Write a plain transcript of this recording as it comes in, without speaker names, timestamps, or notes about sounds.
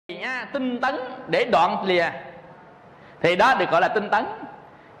nha, tinh tấn để đoạn lìa thì đó được gọi là tinh tấn,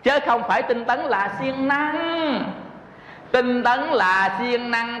 chứ không phải tinh tấn là siêng năng. Tinh tấn là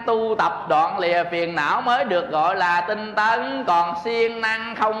siêng năng tu tập đoạn lìa phiền não mới được gọi là tinh tấn, còn siêng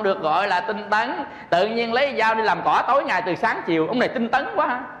năng không được gọi là tinh tấn. Tự nhiên lấy dao đi làm cỏ tối ngày từ sáng chiều, ông này tinh tấn quá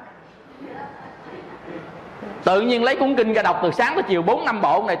ha. Tự nhiên lấy cuốn kinh ra đọc từ sáng tới chiều 4-5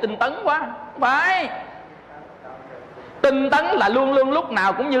 bộ, ông này tinh tấn quá. Phải, tinh tấn là luôn luôn lúc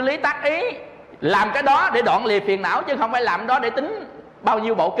nào cũng như lý tác ý, làm cái đó để đoạn lìa phiền não, chứ không phải làm đó để tính bao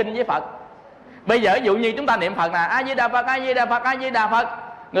nhiêu bộ kinh với Phật. Bây giờ ví dụ như chúng ta niệm Phật là A Di Đà Phật, A Di Đà Phật, A Di Đà Phật,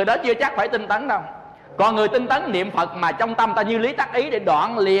 người đó chưa chắc phải tinh tấn đâu. Còn người tinh tấn niệm Phật mà trong tâm ta như lý tác ý để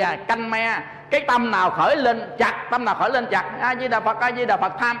đoạn lìa canh me, cái tâm nào khởi lên chặt, tâm nào khởi lên chặt, A Di Đà Phật, A Di Đà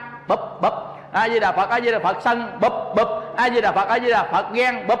Phật tham, bụp bụp, A Di Đà Phật, A Di Đà Phật sân, bụp bụp, A Di Đà Phật, A Di Đà Phật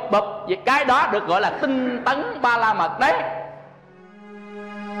ghen, bụp bụp, cái đó được gọi là tinh tấn Ba La Mật đấy.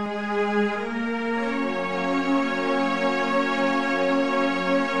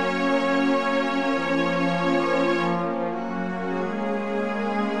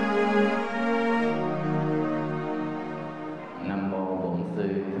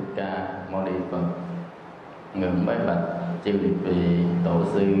 Ngưỡng bái bạch chư vị tổ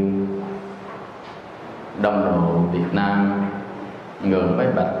sư Đông Độ Việt Nam, ngưỡng bái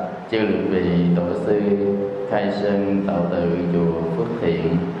bạch chư vị tổ sư Khai Sơn Tạo Tự chùa Phước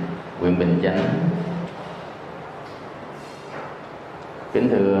Thiện, huyện Bình Chánh. Kính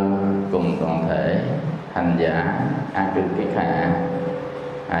thưa cùng toàn thể hành giả an cư kiết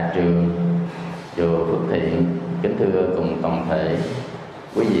hạ trường chùa Phước Thiện. Kính thưa cùng toàn thể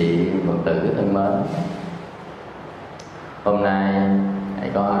quý vị Phật tử thân mến, hôm nay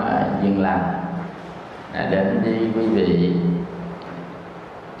có duyên lành đến với quý vị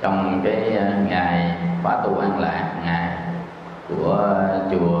trong cái ngày khóa tu an lạc, ngày của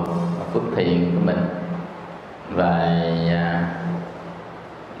chùa Phước Thiện của mình, và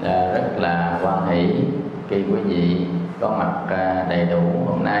rất là hoan hỷ khi quý vị có mặt đầy đủ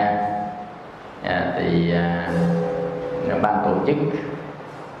hôm nay. Thì ban tổ chức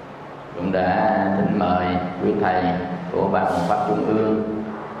cũng đã thỉnh mời quý thầy của Ban Hộ Pháp Trung ương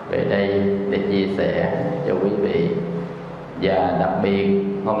về đây để chia sẻ cho quý vị. Và đặc biệt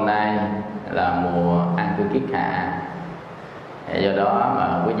hôm nay là mùa an cư kiết hạ, do đó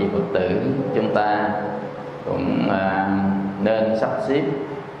mà quý vị Phật tử chúng ta cũng nên sắp xếp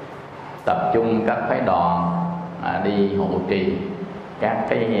tập trung các phái đoàn đi hộ trì các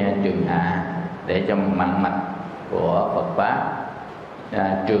cái trường hạ để cho mạng mạch của Phật pháp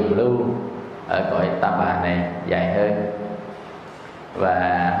trường lưu ở cõi Ta Bà này dài hơn.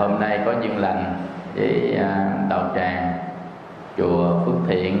 Và hôm nay có duyên lành với đạo tràng chùa Phước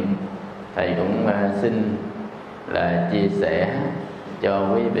Thiện, thầy cũng xin là chia sẻ cho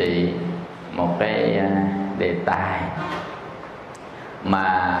quý vị một cái đề tài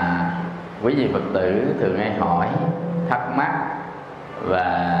mà quý vị Phật tử thường hay hỏi, thắc mắc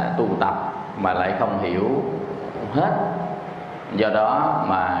và tu tập mà lại không hiểu hết. Do đó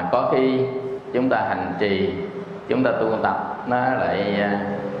mà có khi chúng ta hành trì, chúng ta tu tập nó lại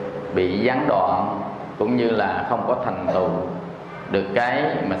bị gián đoạn, cũng như là không có thành tựu được cái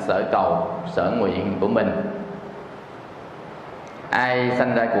mà sở cầu, sở nguyện của mình. Ai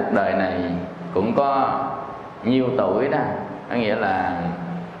sanh ra cuộc đời này cũng có nhiều tuổi đó, có nghĩa là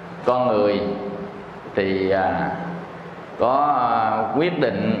con người thì có quyết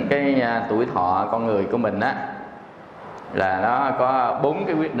định cái tuổi thọ con người của mình á, là nó có 4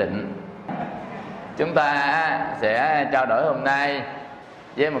 cái quyết định. Chúng ta sẽ trao đổi hôm nay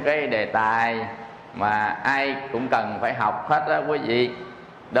với một cái đề tài mà ai cũng cần phải học hết đó quý vị.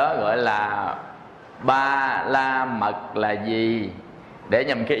 Đó gọi là Ba La Mật là gì, để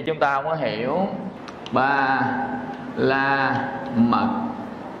nhằm khi chúng ta không có hiểu. Ba La Mật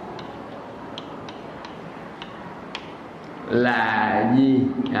là gì?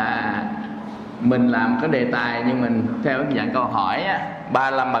 Mình làm cái đề tài nhưng mình theo dạng câu hỏi á,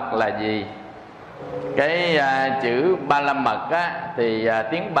 Ba La Mật là gì? Cái chữ Ba La Mật á, thì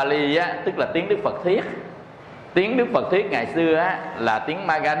tiếng Bali á, tức là tiếng Đức Phật Thiết. Tiếng Đức Phật Thiết ngày xưa á, là tiếng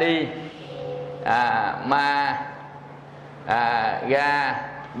Magadhi, Magadhi.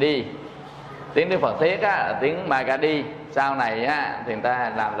 Tiếng Đức Phật Thiết á, là tiếng Magadhi. Sau này á, thì người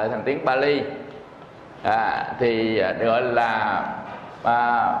ta làm lại thành tiếng Bali, thì gọi là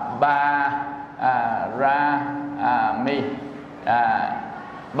Barami,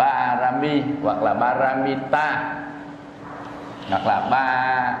 Barami hoặc là Baramita, hoặc là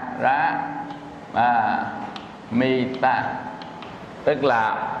Baramita, tức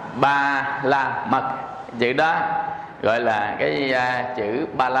là Ba La Mật. Chữ đó gọi là cái chữ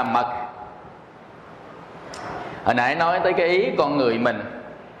Ba La Mật. Hồi nãy nói tới cái ý con người mình.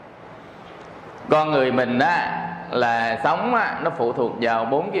 Con người mình á là sống á, nó phụ thuộc vào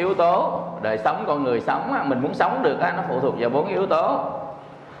 4 cái yếu tố. Đời sống con người sống á, mình muốn sống được á, nó phụ thuộc vào 4 yếu tố.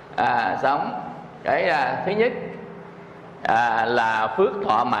 Sống cái thứ nhất là phước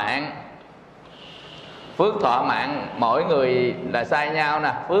thọ mạng. Phước thọ mạng mỗi người là sai nhau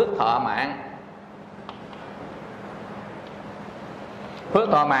nè. Phước thọ mạng.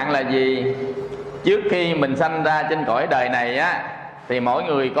 Phước thọ mạng là gì? Trước khi mình sanh ra trên cõi đời này á, thì mỗi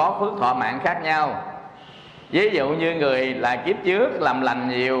người có phước thọ mạng khác nhau. Ví dụ như người là kiếp trước làm lành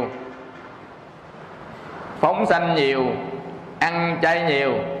nhiều, phóng sanh nhiều, ăn chay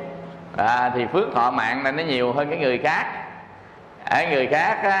nhiều, thì phước thọ mạng là nó nhiều hơn cái người khác. Người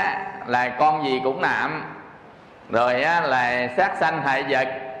khác á, là con gì cũng nạm, rồi á, là sát sanh hại vật,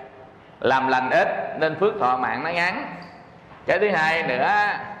 làm lành ít, nên phước thọ mạng nó ngắn. Cái thứ hai nữa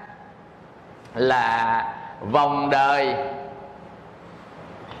là vòng đời.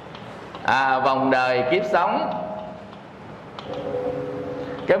 Vòng đời kiếp sống.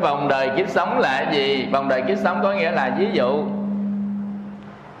 Cái vòng đời kiếp sống là cái gì? Vòng đời kiếp sống có nghĩa là, ví dụ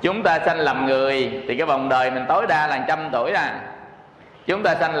chúng ta sanh làm người thì cái vòng đời mình tối đa là 100 tuổi à. Chúng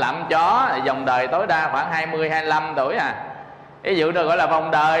ta sanh làm chó thì vòng đời tối đa khoảng 20-25 tuổi à. Ví dụ được gọi là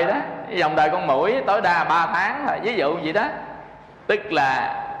vòng đời đó. Vòng đời con muỗi tối đa 3 tháng thôi, ví dụ vậy đó. Tức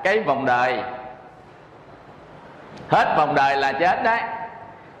là cái vòng đời, hết vòng đời là chết đấy.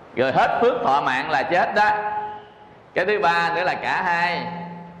 Rồi hết phước thọ mạng là chết đó. Cái thứ ba nữa là cả hai.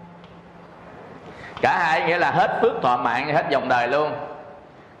 Cả hai nghĩa là hết phước thọ mạng, hết vòng đời luôn.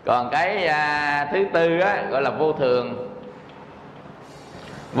 Còn cái thứ tư á, gọi là vô thường.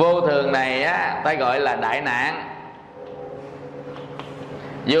 Vô thường này á, ta gọi là đại nạn.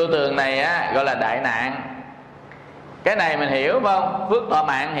 Vô thường này á, gọi là đại nạn. Cái này mình hiểu không? Phước thọ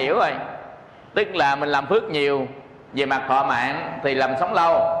mạng hiểu rồi. Tức là mình làm phước nhiều về mặt thọ mạng thì làm sống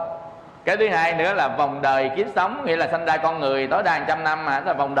lâu. Cái thứ hai nữa là vòng đời kiếp sống, nghĩa là sanh ra con người tối đa 100 năm mà,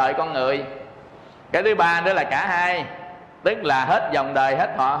 là vòng đời con người. Cái thứ ba nữa là cả hai, tức là hết vòng đời, hết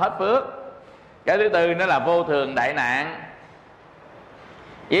thọ, hết phước. Cái thứ tư nữa là vô thường đại nạn.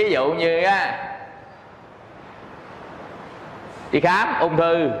 Ví dụ như á, đi khám ung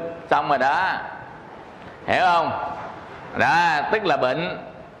thư xong rồi đó, hiểu không? Đó, tức là bệnh.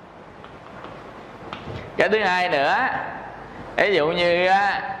 Cái thứ hai nữa, ví dụ như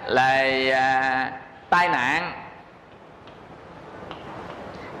á, là tai nạn,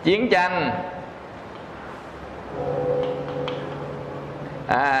 chiến tranh,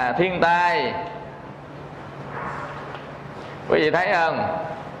 thiên tai. Quý vị thấy không?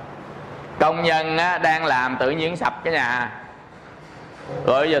 Công nhân á, đang làm tự nhiên sập cái nhà.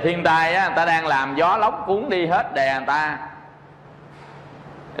 Rồi giờ thiên tai á, người ta đang làm gió lốc cuốn đi hết đè người ta.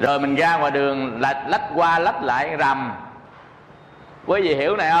 Rồi mình ra ngoài đường lách qua lách lại rầm. Quý vị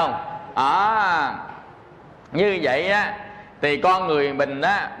hiểu này không? Như vậy á, thì con người mình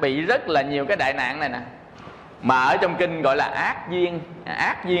á, bị rất là nhiều cái đại nạn này nè. Mà ở trong kinh gọi là ác duyên.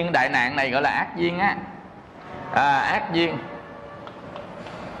 Ác duyên, đại nạn này gọi là ác duyên á. Ác duyên.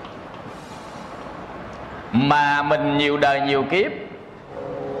 Mà mình nhiều đời nhiều kiếp,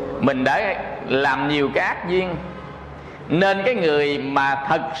 mình đã làm nhiều cái ác duyên. Nên cái người mà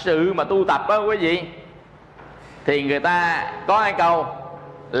thật sự mà tu tập á quý vị, thì người ta có hai câu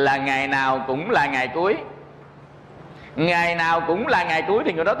là ngày nào cũng là ngày cuối. Ngày nào cũng là ngày cuối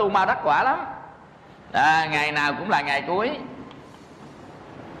thì người đó tu mau đắc quả lắm. Ngày nào cũng là ngày cuối.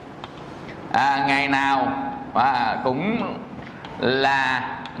 Ngày nào cũng là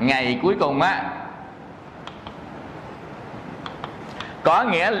ngày cuối cùng á. Có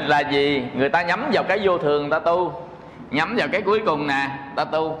nghĩa là gì? Người ta nhắm vào cái vô thường ta tu, nhắm vào cái cuối cùng nè ta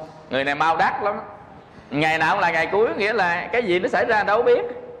tu. Người này mau đắc lắm. Ngày nào cũng là ngày cuối, nghĩa là cái gì nó xảy ra đâu biết.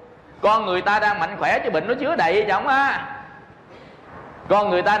 Con người ta đang mạnh khỏe chứ bệnh nó chứa đầy trong á. Con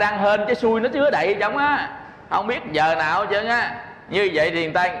người ta đang hên chứ xui nó chứa đầy trong á. Không biết giờ nào chứ á. Như vậy thì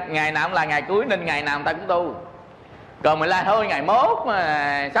người ta ngày nào cũng là ngày cuối, nên ngày nào người ta cũng tu. Còn mình la thôi ngày mốt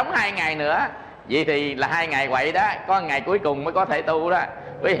mà sống 2 ngày nữa, vậy thì là 2 ngày quậy đó. Có ngày cuối cùng mới có thể tu đó.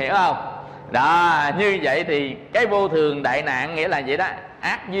 Quý hiểu không? Đó, như vậy thì cái vô thường đại nạn nghĩa là vậy đó,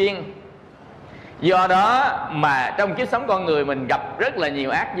 ác duyên. Do đó mà trong kiếp sống con người mình gặp rất là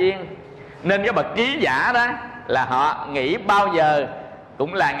nhiều ác duyên. Nên cái bậc trí giả đó là họ nghĩ bao giờ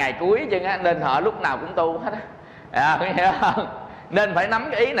cũng là ngày cuối chứ á, nên họ lúc nào cũng tu hết á. Hiểu không? Nên phải nắm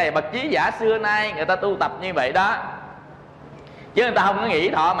cái ý này. Bậc trí giả xưa nay người ta tu tập như vậy đó, chứ người ta không có nghĩ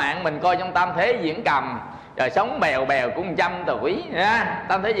thọ mạng mình coi trong tam thế diễn cầm, rồi sống bèo bèo cũng 100 tuổi.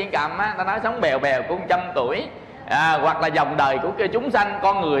 Tam thế diễn cầm á, ta nói sống bèo bèo cũng 100 tuổi. hoặc là dòng đời của chúng sanh.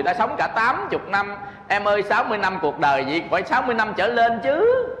 Con người ta sống cả 80 năm, em ơi 60 năm cuộc đời vậy, phải 60 năm trở lên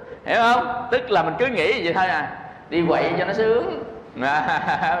chứ, hiểu không? Tức là mình cứ nghĩ vậy thôi đi quậy cho nó sướng,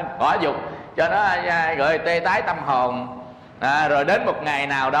 bỏ dục cho nó rồi tê tái tâm hồn, rồi đến một ngày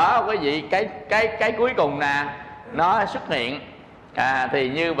nào đó quý vị cái cuối cùng nè nó xuất hiện, thì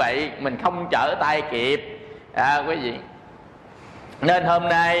như vậy mình không trở tay kịp, quý vị. Nên hôm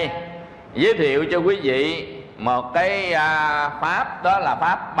nay giới thiệu cho quý vị một cái pháp, đó là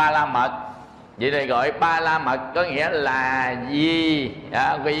pháp Ba La Mật. Vậy này gọi Ba La Mật có nghĩa là gì?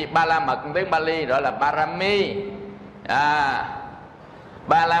 Vì Ba La Mật tiếng Bali gọi là Parami.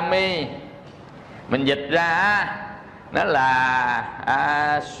 Parami mình dịch ra nó là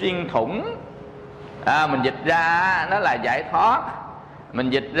xuyên thủng, mình dịch ra nó là giải thoát, mình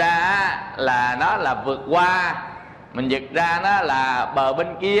dịch ra là nó là vượt qua, mình dịch ra nó là bờ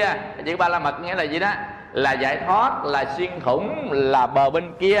bên kia. Chữ Ba La Mật nghĩa là gì đó? Là giải thoát, là xuyên thủng, là bờ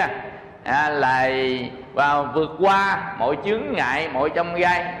bên kia, là vượt qua mọi chướng ngại, mọi chông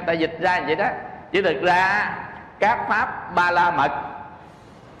gai. Người ta dịch ra vậy đó. Chứ thực ra các pháp Ba La Mật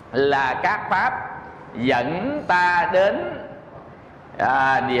là các pháp dẫn ta đến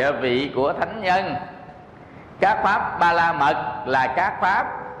địa vị của thánh nhân. Các pháp Ba La Mật là các pháp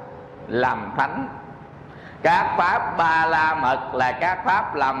làm thánh. Các pháp Ba La Mật là các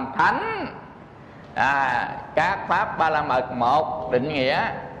pháp làm thánh. Các pháp Ba La Mật, một định nghĩa,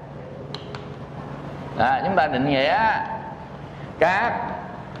 chúng ta định nghĩa các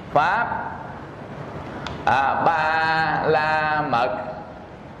pháp Ba La Mật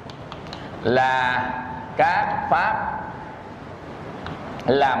là các pháp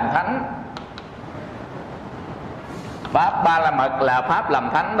làm thánh. Pháp Ba La Mật là pháp làm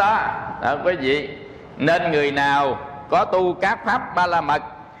thánh đó, quý vị. Nên người nào có tu các pháp Ba La Mật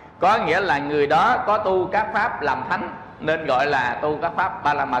có nghĩa là người đó có tu các pháp làm thánh, nên gọi là tu các pháp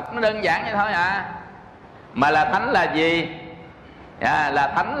Ba La Mật. Nó đơn giản như thôi Mà là thánh là gì?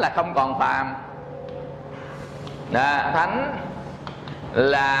 Là thánh là không còn phàm. Thánh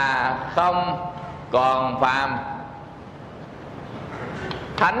là không còn phàm.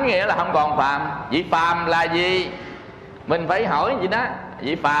 Thánh nghĩa là không còn phàm. Vậy phàm là gì? Mình phải hỏi gì đó.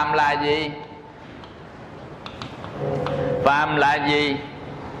 Vậy phàm là gì? Phàm là gì?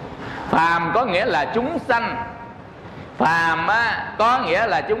 Phàm có nghĩa là chúng sanh. Phàm có nghĩa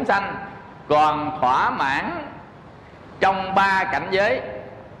là chúng sanh còn thỏa mãn trong ba cảnh giới.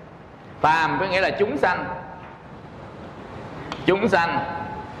 Phàm có nghĩa là chúng sanh. Chúng sanh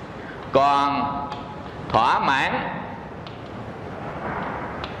còn thỏa mãn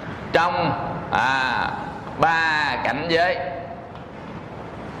trong ba cảnh giới.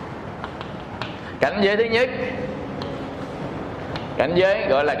 Cảnh giới thứ nhất, cảnh giới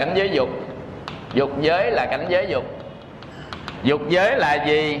gọi là cảnh giới dục. Dục giới là cảnh giới dục. Dục giới là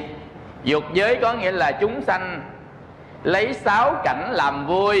gì? Dục giới có nghĩa là chúng sanh lấy 6 cảnh làm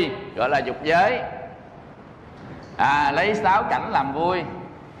vui, gọi là dục giới. Lấy 6 cảnh làm vui.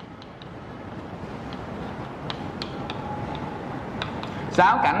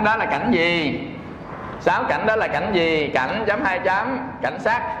 Sáu cảnh đó là cảnh gì? 6 cảnh đó là cảnh gì? Cảnh chấm 2 chấm. Cảnh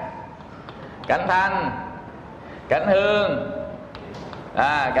sắc, cảnh thanh, cảnh hương,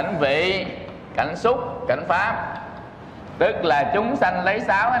 cảnh vị, cảnh xúc, cảnh pháp. Tức là chúng sanh lấy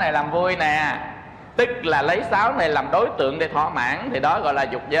 6 cái này làm vui nè. Tức là lấy 6 này làm đối tượng để thỏa mãn, thì đó gọi là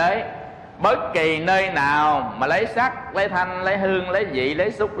dục giới. Bất kỳ nơi nào mà lấy sắc, lấy thanh, lấy hương, lấy vị,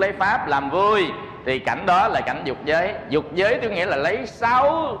 lấy xúc, lấy pháp làm vui thì cảnh đó là cảnh dục giới. Dục giới tức nghĩa là lấy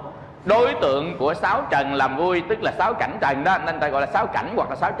 6 đối tượng của 6 trần làm vui, tức là 6 cảnh trần đó, nên ta gọi là 6 cảnh hoặc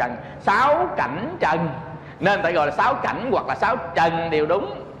là 6 trần. 6 cảnh trần nên ta gọi là 6 cảnh hoặc là 6 trần đều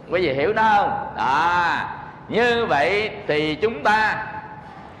đúng. Quý vị hiểu đó không? Như vậy thì chúng ta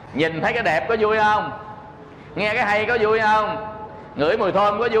nhìn thấy cái đẹp có vui không? Nghe cái hay có vui không? Ngửi mùi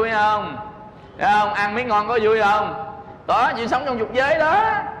thơm có vui không? Không? Ăn miếng ngon có vui không? Đó, vì sống trong dục giới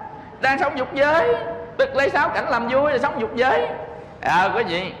đó. Đang sống dục giới, tức lấy 6 cảnh làm vui là sống dục giới. Quý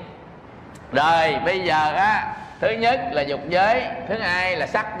vị. Rồi bây giờ thứ nhất là dục giới, thứ hai là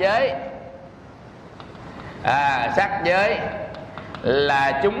sắc giới. Sắc giới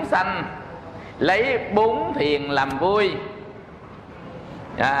là chúng sanh lấy 4 thiền làm vui.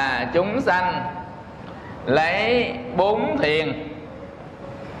 Chúng sanh lấy 4 thiền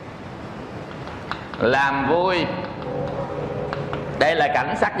làm vui. Đây là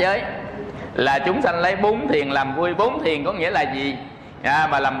cảnh sắc giới, là chúng sanh lấy 4 thiền làm vui. 4 thiền có nghĩa là gì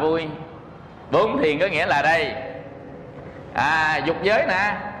mà làm vui? 4 thiền có nghĩa là đây, dục giới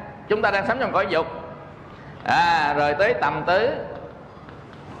nè, chúng ta đang sống trong cõi dục, rồi tới tầm tứ,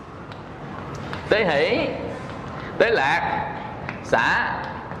 tới hỷ, Tế lạc, xả.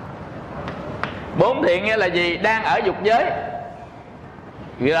 4 thiện nghĩa là gì? Đang ở dục giới,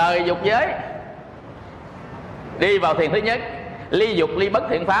 rời dục giới, đi vào thiền thứ nhất. Ly dục ly bất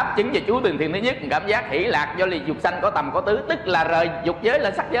thiện pháp, chứng về chú thiền thứ nhất. Cảm giác hỷ lạc do ly dục sanh có tầm có tứ, tức là rời dục giới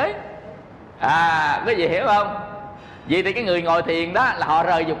lên sắc giới. Cái gì hiểu không? Vì thì cái người ngồi thiền đó là họ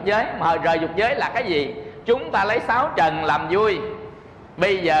rời dục giới. Mà họ rời dục giới là cái gì? Chúng ta lấy 6 trần làm vui.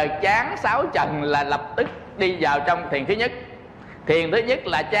 Bây giờ chán 6 trần là lập tức đi vào trong thiền thứ nhất. Thiền thứ nhất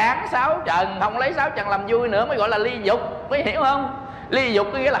là chán 6 trần, không lấy 6 trần làm vui nữa mới gọi là ly dục, mới hiểu không? Ly dục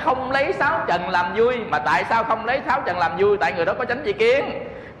có nghĩa là không lấy 6 trần làm vui. Mà tại sao không lấy 6 trần làm vui? Tại người đó có chánh tri kiến,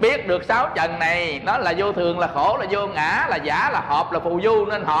 biết được 6 trần này nó là vô thường, là khổ, là vô ngã, là giả, là hợp, là phù du,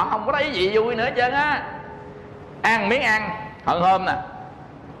 nên họ không có thấy gì vui nữa hết trơn á. Ăn miếng ăn. Hôm nè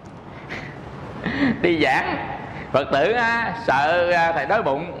đi giảng, Phật tử sợ thầy đói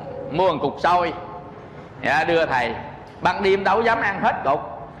bụng, mua một cục xôi đưa thầy. Ban đêm đâu dám ăn hết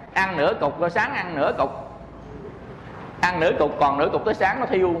cục, ăn nửa cục rồi sáng ăn nửa cục, ăn nửa cục còn nửa cục tới sáng nó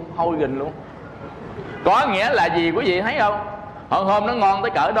thiêu hôi gình luôn. Có nghĩa là gì quý vị thấy không? Hôm nó ngon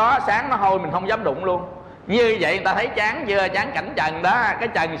tới cỡ đó, sáng nó hôi mình không dám đụng luôn. Như vậy người ta thấy chán chưa? Chán cảnh trần đó, cái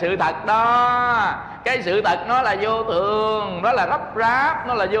trần sự thật đó. Cái sự thật nó là vô thường, nó là rắp ráp,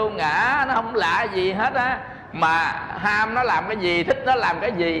 nó là vô ngã, nó không lạ gì hết á. Mà ham nó làm cái gì, thích nó làm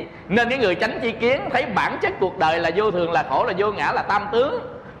cái gì. Nên cái người chánh tri kiến thấy bản chất cuộc đời là vô thường, là khổ, là vô ngã, là tam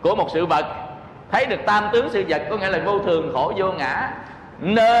tướng của một sự vật. Thấy được tam tướng sự vật có nghĩa là vô thường, khổ, vô ngã.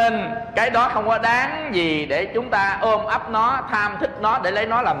 Nên cái đó không có đáng gì để chúng ta ôm ấp nó, tham thích nó để lấy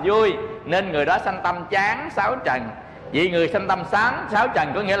nó làm vui. Nên người đó sanh tâm chán 6 trần. Vì người sanh tâm sáng 6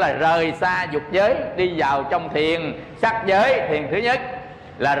 trần có nghĩa là rời xa dục giới, đi vào trong thiền sắc giới. Thiền thứ nhất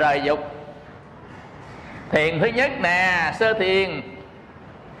là rời dục. Thiền thứ nhất nè, sơ thiền.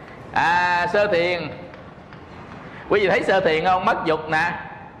 Sơ thiền, quý vị thấy sơ thiền không? Mất dục nè.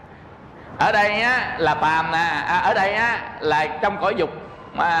 Ở đây á là phàm nè, ở đây á là trong cõi dục,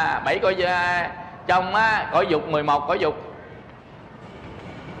 7 cõi, trong cõi dục 11 cõi dục.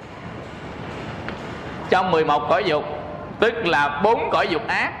 Trong 11 cõi dục tức là 4 cõi dục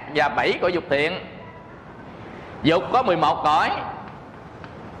ác và 7 cõi dục thiện. Dục có 11 cõi,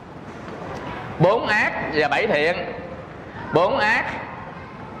 4 ác và 7 thiện. 4 ác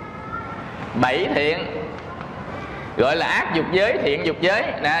 7 thiện gọi là ác dục giới, thiện dục giới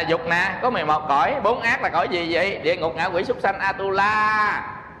nè. Dục nè có 11 cõi. 4 ác là cõi gì vậy? Địa ngục, ngạ quỷ, súc sanh, Atula.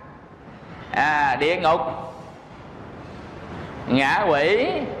 Địa ngục, ngạ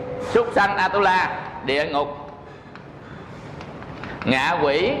quỷ, súc sanh, Atula. Địa ngục, ngạ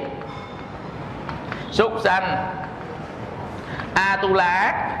quỷ, súc sanh, Atula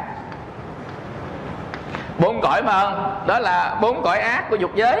ác. 4 cõi mà không? Đó là 4 cõi ác của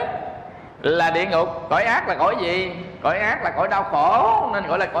dục giới là địa ngục. Cõi ác là cõi gì? Cõi ác là cõi đau khổ nên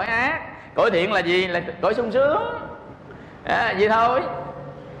gọi là cõi ác. Cõi thiện là gì? Là cõi sung sướng. Vậy thôi.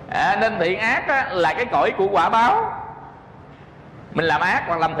 Nên thiện ác là cái cõi của quả báo. Mình làm ác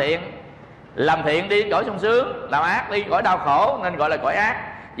hoặc làm thiện. Làm thiện đi cõi sung sướng, làm ác đi cõi đau khổ nên gọi là cõi ác.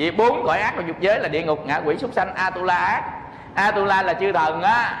 Vì 4 cõi ác của dục giới là địa ngục, ngạ quỷ, súc sanh, Atula ác. Atula là chư thần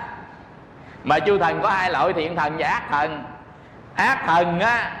á. Mà chư thần có 2 loại, thiện thần và ác thần. Ác thần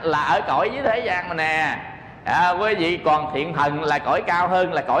á là ở cõi dưới thế gian mà nè. Quý vị, còn thiện thần là cõi cao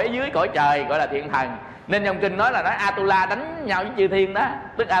hơn, là cõi dưới cõi trời, gọi là thiện thần. Nên trong kinh nói là nói Atula đánh nhau với chư thiên đó.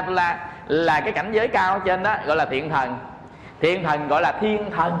 Tức Atula là cái cảnh giới cao ở trên đó, gọi là thiện thần. Thiện thần gọi là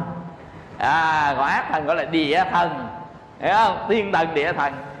thiên thần. Còn ác thần gọi là địa thần. Hiểu không? Thiên thần, địa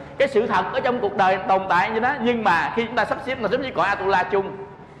thần. Cái sự thật ở trong cuộc đời tồn tại như đó. Nhưng mà khi chúng ta sắp xếp cõi Atula chung.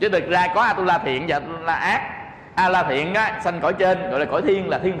 Chứ thực ra có Atula thiện và Atula ác. Atula thiện á, sanh cõi trên gọi là cõi thiên,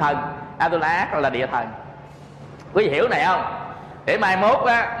 là thiên thần. Atula ác là địa thần. Quý vị hiểu này không? Để mai mốt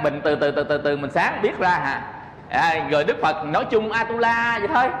á, mình từ mình sáng biết ra rồi Đức Phật nói chung Atula vậy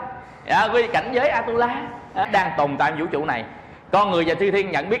thôi. Quý vị, cảnh giới Atula đang tồn tại vũ trụ này. Con người và chư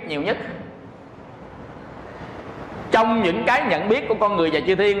thiên nhận biết nhiều nhất. Trong những cái nhận biết của con người và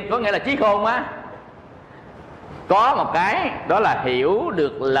chư thiên, có nghĩa là trí khôn á, có một cái đó là hiểu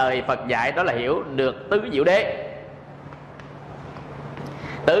được lời Phật dạy, đó là hiểu được tứ diệu đế.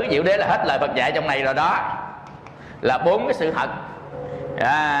 Tứ diệu đế là hết lời Phật dạy trong này rồi đó. Là 4 cái sự thật.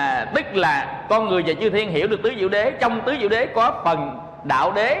 Tức là con người và chư thiên hiểu được tứ diệu đế. Trong tứ diệu đế có phần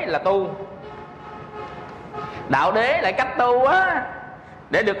đạo đế là tu. Đạo đế là cách tu á,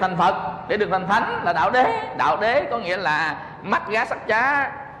 để được thành Phật, để được thành Thánh là đạo đế. Đạo đế có nghĩa là mắt gá sắc trá.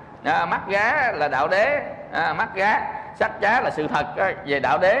 Mắt gá là đạo đế. Mắt gá sắc trá là sự thật về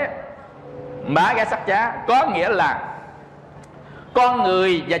đạo đế. Má gá sắc trá có nghĩa là con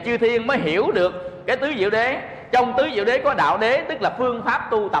người và chư thiên mới hiểu được cái tứ diệu đế. trong tứ diệu đế có đạo đế, tức là phương pháp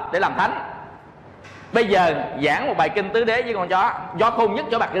tu tập để làm thánh. Bây giờ giảng một bài kinh tứ đế với con chó, do khôn nhất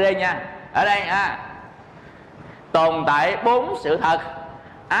cho bạc rê nha. Ở đây tồn tại 4 sự thật.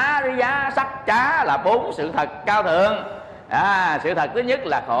 Ariya sắc chá là 4 sự thật cao thượng. Sự thật thứ nhất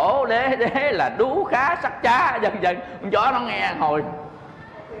là khổ đế, đế là đú khá sắc chá, dần dần. Con chó nó nghe hồi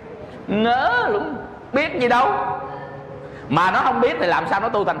ngớ luôn, biết gì đâu. Mà nó không biết thì làm sao nó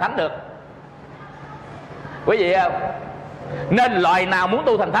tu thành thánh được, quý vị không? Nên loài nào muốn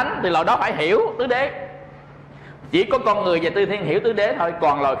tu thành thánh thì loài đó phải hiểu tứ đế. Chỉ có con người và tư thiên hiểu tứ đế thôi,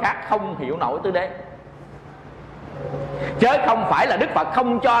 còn loài khác không hiểu nổi tứ đế. Chứ không phải là Đức Phật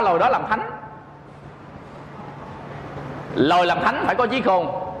không cho loài đó làm thánh. Loài làm thánh phải có trí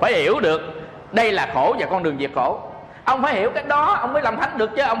khôn, phải hiểu được đây là khổ và con đường diệt khổ. Ông phải hiểu cái đó ông mới làm thánh được,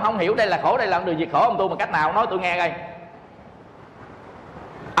 chứ ông không hiểu đây là khổ, đây là con đường diệt khổ, ông tu bằng cách nào? Ông nói tôi nghe coi.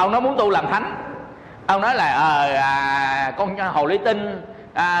 Ông nói muốn tu làm thánh, ông nói là con hồ ly tinh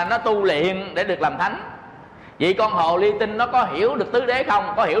nó tu luyện để được làm thánh. Vậy con hồ ly tinh nó có hiểu được tứ đế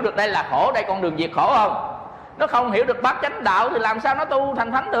không? Có hiểu được đây là khổ, đây con đường diệt khổ không? Nó không hiểu được bát chánh đạo thì làm sao nó tu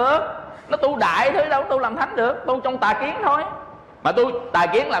thành thánh được? Nó tu đại thứ đâu tu làm thánh được, tu trong tà kiến thôi. Mà tu tà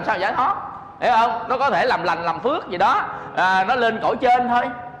kiến làm sao giải thoát, hiểu không? Nó có thể làm lành làm phước gì đó, nó lên cõi trên thôi,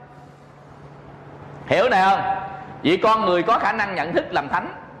 hiểu này không? Vậy con người có khả năng nhận thức làm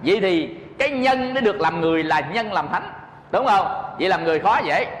thánh. Vậy thì cái nhân để được làm người là nhân làm thánh, đúng không? Vậy làm người khó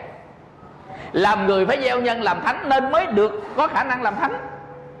vậy. Làm người phải gieo nhân làm thánh nên mới được có khả năng làm thánh.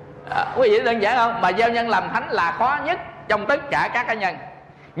 Quý vị đơn giản không? Mà gieo nhân làm thánh là khó nhất trong tất cả các cá nhân.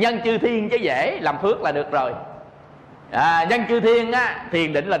 Nhân chư thiên chứ dễ, làm phước là được rồi. Nhân chư thiên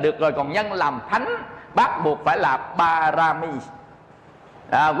thiền định là được rồi. Còn nhân làm thánh bắt buộc phải là Parami.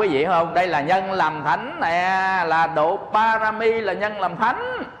 Quý vị không? Đây là nhân làm thánh nè, là độ Parami là nhân làm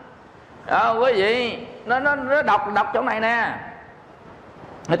thánh. Quý vị nó đọc chỗ này nè,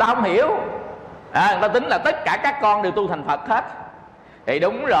 người ta không hiểu. Người ta tính là tất cả các con đều tu thành Phật hết. Thì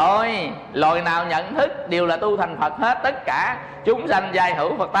đúng rồi, loài nào nhận thức đều là tu thành Phật hết. Tất cả chúng sanh giai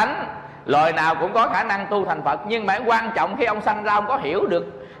hữu Phật tánh, loài nào cũng có khả năng tu thành Phật. Nhưng mà quan trọng khi ông sanh ra, ông có hiểu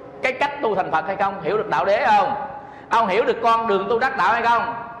được cái cách tu thành Phật hay không? Hiểu được đạo đế không? Ông hiểu được con đường tu đắc đạo hay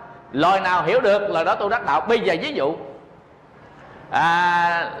không? Loài nào hiểu được, loài đó tu đắc đạo. Bây giờ ví dụ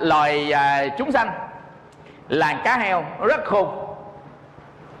loài chúng sanh là cá heo, nó rất khôn.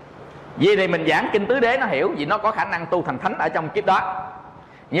 Vì thì mình giảng kinh tứ đế nó hiểu, vì nó có khả năng tu thành thánh ở trong kiếp đó.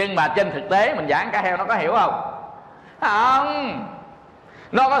 Nhưng mà trên thực tế mình giảng cá heo nó có hiểu không? Không.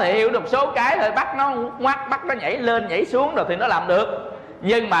 Nó có thể hiểu được số cái thôi, bắt nó ngoắt, bắt nó nhảy lên nhảy xuống rồi thì nó làm được.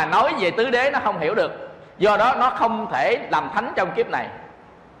 Nhưng mà nói về tứ đế nó không hiểu được. Do đó nó không thể làm thánh trong kiếp này.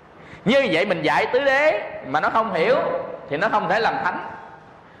 Như vậy mình dạy tứ đế mà nó không hiểu thì nó không thể làm thánh.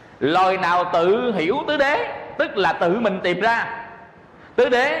 Loài nào tự hiểu tứ đế, tức là tự mình tìm ra tứ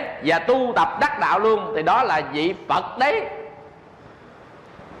đế và tu tập đắc đạo luôn, thì đó là vị Phật đấy.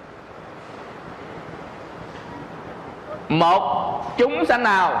 Một chúng sanh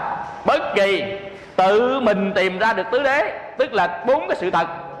nào bất kỳ tự mình tìm ra được tứ đế, tức là 4 cái sự thật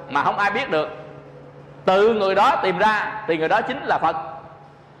mà không ai biết được, tự người đó tìm ra thì người đó chính là Phật.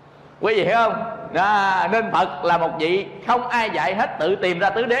 Quý vị hiểu không? Nên Phật là một vị không ai dạy hết, tự tìm ra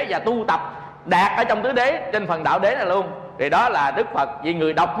tứ đế và tu tập đạt ở trong tứ đế trên phần đạo đế này luôn. Thì đó là Đức Phật, vì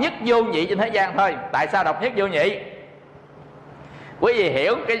người độc nhất vô nhị trên thế gian thôi. Tại sao độc nhất vô nhị? Quý vị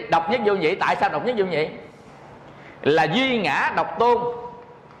hiểu cái độc nhất vô nhị, tại sao độc nhất vô nhị? Là duy ngã độc tôn.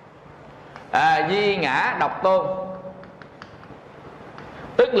 Duy ngã độc tôn,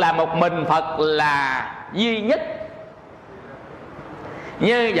 tức là một mình Phật là duy nhất.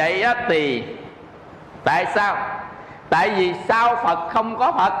 Như vậy thì tại sao? Tại vì sao Phật không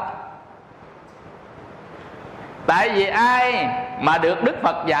có Phật? Tại vì ai mà được Đức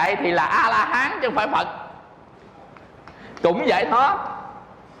Phật dạy thì là A-la-hán chứ không phải Phật. Cũng giải thoát,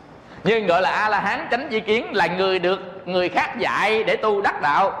 nhưng gọi là A-la-hán chánh tri kiến, là người được người khác dạy để tu đắc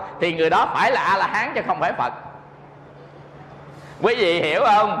đạo, thì người đó phải là A-la-hán chứ không phải Phật. Quý vị hiểu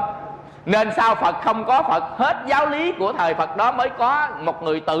không? Nên sao Phật không có Phật? Hết giáo lý của thời Phật đó mới có một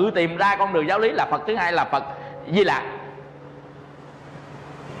người tự tìm ra con đường giáo lý là Phật thứ hai là Phật Di Lặc.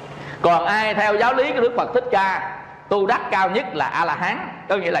 Còn ai theo giáo lý của Đức Phật Thích Ca, tu đắc cao nhất là A-la-hán,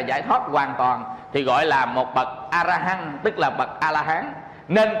 có nghĩa là giải thoát hoàn toàn, thì gọi là một bậc A-ra-hăng, tức là bậc A-la-hán.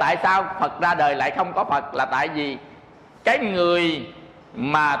 Nên tại sao Phật ra đời lại không có Phật? Là tại vì cái người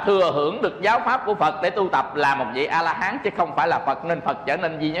mà thừa hưởng được giáo pháp của Phật để tu tập là một vị A-la-hán chứ không phải là Phật, nên Phật trở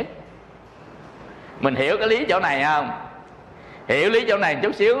nên duy nhất. Mình hiểu cái lý chỗ này không? Hiểu lý chỗ này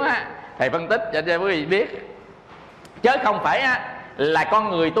chút xíu á, thầy phân tích cho quý vị biết. Chứ không phải là con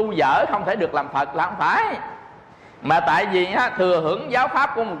người tu dở không thể được làm Phật, là không phải. Mà tại vì thừa hưởng giáo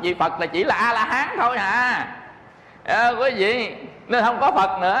pháp của một vị Phật là chỉ là A-la-hán thôi quý vị, nên không có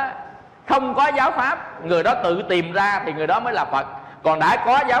Phật nữa. Không có giáo pháp, người đó tự tìm ra thì người đó mới là Phật. Còn đã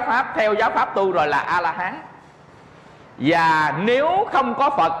có giáo pháp, theo giáo pháp tu rồi là A-la-hán. Và nếu không có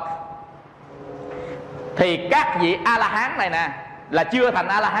Phật thì các vị A-la-hán này nè là chưa thành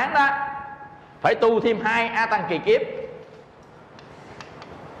A-la-hán đó, phải tu thêm 2 A Tăng Kỳ kiếp.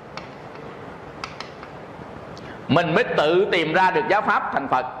 Mình mới tự tìm ra được giáo pháp thành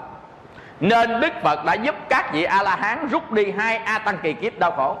Phật. Nên Đức Phật đã giúp các vị A-la-hán rút đi 2 A Tăng Kỳ kiếp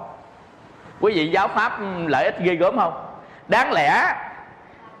đau khổ. Quý vị, giáo pháp lợi ích ghê gớm không? Đáng lẽ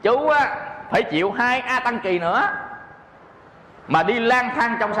chú phải chịu 2 A Tăng Kỳ nữa mà đi lang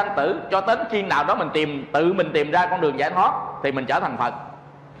thang trong sanh tử, cho đến khi nào đó mình tự mình tìm ra con đường giải thoát thì mình trở thành Phật.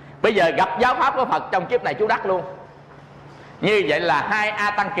 Bây giờ gặp giáo pháp của Phật trong kiếp này chú đắc luôn. Như vậy là 2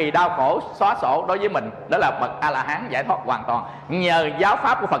 A Tăng Kỳ đau khổ xóa sổ đối với mình. Đó là bậc A-la-hán giải thoát hoàn toàn nhờ giáo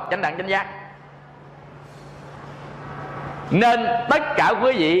pháp của Phật chánh đẳng chánh giác. Nên tất cả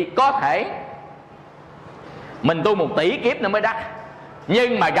quý vị có thể mình tu 1 tỷ kiếp nữa mới đắc,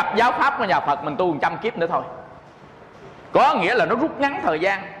 nhưng mà gặp giáo pháp của nhà Phật mình tu 100 kiếp nữa thôi. Có nghĩa là nó rút ngắn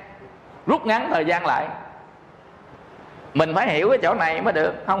thời gian lại. Mình phải hiểu cái chỗ này mới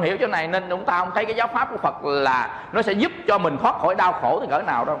được. Không hiểu chỗ này nên chúng ta không thấy cái giáo pháp của Phật là nó sẽ giúp cho mình thoát khỏi đau khổ thì cỡ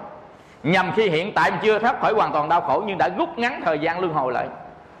nào đâu. Nhằm khi hiện tại mình chưa thoát khỏi hoàn toàn đau khổ, nhưng đã rút ngắn thời gian luân hồi lại.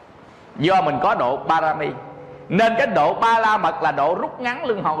 Do mình có độ Parami. Nên cái độ Ba La Mật là độ rút ngắn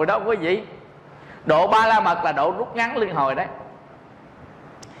luân hồi đó quý vị. Độ Ba La Mật là độ rút ngắn luân hồi đấy.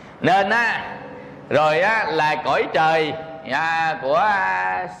 Nên rồi là cõi trời của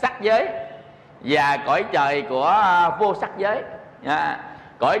sắc giới và cõi trời của vô sắc giới.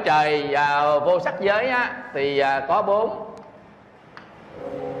 Cõi trời vô sắc giới thì có 4.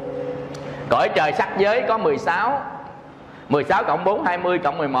 Cõi trời sắc giới có 16. 16 cộng 4 20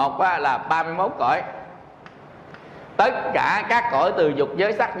 cộng 11 là 31 cõi. Tất cả các cõi từ dục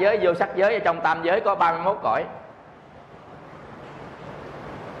giới, sắc giới, vô sắc giới ở trong tam giới có 31 cõi.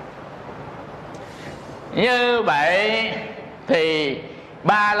 Như vậy thì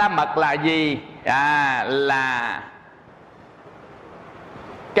Ba La Mật là gì? Là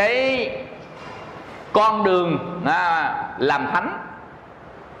cái con đường làm thánh,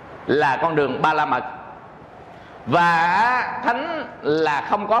 là con đường Ba La Mật. Và thánh là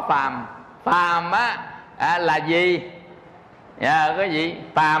không có phàm. Phàm là gì? Cái gì?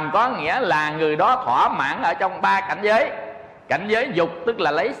 Phàm có nghĩa là người đó thỏa mãn ở trong 3 cảnh giới. Cảnh giới dục tức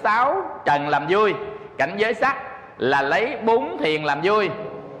là lấy 6 trần làm vui. Cảnh giới sắc là lấy 4 thiền làm vui.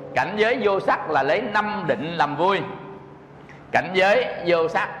 Cảnh giới vô sắc là lấy 5 định làm vui. Cảnh giới vô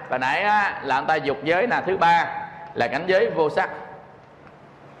sắc hồi nãy là người ta dục giới là thứ 3, là cảnh giới vô sắc.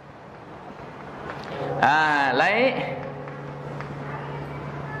 Lấy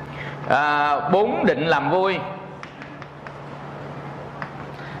 4 định làm vui.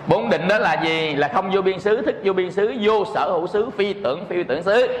 4 định đó là gì? Là không vô biên xứ, thức vô biên xứ, vô sở hữu xứ, phi tưởng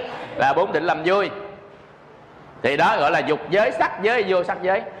xứ, là 4 định làm vui. Thì đó gọi là dục giới, sắc giới, vô sắc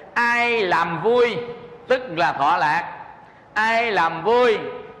giới. Ai làm vui tức là thọ lạc. Ai làm vui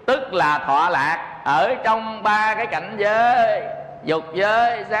tức là thọ lạc ở trong 3 cái cảnh giới, dục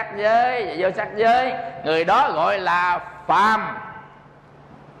giới, sắc giới, vô sắc giới, người đó gọi là phàm.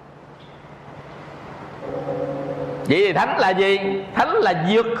 Vậy thì thánh là gì? Thánh là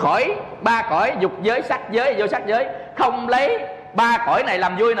vượt khỏi 3 cõi dục giới, sắc giới, vô sắc giới, không lấy 3 cõi này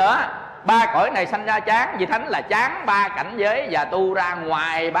làm vui nữa. 3 cõi này sanh ra chán. Vì thánh là chán 3 cảnh giới và tu ra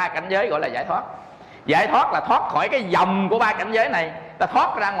ngoài 3 cảnh giới, gọi là giải thoát. Giải thoát là thoát khỏi cái vòng của 3 cảnh giới này, ta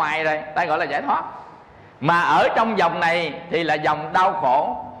thoát ra ngoài rồi, ta gọi là giải thoát. Mà ở trong vòng này thì là vòng đau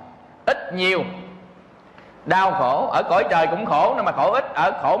khổ ít nhiều. Đau khổ ở cõi trời cũng khổ, nhưng mà khổ ít,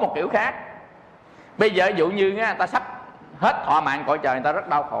 ở khổ một kiểu khác. Bây giờ ví dụ như ta sắp hết thọ mạng cõi trời, người ta rất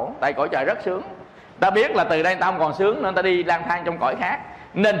đau khổ, tại cõi trời rất sướng. Ta biết là từ đây ta không còn sướng nên ta đi lang thang trong cõi khác.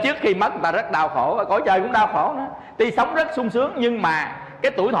 Nên trước khi mất người ta rất đau khổ. Ở cõi trời cũng đau khổ nữa. Tuy sống rất sung sướng nhưng mà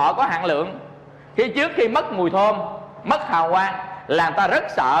cái tuổi thọ có hạn lượng. Trước khi mất mùi thơm, mất hào quang là người ta rất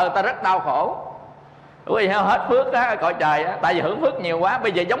sợ, người ta rất đau khổ. Bởi vì hết phước đó, cõi trời đó. Tại vì hưởng phước nhiều quá.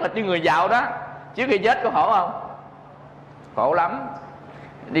 Bây giờ giống hệt như người giàu đó, trước khi chết có khổ không? Khổ lắm.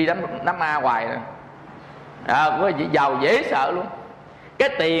 Đi đám ma hoài rồi. Quý vị giàu dễ sợ luôn. Cái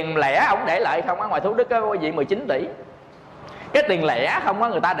tiền lẻ ông để lại không á, ngoài Thủ Đức có quý vị 19 tỷ. Cái tiền lẻ không á,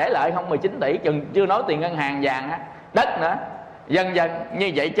 người ta để lại không 19 tỷ, chừng chưa nói tiền ngân hàng vàng á, đất nữa. Dần dần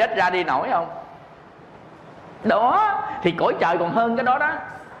như vậy chết ra đi nổi không? Đó thì cõi trời còn hơn cái đó đó.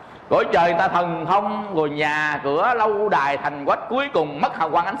 Cõi trời người ta thần thông, rồi nhà cửa lâu đài thành quách, cuối cùng mất hào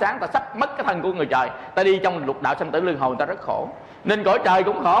quang ánh sáng, ta sắp mất cái thân của người trời, ta đi trong lục đạo sanh tử luân hồi, ta rất khổ. Nên cõi trời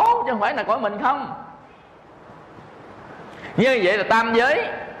cũng khổ chứ không phải là cõi mình không. Như vậy là tam giới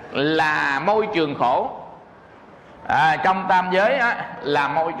là môi trường khổ. Trong tam giới á, là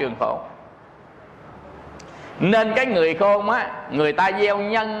môi trường khổ. Nên cái người khôn á, người ta gieo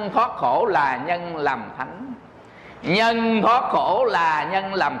nhân thoát khổ là nhân làm thánh. Nhân thoát khổ là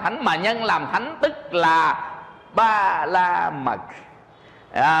nhân làm thánh. Mà nhân làm thánh tức là Ba La Mật.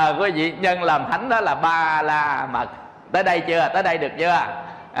 Quý vị, nhân làm thánh đó là Ba La Mật. Tới đây chưa? Tới đây được chưa?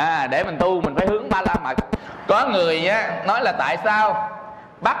 Để mình tu mình phải hướng Ba La Mật. Có người á, nói là tại sao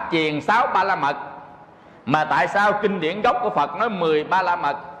bắt chiền 6 Ba La Mật, mà tại sao kinh điển gốc của Phật nói 10 Ba La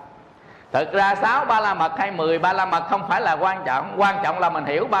Mật? Thực ra 6 Ba La Mật hay 10 Ba La Mật không phải là quan trọng. Quan trọng là mình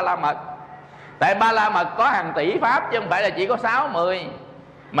hiểu Ba La Mật. Tại Ba La Mật có hàng tỷ pháp chứ không phải là chỉ có 6, 10.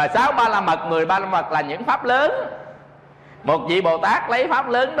 Mà 6 Ba La Mật, 10 Ba La Mật là những pháp lớn. Một vị Bồ Tát lấy pháp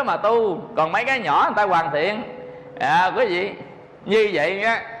lớn đó mà tu. Còn mấy cái nhỏ người ta hoàn thiện. Quý vị, như vậy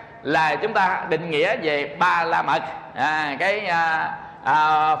á, là chúng ta định nghĩa về Ba La Mật.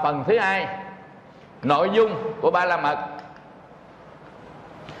 Phần thứ hai, nội dung của Ba La Mật.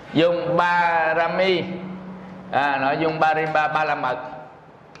 Dùng Barami, nội dung Ba La Mật.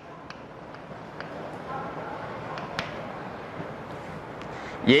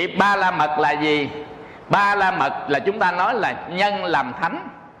 Vậy Ba La Mật là gì? Ba La Mật là chúng ta nói là nhân làm thánh.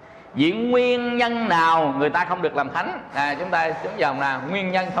 Vì nguyên nhân nào người ta không được làm thánh? Chúng ta xuống dòng nào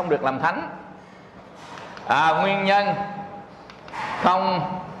nguyên nhân không được làm thánh. Nguyên nhân không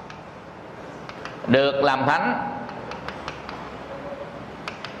được làm thánh.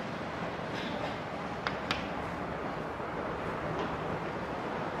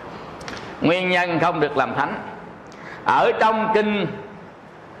 Nguyên nhân không được làm thánh. Ở trong kinh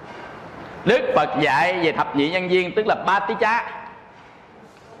Đức Phật dạy về thập nhị nhân duyên, tức là Bá Tí Chá.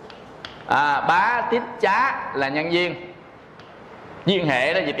 Bá Tí Chá là nhân duyên, duyên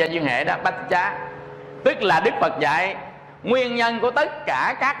hệ đó, dịch ra duyên hệ đó, Bá Tí Chá. Tức là Đức Phật dạy nguyên nhân của tất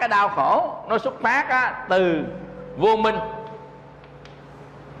cả các cái đau khổ nó xuất phát từ vô minh.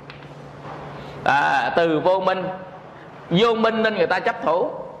 Từ vô minh. Vô minh nên người ta chấp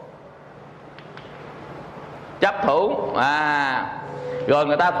thủ. Chấp thủ rồi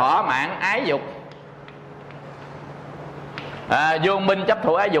người ta thỏa mãn ái dục. Vô minh chấp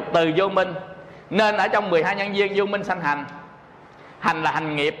thủ ái dục, từ vô minh. Nên ở trong 12 nhân duyên vô minh sanh hành. Hành là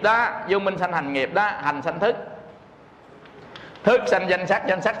hành nghiệp đó, vô minh sanh hành nghiệp đó. Hành sanh thức, thức sanh danh sắc,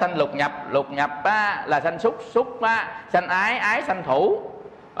 danh sắc sanh lục nhập, lục nhập là sanh xúc, xúc sanh ái, ái sanh thủ,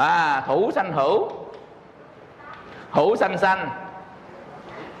 thủ sanh hữu, hữu sanh sanh,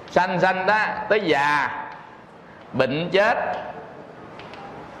 sanh sanh đó tới già, bệnh chết.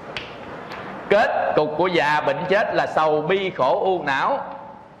 Kết cục của già bệnh chết là sầu bi khổ u não.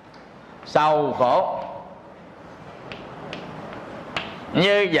 Sầu khổ.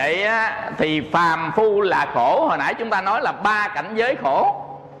 Như vậy thì phàm phu là khổ. Hồi nãy chúng ta nói là 3 cảnh giới khổ.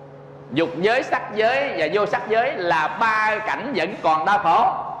 Dục giới, sắc giới và vô sắc giới là 3 cảnh vẫn còn đau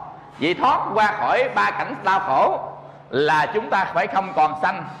khổ. Vì thoát qua khỏi 3 cảnh đau khổ là chúng ta phải không còn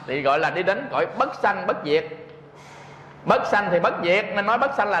sanh, thì gọi là đi đến cõi bất sanh bất diệt. Bất sanh thì bất diệt, nên nói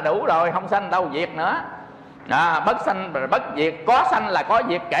bất sanh là đủ rồi, không sanh đâu diệt nữa. Bất sanh bất diệt, có sanh là có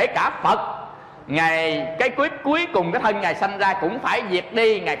diệt. Kể cả Phật, ngày cái cuối cùng cái thân Ngài sanh ra cũng phải diệt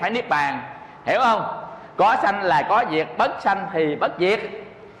đi, Ngài phải niết bàn, hiểu không? Có sanh là có diệt, bất sanh thì bất diệt.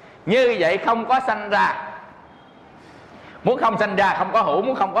 Như vậy không có sanh ra. Muốn không sanh ra không có hữu,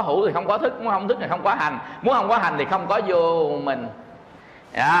 muốn không có hữu thì không có thức, muốn không thức thì không có hành, muốn không có hành thì không có vô mình.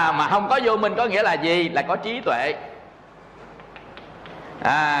 Mà không có vô minh có nghĩa là gì? Là có trí tuệ.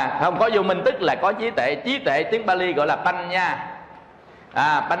 Không có vô minh tức là có trí tuệ. Trí tuệ tiếng Pali gọi là Panya.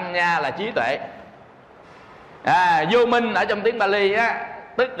 Panya là trí tuệ. Vô minh ở trong tiếng Pali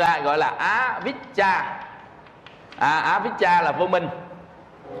tức là gọi là Avijja. Avijja là vô minh.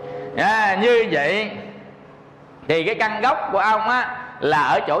 Như vậy thì cái căn gốc của ông là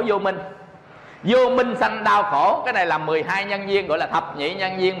ở chỗ vô minh. Vô minh sanh đau khổ. Cái này là 12 nhân duyên, gọi là thập nhị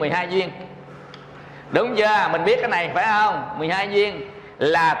nhân duyên, 12 duyên. Đúng chưa? Mình biết cái này phải không? 12 duyên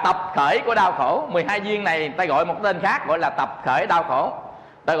là tập khởi của đau khổ. 12 duyên này ta gọi một tên khác gọi là tập khởi đau khổ.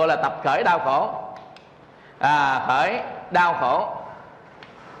 Ta gọi là tập khởi đau khổ. Khởi đau khổ.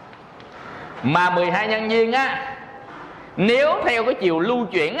 Mà 12 nhân duyên nếu theo cái chiều lưu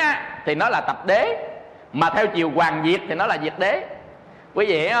chuyển thì nó là tập đế. Mà theo chiều hoàn diệt thì nó là diệt đế. Quý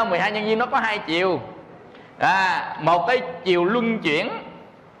vị hiểu không? 12 nhân duyên nó có 2 chiều. Một cái chiều luân chuyển.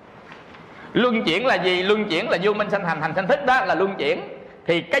 Luân chuyển là gì? Luân chuyển là vô minh sanh hành, hành sanh thức, đó là luân chuyển.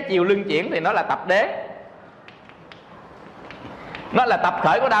 thì cái chiều luân chuyển thì nó là tập đế. Nó là tập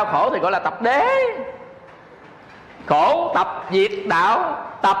khởi của đau khổ thì gọi là tập đế. Khổ tập diệt đạo.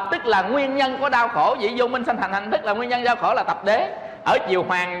 Tập tức là nguyên nhân của đau khổ, vậy vô minh sanh thành hành thức là nguyên nhân đau khổ, là tập đế. Ở chiều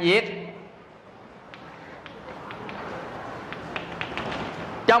hoàn diệt,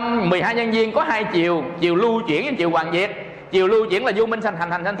 trong 12 nhân duyên có hai chiều, chiều lưu chuyển với chiều hoàn diệt. Chiều lưu chuyển là vô minh sanh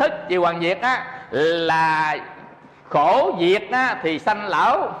thành hành sanh thức, chiều hoàn diệt á là khổ diệt á thì sanh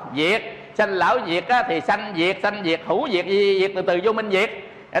lão diệt, sanh lão diệt á thì sanh diệt hữu diệt, diệt từ từ vô minh diệt.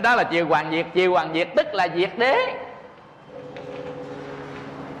 Đó là chiều hoàn diệt. Chiều hoàn diệt tức là diệt đế.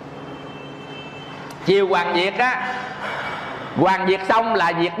 Chiều hoàn diệt á, hoàn diệt xong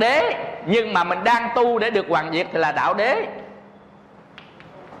là diệt đế, nhưng mà mình đang tu để được hoàn diệt thì là đạo đế.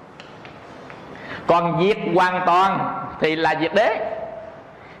 Còn diệt hoàn toàn thì là diệt đế.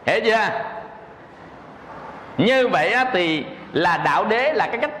 Hiểu chưa? Như vậy á, thì là đạo đế là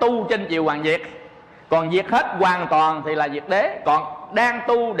cái cách tu trên chiều hoàn diệt. Còn diệt hết hoàn toàn thì là diệt đế. Còn đang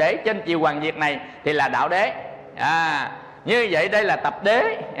tu để trên chiều hoàn diệt này thì là đạo đế. Như vậy đây là tập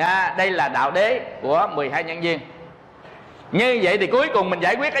đế, đây là đạo đế của 12 nhân duyên. Như vậy thì cuối cùng mình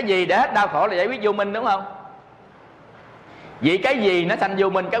giải quyết cái gì để hết đau khổ? Là giải quyết vô minh, đúng không? Vì cái gì nó sanh vô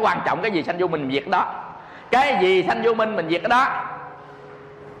minh? Cái quan trọng cái gì sanh vô minh mình diệt đó. Cái gì sanh vô minh mình diệt cái đó.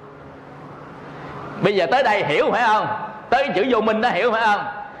 Bây giờ tới đây hiểu phải không? Tới chữ vô minh đó hiểu phải không?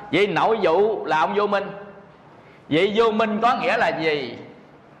 Vậy nội vụ là ông vô minh. Vậy vô minh có nghĩa là gì?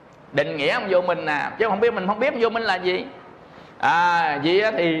 Định nghĩa ông vô minh nè, chứ không biết, mình không biết vô minh là gì. Vậy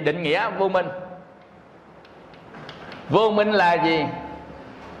thì định nghĩa vô minh. Vô minh là gì?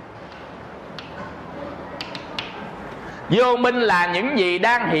 Vô minh là những gì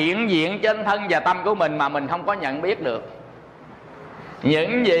đang hiện diện trên thân và tâm của mình mà mình không có nhận biết được.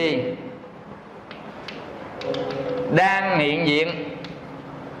 Những gì đang hiện diện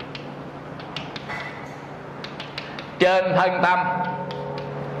trên thân tâm.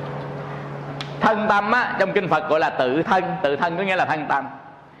 Thân tâm á, trong kinh Phật gọi là tự thân. Tự thân có nghĩa là thân tâm,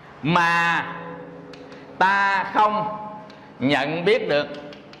 mà ta không nhận biết được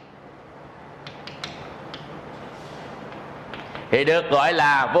thì được gọi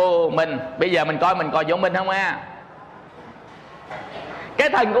là vô minh. Bây giờ mình coi vô minh không á? Cái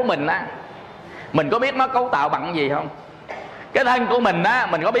thân của mình á, mình có biết nó cấu tạo bằng gì không? Cái thân của mình á,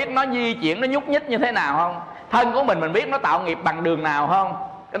 mình có biết nó di chuyển, nó nhúc nhích như thế nào không? Thân của mình biết nó tạo nghiệp bằng đường nào không?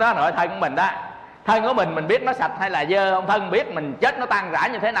 Cái đó là thân của mình đó. Thân của mình biết nó sạch hay là dơ không? Thân biết mình chết nó tan rã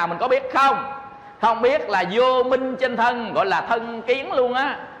như thế nào, mình có biết không? Không biết là vô minh trên thân, gọi là thân kiến luôn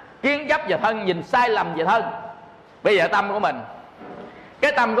á. Kiến chấp về thân, nhìn sai lầm về thân. Bây giờ tâm của mình,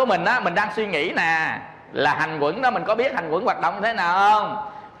 cái tâm của mình á, mình đang suy nghĩ nè, là hành quẩn đó, mình có biết hành quẩn hoạt động như thế nào không?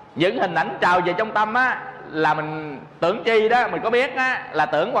 Những hình ảnh trào về trong tâm á, là mình tưởng chi đó, mình có biết á, là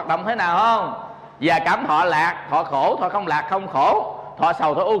tưởng hoạt động thế nào không? Và cảm thọ lạc, thọ khổ, thọ không lạc, không khổ, thọ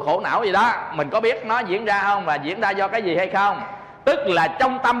sầu, thọ ưu, khổ não gì đó, mình có biết nó diễn ra không? Và diễn ra do cái gì hay không? Tức là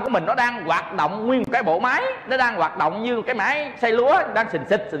trong tâm của mình nó đang hoạt động nguyên một cái bộ máy, nó đang hoạt động như cái máy xay lúa, đang xình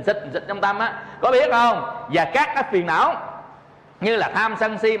xịch trong tâm á, có biết không? Và các cái phiền não như là tham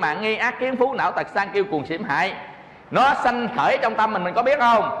sân si mạng nghi ác kiến phú não tật sang kiêu cuồng xỉm hại, nó sanh khởi trong tâm mình có biết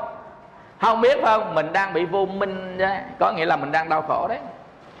không? Không biết không? Mình đang bị vô minh đó, có nghĩa là mình đang đau khổ đấy.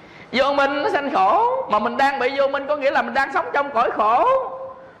 Vô minh nó sanh khổ, mà mình đang bị vô minh có nghĩa là mình đang sống trong cõi khổ,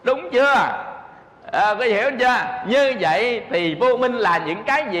 đúng chưa? Có hiểu chưa? Như vậy thì vô minh là những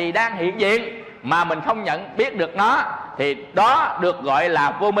cái gì đang hiện diện mà mình không nhận biết được nó, thì đó được gọi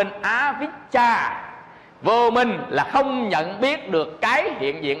là vô minh avicca. Vô minh là không nhận biết được cái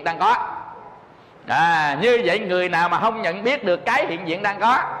hiện diện đang có. Như vậy người nào mà không nhận biết được cái hiện diện đang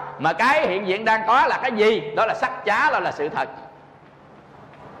có, mà cái hiện diện đang có là cái gì? Đó là sắc chá, đó là sự thật.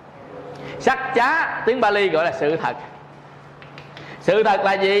 Sắc chá tiếng Bali gọi là sự thật. Sự thật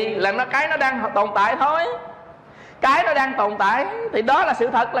là gì? Là cái nó đang tồn tại thôi. Cái nó đang tồn tại thì đó là sự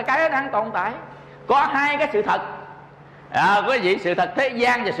thật, là cái nó đang tồn tại. Có hai cái sự thật. Có gì? Sự thật thế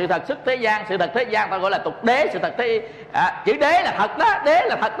gian và sự thật xuất thế gian. Sự thật thế gian ta gọi là tục đế. Sự thật thế chữ đế là thật đó, đế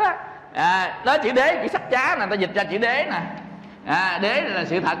là thật đó. Đó chữ đế, chữ sắc chá nè, ta dịch ra chữ đế nè. Đế là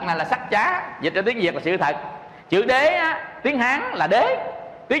sự thật nè, là sắc chá, dịch ra tiếng Việt là sự thật. Chữ đế á, tiếng Hán là đế,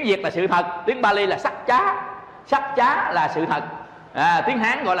 tiếng Việt là sự thật, tiếng Bali là sắc chá. Sắc chá là sự thật, tiếng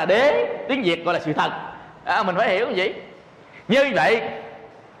Hán gọi là đế, tiếng Việt gọi là sự thật. Mình phải hiểu như vậy. Như vậy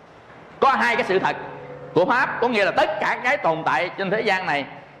có hai cái sự thật của Pháp, có nghĩa là tất cả cái tồn tại trên thế gian này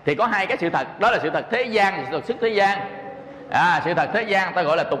thì có hai cái sự thật, đó là sự thật thế gian và sự thật xuất thế gian. Sự thật thế gian ta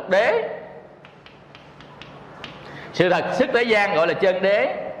gọi là tục đế, sự thật xuất thế gian gọi là chân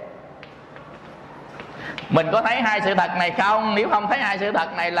đế. Mình có thấy hai sự thật này không? Nếu không thấy hai sự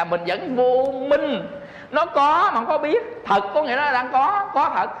thật này là mình vẫn vô minh. Nó có mà không có biết. Thật có nghĩa là đang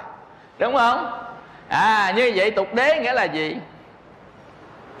có thật, đúng không? Như vậy tục đế nghĩa là gì?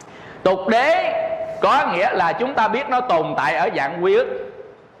 Tục đế có nghĩa là chúng ta biết nó tồn tại ở dạng quy ức.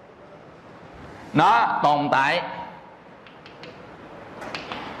 Nó tồn tại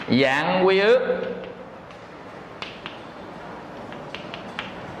dạng quy ước.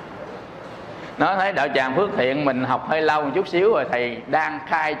 Nó thấy đạo tràng Phước Thiện mình học hơi lâu một chút xíu rồi, thầy đang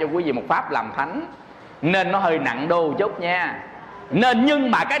khai cho quý vị một pháp làm thánh, nên nó hơi nặng đô chút nha. Nên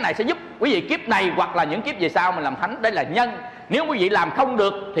nhưng mà cái này sẽ giúp quý vị kiếp này hoặc là những kiếp về sau mình làm thánh. Đây là nhân. Nếu quý vị làm không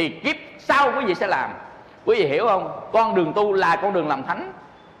được thì kiếp sau quý vị sẽ làm. Quý vị hiểu không? Con đường tu là con đường làm thánh.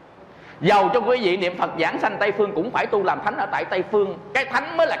 Dầu cho quý vị niệm Phật giảng sanh Tây Phương cũng phải tu làm thánh ở tại Tây Phương. Cái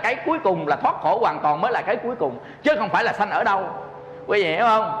thánh mới là cái cuối cùng, là thoát khổ hoàn toàn mới là cái cuối cùng, chứ không phải là sanh ở đâu. Quý vị hiểu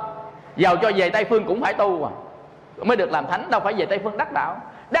không? Dầu cho về Tây Phương cũng phải tu mới được làm thánh, đâu phải về Tây Phương đắc đạo.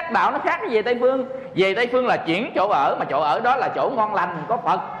 Đắc đạo nó khác với về Tây Phương. Về Tây Phương là chuyển chỗ ở, mà chỗ ở đó là chỗ ngon lành, có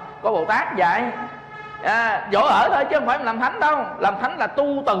Phật, có Bồ Tát vậy. Chỗ ở thôi chứ không phải làm thánh đâu. Làm thánh là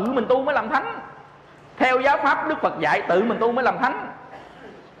tu, tự mình tu mới làm thánh. Theo giáo pháp Đức Phật dạy tự mình tu mới làm thánh.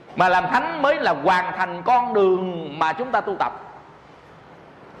 Mà làm thánh mới là hoàn thành con đường mà chúng ta tu tập.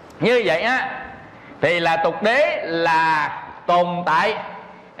 Như vậy thì là tục đế là tồn tại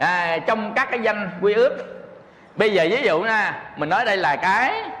trong các cái danh quy ước. Bây giờ ví dụ nha, mình nói đây là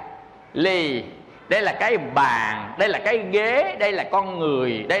cái ly, đây là cái bàn, đây là cái ghế, đây là con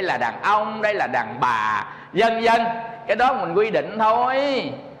người, đây là đàn ông, đây là đàn bà, vân vân. Cái đó mình quy định thôi,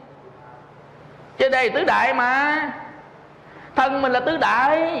 chứ đây tứ đại mà. Thân mình là tứ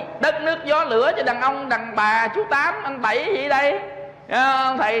đại, đất nước gió lửa, cho đàn ông, đàn bà, chú Tám, anh Bảy gì đây,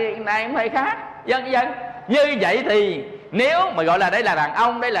 thầy này thầy khác, vân vân. Như vậy thì nếu mà gọi là đây là đàn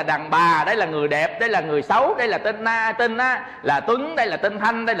ông, đây là đàn bà, đây là người đẹp, đây là người xấu, đây là tên là Tuấn, đây là tên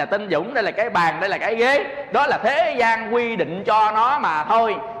Thanh, đây là tên Dũng, đây là cái bàn, đây là cái ghế, đó là thế gian quy định cho nó mà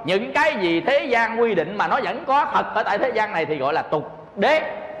thôi. Những cái gì thế gian quy định mà nó vẫn có thật ở tại thế gian này thì gọi là tục đế.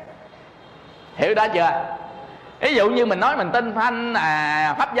 Hiểu đó chưa? Ví dụ như mình nói mình tên Thanh,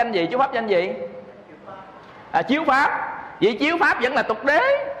 pháp danh gì? Chú pháp danh gì? Chiếu pháp. Vậy chiếu pháp vẫn là tục đế.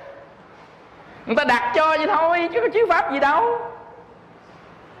 Người ta đặt cho vậy thôi, chứ có chiếu pháp gì đâu.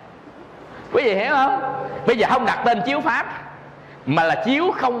 Quý vị hiểu không? Bây giờ không đặt tên chiếu pháp mà là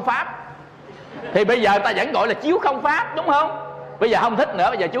chiếu không pháp, thì bây giờ người ta vẫn gọi là chiếu không pháp, đúng không? Bây giờ không thích nữa,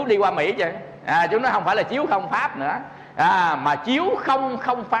 bây giờ chú đi qua Mỹ chứ, chú nói không phải là chiếu không pháp nữa, mà chiếu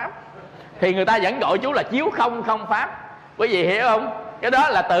không pháp, thì người ta vẫn gọi chú là chiếu không pháp. Quý vị hiểu không? Cái đó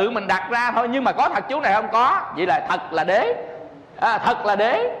là tự mình đặt ra thôi, nhưng mà có thật chú này không? Có. Vậy là thật là đế, thật là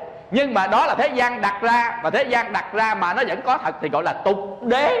đế. Nhưng mà đó là thế gian đặt ra, và thế gian đặt ra mà nó vẫn có thật thì gọi là tục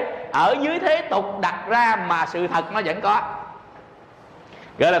đế. Ở dưới thế tục đặt ra mà sự thật nó vẫn có,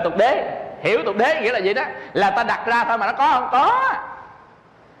 gọi là tục đế. Hiểu tục đế nghĩa là gì đó? Là ta đặt ra thôi mà nó có không? Có.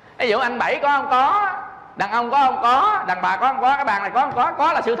 Ví dụ anh Bảy có không? Có. Đàn ông có không? Có. Đàn bà có không? Có. Cái bàn này có không? Có.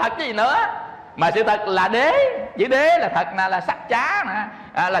 Có là sự thật chứ gì nữa. Mà sự thật là đế. Chữ đế là thật nè, là sắc trá nè,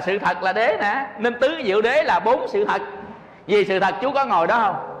 là sự thật là đế nè. Nên tứ diệu đế là 4 sự thật. Vì sự thật chú có ngồi đó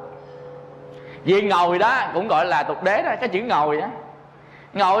không? Vì ngồi đó cũng gọi là tục đế đó. Cái chữ ngồi đó,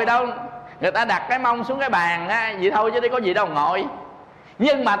 ngồi đâu? Người ta đặt cái mông xuống cái bàn vậy thôi chứ đây có gì đâu ngồi.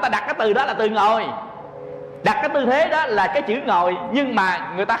 Nhưng mà ta đặt cái từ đó là từ ngồi, đặt cái tư thế đó là cái chữ ngồi. Nhưng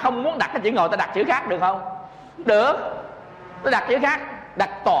mà người ta không muốn đặt cái chữ ngồi, ta đặt chữ khác được không? Được. Tôi đặt chữ khác, đặt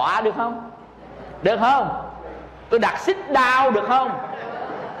tọa được không? Được không? Tôi đặt sit down được không?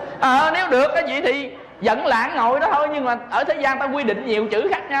 Nếu được cái gì thì vẫn là ngồi đó thôi. Nhưng mà ở thế gian ta quy định nhiều chữ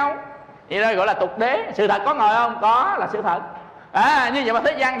khác nhau, vậy đó gọi là tục đế. Sự thật có ngồi không? Có là sự thật. Như vậy mà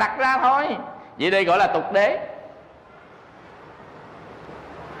thế gian đặt ra thôi, vậy đây gọi là tục đế.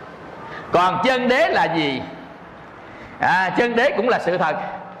 Còn chân đế là gì? Chân đế cũng là sự thật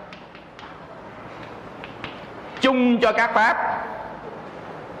chung cho các pháp.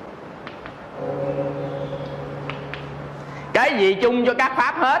 Cái gì chung cho các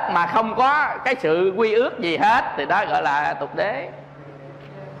pháp hết mà không có cái sự quy ước gì hết thì đó gọi là tục đế,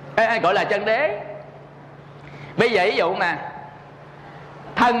 gọi là chân đế. Bây giờ ví dụ nè,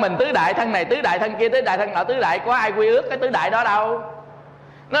 thân mình tứ đại, thân này tứ đại, thân kia tứ đại, thân nọ tứ đại, có ai quy ước cái tứ đại đó đâu.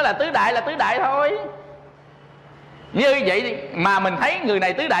 Nó là tứ đại thôi. Như vậy mà mình thấy người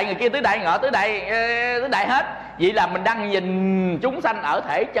này tứ đại, người kia tứ đại, ngọ tứ đại hết. Vậy là mình đang nhìn chúng sanh ở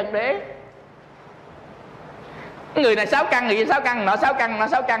thể chân đế. Người này 6 căn, người kia 6 căn, nọ 6 căn, nọ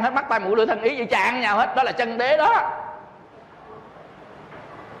 6 căn hết, mắt tai mũi lưỡi thân ý vậy chạng nhau hết. Đó là chân đế đó.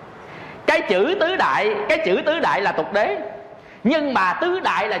 Cái chữ tứ đại là tục đế, nhưng mà tứ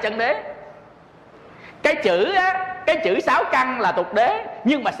đại là chân đế. Cái chữ sáu căn là tục đế,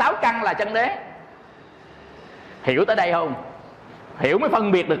 nhưng mà sáu căn là chân đế. Hiểu tới đây không? Hiểu mới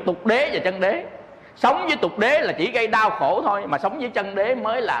phân biệt được tục đế và chân đế. Sống với tục đế là chỉ gây đau khổ thôi, mà sống với chân đế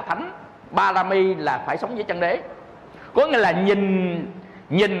mới là thánh. Ba la mi là phải sống với chân đế. Có nghĩa là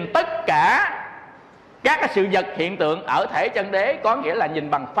nhìn tất cả các cái sự vật hiện tượng ở thể chân đế, có nghĩa là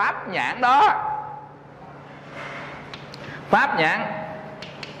nhìn bằng pháp nhãn đó. Pháp nhãn.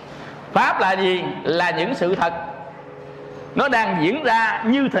 Pháp là gì? Là những sự thật nó đang diễn ra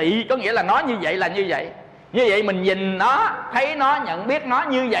như thị, có nghĩa là nó như vậy là như vậy. Như vậy mình nhìn nó, thấy nó, nhận biết nó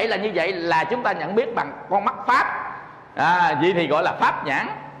như vậy là như vậy, là chúng ta nhận biết bằng con mắt pháp. Vậy thì gọi là pháp nhãn.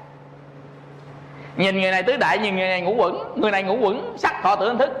 Nhìn người này tứ đại, nhìn người này ngũ quẩn. Người này ngũ quẩn sắc thọ tưởng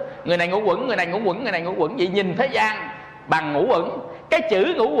hành thức, người này ngũ quẩn, người này ngũ quẩn, người này ngũ quẩn. Vậy nhìn thế gian bằng ngũ quẩn. Cái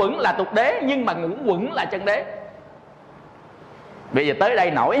chữ ngũ quẩn là tục đế, nhưng mà ngũ quẩn là chân đế. Bây giờ tới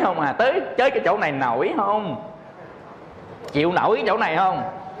đây nổi không à? Tới cái chỗ này nổi không? Chịu nổi cái chỗ này không?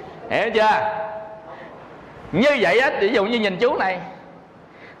 Hiểu chưa? Như vậy á, ví dụ như nhìn chú này,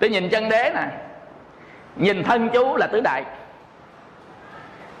 tôi nhìn chân đế nè, nhìn thân chú là tứ đại,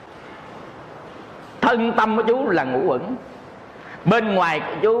 thân tâm của chú là ngũ quẩn, bên ngoài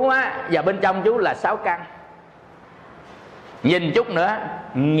của chú á và bên trong chú là sáu căn. Nhìn chút nữa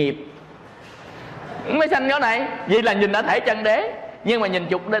nghiệp mới sanh chỗ này. Vì là nhìn ở thể chân đế, nhưng mà nhìn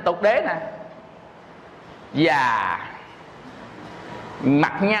tục đế nè, và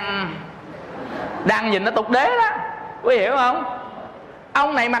mặt nhăn đang nhìn nó tục đế đó. Quý hiểu không?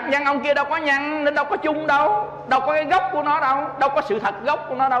 Ông này mặt nhăn, ông kia đâu có nhăn, nên đâu có chung đâu, đâu có cái gốc của nó đâu, đâu có sự thật gốc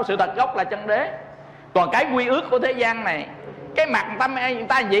của nó đâu. Sự thật gốc là chân đế. Còn cái quy ước của thế gian này, cái mặt người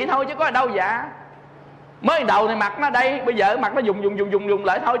ta vậy thôi chứ có ở đâu dạ. Mới đầu thì mặt nó đây, bây giờ mặt nó dùng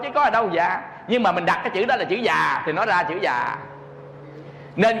lại thôi chứ có ở đâu dạ. Nhưng mà mình đặt cái chữ đó là chữ già thì nó ra chữ già.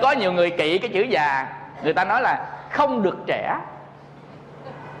 Nên có nhiều người kỵ cái chữ già, người ta nói là không được trẻ.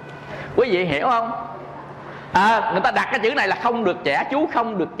 Quý vị hiểu không? Người ta đặt cái chữ này là không được trẻ, chú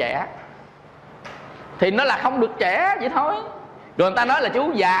không được trẻ, thì nó là không được trẻ vậy thôi. Rồi người ta nói là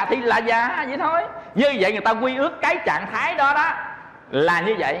chú già thì là già vậy thôi. Như vậy người ta quy ước cái trạng thái đó đó là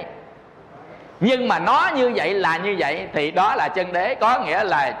như vậy. Nhưng mà nó như vậy là như vậy thì đó là chân đế. Có nghĩa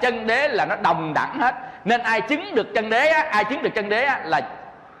là chân đế là nó đồng đẳng hết. Nên ai chứng được chân đế á, ai chứng được chân đế á, là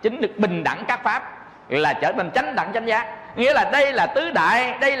chứng được bình đẳng các pháp, là trở thành chánh đẳng chánh giác. Nghĩa là đây là tứ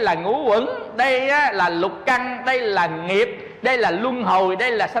đại, đây là ngũ quẩn, đây là lục căn, đây là nghiệp, đây là luân hồi,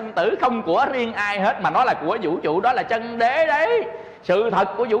 đây là sanh tử. Không của riêng ai hết, mà nó là của vũ trụ. Đó là chân đế đấy, sự thật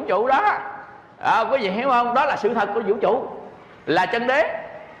của vũ trụ đó. Quý vị hiểu không? Đó là sự thật của vũ trụ, là chân đế.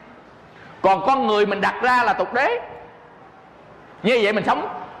 Còn con người mình đặt ra là tục đế. Như vậy mình sống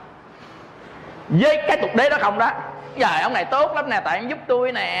với cái tục đế đó không đó. Trời, ông này tốt lắm nè, tại ông giúp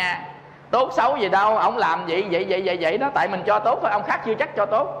tôi nè. Tốt xấu gì đâu, ông làm vậy đó, tại mình cho tốt thôi, ông khác chưa chắc cho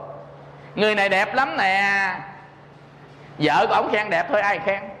tốt. Người này đẹp lắm nè, vợ của ông khen đẹp thôi, ai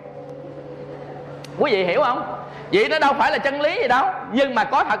khen. Quý vị hiểu không? Vậy nó đâu phải là chân lý gì đâu. Nhưng mà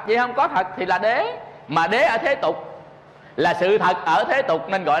có thật gì không? Có thật thì là đế. Mà đế ở thế tục, là sự thật ở thế tục,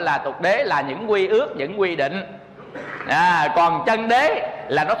 nên gọi là tục đế, là những quy ước, những quy định. Còn chân đế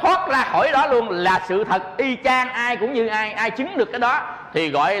là nó thoát ra khỏi đó luôn, là sự thật y chang, ai cũng như ai. Ai chứng được cái đó thì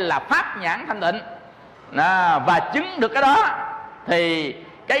gọi là pháp nhãn thanh tịnh. Và chứng được cái đó thì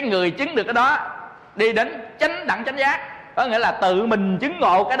cái người chứng được cái đó đi đến chánh đẳng chánh giác. Có nghĩa là tự mình chứng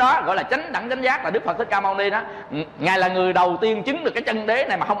ngộ cái đó, gọi là chánh đẳng chánh giác. Là Đức Phật Thích Ca Mâu Ni đó, Ngài là người đầu tiên chứng được cái chân đế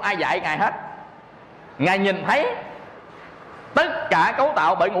này mà không ai dạy Ngài hết. Ngài nhìn thấy tất cả cấu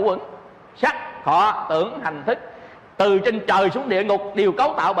tạo bởi ngũ uẩn, sắc, thọ, tưởng, hành, thức. Từ trên trời xuống địa ngục đều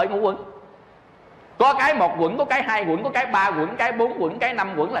cấu tạo bởi ngũ uẩn. Có cái một quẩn, có cái hai quẩn, có cái ba quẩn, cái bốn quẩn, cái năm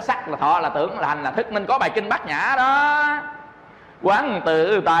quẩn, là sắc, là thọ, là tưởng, là hành, là thức. Nên có bài kinh Bát Nhã đó: quán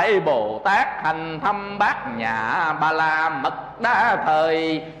tự tại Bồ Tát, hành thâm Bát Nhã, Ba La mật đa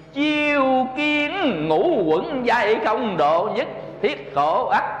thời, chiêu kiến ngũ quẩn, dạy không độ nhất thiết khổ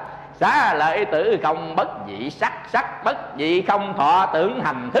ách. Xá lợi tử không bất dị sắc, sắc bất dị không thọ, tưởng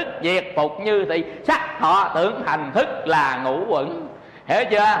hành thức diệt phục như thị. Sắc thọ tưởng hành thức là ngũ uẩn. Hiểu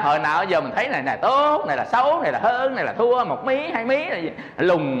chưa? Hồi nào giờ mình thấy này là tốt, này là xấu, này là hơn, này là thua, một mí, hai mí, này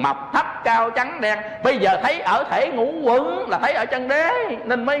lùn mập thấp cao trắng đen. Bây giờ thấy ở thể ngũ uẩn là thấy ở chân đế,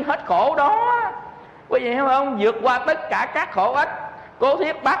 nên mới hết khổ đó. Quý vị hiểu không? Vượt qua tất cả các khổ ích. Cố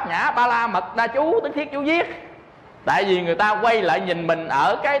thiết Bát Nhã, Ba La mật đa chú, tứ thiết chú viết. Tại vì người ta quay lại nhìn mình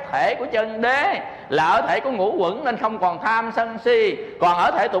ở cái thể của chân đế, là ở thể của ngũ uẩn, nên không còn tham sân si. Còn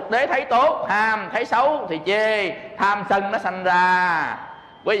ở thể tục đế thấy tốt tham, thấy xấu thì chê, tham sân nó sanh ra.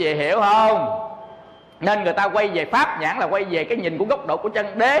 Quý vị hiểu không? Nên người ta quay về pháp nhãn là quay về cái nhìn của góc độ của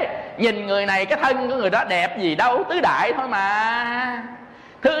chân đế. Nhìn người này, cái thân của người đó đẹp gì đâu, tứ đại thôi mà,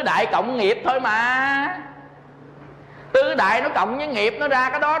 tứ đại cộng nghiệp thôi mà. Tứ đại nó cộng với nghiệp nó ra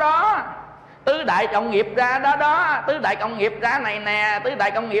cái đó đó. Tứ đại cộng nghiệp ra đó đó, tứ đại cộng nghiệp ra này nè, tứ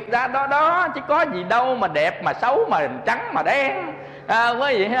đại cộng nghiệp ra đó đó. Chứ có gì đâu mà đẹp mà xấu mà trắng mà đen,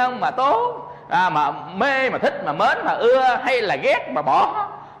 quý vị thấy không, mà tốt, mà mê mà thích mà mến mà ưa, hay là ghét mà bỏ.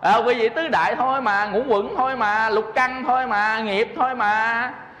 Quý vị tứ đại thôi mà, ngũ quẩn thôi mà, lục căn thôi mà, nghiệp thôi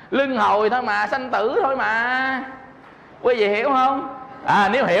mà, luân hồi thôi mà, sanh tử thôi mà. Quý vị hiểu không?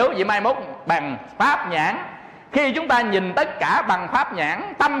 Nếu hiểu vậy mai mốt bằng pháp nhãn. Khi chúng ta nhìn tất cả bằng pháp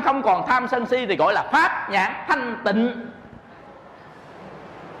nhãn, tâm không còn tham sân si thì gọi là pháp nhãn thanh tịnh.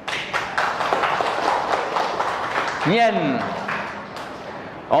 Nhìn,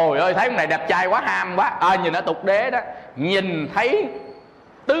 ôi ơi thấy con này đẹp trai quá, ham quá, nhìn ở tục đế đó, nhìn thấy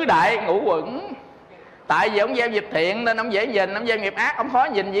tứ đại ngũ quẩn. Tại vì ông gieo nghiệp thiện nên ông dễ nhìn, ông gieo nghiệp ác ông khó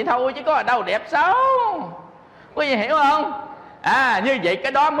nhìn vậy thôi, chứ có ở đâu đẹp xấu. Quý vị hiểu không? Như vậy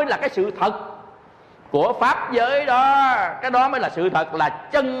cái đó mới là cái sự thật của pháp giới đó. Cái đó mới là sự thật, là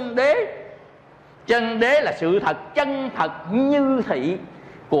chân đế. Chân đế là sự thật chân thật như thị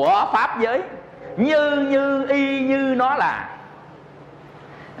của pháp giới. Như y như nó là.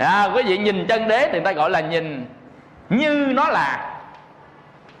 Quý vị nhìn chân đế thì người ta gọi là nhìn như nó là.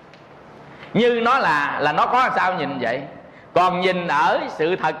 Như nó là nó có sao nhìn vậy. Còn nhìn ở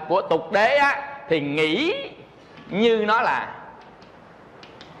sự thật của tục đế á, thì nghĩ như nó là.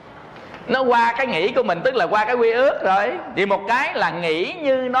 Nó qua cái nghĩ của mình, tức là qua cái quy ước rồi. Thì một cái là nghĩ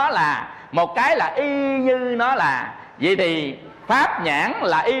như nó là, một cái là y như nó là. Vậy thì pháp nhãn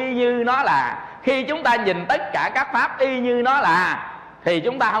là y như nó là. Khi chúng ta nhìn tất cả các pháp y như nó là, thì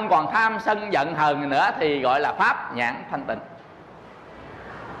chúng ta không còn tham sân giận hờn nữa, thì gọi là pháp nhãn thanh tịnh.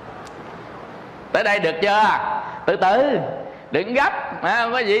 Tới đây được chưa? Từ từ, đừng gấp,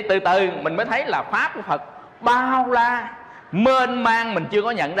 quý vị, từ từ mình mới thấy là pháp của Phật bao la mênh mang, mình chưa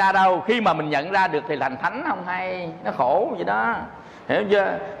có nhận ra đâu. Khi mà mình nhận ra được thì thành thánh không hay. Nó khổ vậy đó, hiểu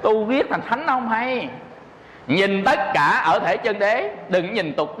chưa? Tu viết thành thánh không hay. Nhìn tất cả ở thể chân đế, đừng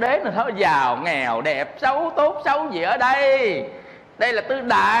nhìn tục đế nữa thôi. Giàu nghèo đẹp xấu tốt xấu gì ở đây. Đây là tứ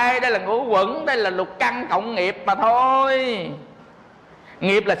đại, đây là ngũ quẩn, đây là lục căn cộng nghiệp mà thôi.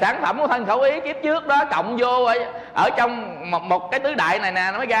 Nghiệp là sản phẩm của thân khẩu ý kiếp trước đó, cộng vô ở trong một cái tứ đại này nè,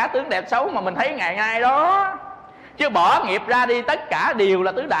 nó mới ra tướng đẹp xấu mà mình thấy ngày nay đó. Chứ bỏ nghiệp ra đi, tất cả đều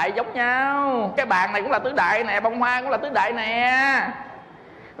là tứ đại giống nhau. Cái bàn này cũng là tứ đại nè, bông hoa cũng là tứ đại nè,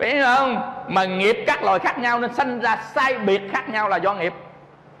 biết không? Mà nghiệp các loài khác nhau nên sanh ra sai biệt khác nhau là do nghiệp.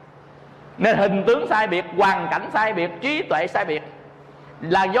 Nên hình tướng sai biệt, hoàn cảnh sai biệt, trí tuệ sai biệt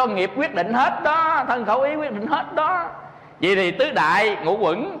là do nghiệp quyết định hết đó, thân khẩu ý quyết định hết đó. Vậy thì tứ đại ngũ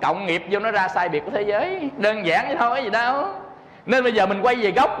quẩn cộng nghiệp vô nó ra sai biệt của thế giới. Đơn giản vậy thôi, gì đâu. Nên bây giờ mình quay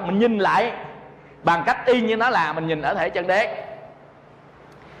về gốc, mình nhìn lại bằng cách y như nó là, mình nhìn ở thể chân đế.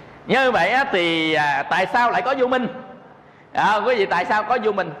 Như vậy thì tại sao lại có vô minh? Quý vị, tại sao có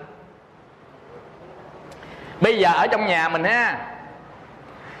vô minh? Bây giờ ở trong nhà mình ha,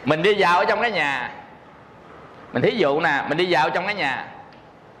 mình đi vào ở trong cái nhà, mình thí dụ nè, mình đi vào trong cái nhà,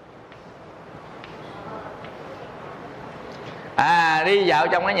 đi vào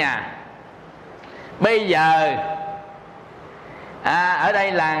trong cái nhà. Bây giờ ở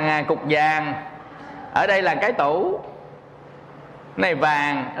đây là cục vàng, ở đây là cái tủ, cái này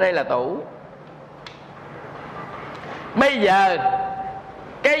vàng, ở đây là tủ. Bây giờ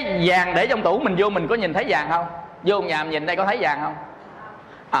cái vàng để trong tủ, mình vô mình có nhìn thấy vàng không? Vô nhà mình nhìn đây có thấy vàng không?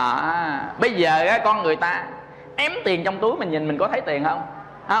 Bây giờ con người ta ém tiền trong túi, mình nhìn mình có thấy tiền không?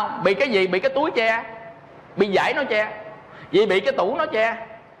 Không. Bị cái gì? Bị cái túi che, bị vải nó che, vì bị cái tủ nó che.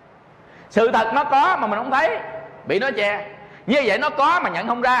 Sự thật nó có mà mình không thấy, bị nó che. Như vậy nó có mà nhận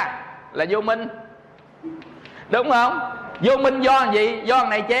không ra là vô minh, đúng không? Vô minh do gì? Do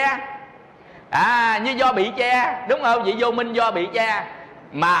này che, như do bị che, đúng không? Vậy vô minh do bị che.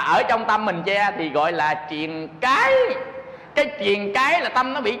 Mà ở trong tâm mình che thì gọi là triền cái. Cái triền cái là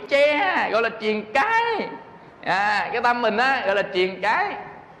tâm nó bị che, gọi là triền cái. Cái tâm mình á gọi là triền cái.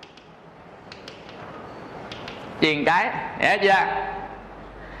 Triền cái, hiểu chưa?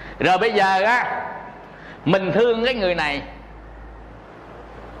 Rồi bây giờ á, mình thương cái người này,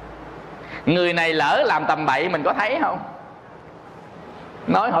 người này lỡ làm tầm bậy mình có thấy không?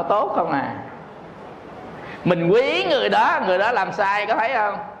 Nói họ tốt không à? Mình quý người đó làm sai có thấy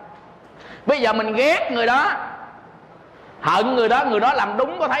không? Bây giờ mình ghét người đó, hận người đó làm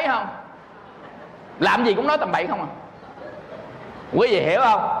đúng có thấy không? Làm gì cũng nói tầm bậy không à? Quý vị hiểu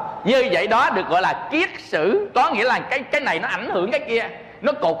không? Như vậy đó được gọi là kiết sử. Có nghĩa là cái này nó ảnh hưởng cái kia.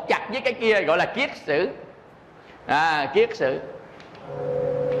 nó cột chặt với cái kia gọi là kiết sử. Kiết sử.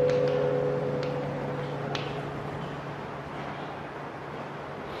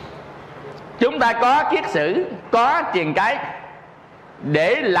 Chúng ta có kiết sử, có triền cái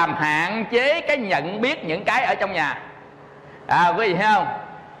để làm hạn chế cái nhận biết những cái ở trong nhà. Quý vị thấy không?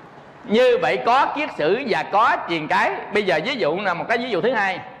 Như vậy có kiết sử và có triền cái. Bây giờ ví dụ là một cái ví dụ thứ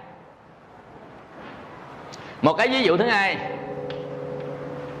hai. Một cái ví dụ thứ hai,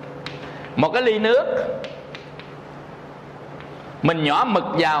 một cái ly nước, mình nhỏ mực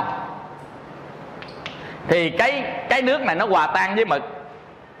vào thì cái nước này nó hòa tan với mực.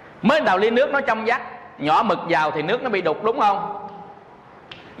 Mới đầu ly nước nó trong vắt, nhỏ mực vào thì nước nó bị đục, đúng không?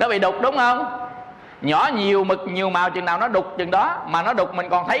 Nó bị đục, đúng không? Nhỏ nhiều mực nhiều màu chừng nào nó đục chừng đó. Mà nó đục mình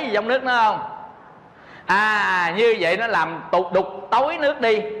còn thấy gì trong nước nữa không? Như vậy nó làm đục tối nước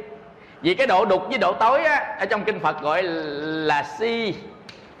đi. Vì cái độ đục với độ tối á, ở trong kinh Phật gọi là si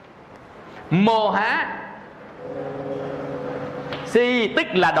mô há. Si tức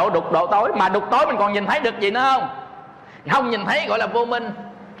là độ đục độ tối. Mà đục tối mình còn nhìn thấy được gì nữa không? Không nhìn thấy gọi là vô minh.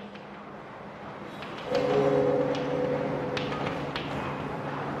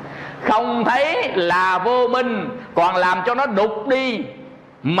 Không thấy là vô minh, còn làm cho nó đục đi,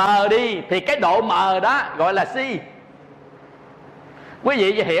 mờ đi, thì cái độ mờ đó gọi là si. Quý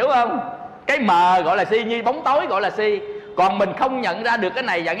vị hiểu không? Cái mờ gọi là si, như bóng tối gọi là si. Còn mình không nhận ra được cái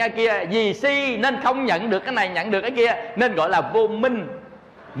này nhận ra kia. Vì si nên không nhận được cái này nhận được cái kia, nên gọi là vô minh.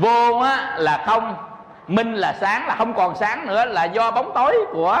 Vô á là không, minh là sáng, là không còn sáng nữa, là do bóng tối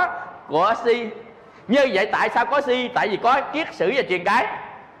của si. Như vậy tại sao có si? Tại vì có kiết sử và triền cái,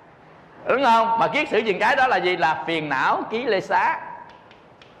 đúng không? Mà kiết sử triền cái đó là gì? Là phiền não ký lê xá.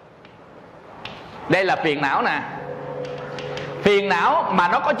 Đây là phiền não nè. Phiền não mà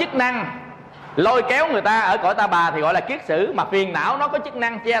nó có chức năng lôi kéo người ta ở cõi ta bà thì gọi là kiết sử. Mà phiền não nó có chức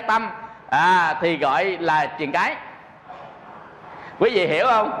năng che tâm thì gọi là triền cái. Quý vị hiểu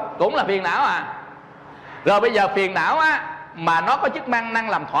không? Cũng là phiền não à. Rồi bây giờ phiền não á mà nó có chức năng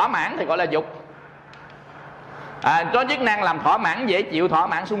làm thỏa mãn thì gọi là dục. Có chức năng làm thỏa mãn, dễ chịu, thỏa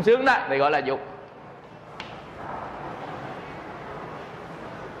mãn, sung sướng đó thì gọi là dục.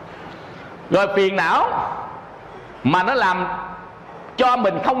 Rồi phiền não mà nó làm cho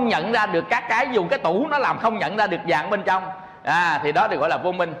mình không nhận ra được các cái, dùng cái tủ nó làm không nhận ra được vàng bên trong, thì đó thì gọi là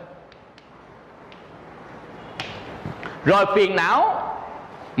vô minh. Rồi phiền não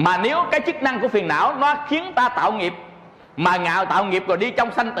mà nếu cái chức năng của phiền não nó khiến ta tạo nghiệp, mà ngạo tạo nghiệp rồi đi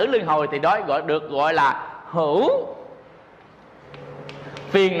trong sanh tử luân hồi thì đó gọi là hữu.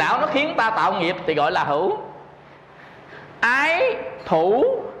 Phiền não nó khiến ta tạo nghiệp thì gọi là hữu. Ái thủ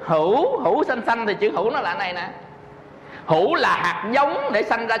hữu sanh thì chữ hữu nó là này nè. Hữu là hạt giống để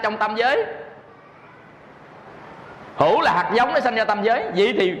sanh ra trong tam giới. Hữu là hạt giống để sanh ra tam giới.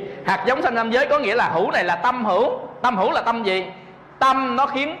 Vậy thì hạt giống sanh tam giới có nghĩa là hữu này là tâm hữu. Tâm hữu là tâm gì? Tâm nó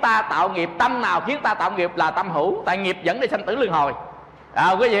khiến ta tạo nghiệp. Tâm nào khiến ta tạo nghiệp là tâm hữu. Tại nghiệp dẫn đi sanh tử luân hồi.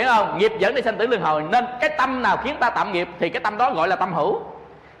 Quý vị hiểu không? Nghiệp dẫn đi sanh tử luân hồi. Nên cái tâm nào khiến ta tạo nghiệp thì cái tâm đó gọi là tâm hữu.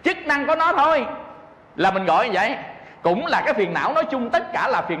 Chức năng của nó thôi là mình gọi như vậy. Cũng là cái phiền não, nói chung tất cả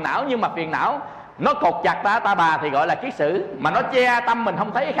là phiền não. Nhưng mà phiền não nó cột chặt ta bà thì gọi là kiết sử. Mà nó che tâm mình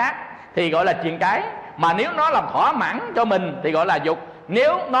không thấy cái khác thì gọi là triền cái. Mà nếu nó làm thỏa mãn cho mình thì gọi là dục.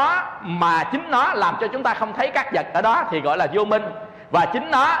 Nếu nó mà chính nó làm cho chúng ta không thấy các vật ở đó thì gọi là vô minh. Và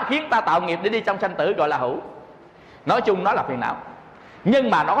chính nó khiến ta tạo nghiệp để đi trong sanh tử gọi là hữu. Nói chung nó là phiền não, nhưng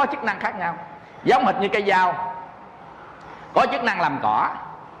mà nó có chức năng khác nhau. Giống hệt như cây dao có chức năng làm cỏ,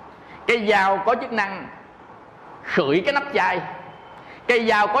 cây dao có chức năng khửi cái nắp chai, cây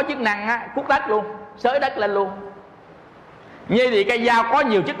dao có chức năng cuốc đất luôn, xới đất lên luôn. Như thì cây dao có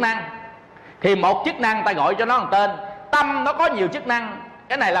nhiều chức năng thì một chức năng ta gọi cho nó một tên. Tâm nó có nhiều chức năng.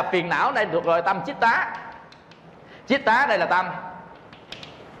 Cái này là phiền não, đây thuộc gọi tâm chitta. Chitta đây là tâm.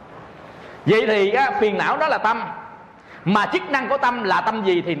 Vậy thì phiền não đó là tâm. Mà chức năng của tâm là tâm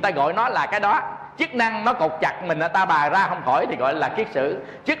gì thì người ta gọi nó là cái đó. Chức năng nó cột chặt mình ở ta bà ra không khỏi thì gọi là kiết sử.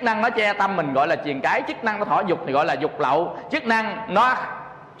 Chức năng nó che tâm mình gọi là triền cái. Chức năng nó thỏa dục thì gọi là dục lậu. Chức năng nó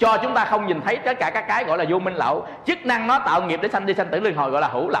cho chúng ta không nhìn thấy tất cả các cái gọi là vô minh lậu. Chức năng nó tạo nghiệp để sanh đi sanh tử luân hồi gọi là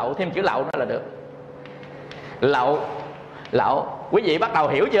hữu lậu. Thêm chữ lậu nữa là được. Lậu. Quý vị bắt đầu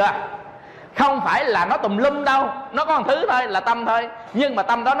hiểu chưa? Không phải là nó tùm lum đâu, nó có một thứ thôi là tâm thôi. Nhưng mà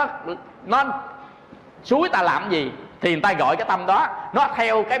tâm đó nó suối ta làm gì thì người ta gọi cái tâm đó nó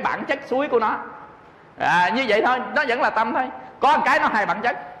theo cái bản chất suối của nó. Như vậy thôi, nó vẫn là tâm thôi. Có một cái nó hai bản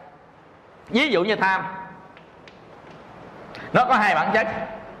chất. Ví dụ như tham, nó có hai bản chất.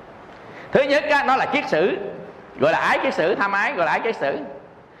 Thứ nhất nó là kiết sử, gọi là ái kiết sử. Tham ái gọi là ái kiết sử.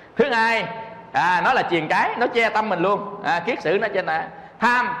 Thứ hai nó là triền cái, nó che tâm mình luôn. Kiết sử nó trên này.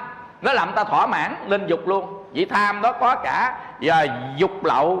 Tham nó làm ta thỏa mãn lên dục luôn. Vậy tham nó có cả dục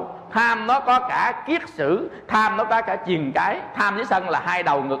lậu, tham nó có cả kiết sử, tham nó có cả triền cái. Tham với sân là hai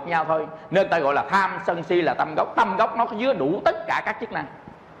đầu ngược nhau thôi, nên ta gọi là tham sân si là tâm gốc. Tâm gốc nó chứa đủ tất cả các chức năng,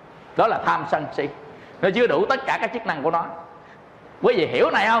 đó là tham sân si, nó chứa đủ tất cả các chức năng của nó. Quý vị hiểu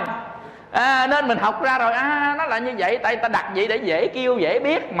này không? Nên mình học ra rồi, nó là như vậy, tại ta đặt vậy để dễ kêu dễ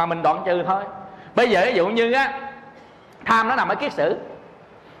biết mà mình đoạn trừ thôi. Bây giờ ví dụ như tham nó nằm ở kiết sử.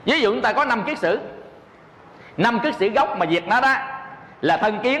 Ví dụ chúng ta có 5 kiết sử, 5 kiết sử gốc mà diệt nó đó là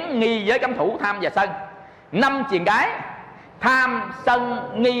thân kiến, nghi, giới cấm thủ, tham và sân. 5 triền cái: tham, sân,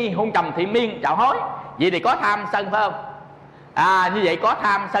 nghi, hôn trầm, thị miên, trạo hối. Vậy thì có tham sân phải không? Như vậy có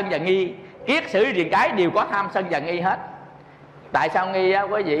tham sân và nghi. Kiết sử triền cái đều có tham sân và nghi hết. Tại sao nghi á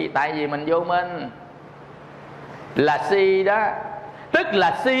quý vị? Tại vì mình vô minh là si đó. Tức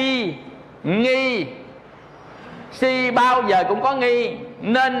là si, nghi. Si bao giờ cũng có nghi,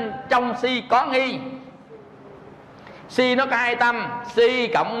 nên trong si có nghi. Si nó có 2 tâm, si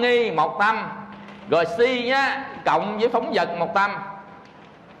cộng nghi 1 tâm. Rồi si nhá, cộng với phóng dật 1 tâm.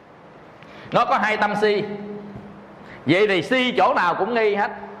 Nó có 2 tâm si. Vậy thì si chỗ nào cũng nghi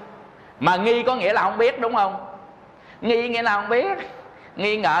hết. Mà nghi có nghĩa là không biết, đúng không? Nghi nghĩa là không biết,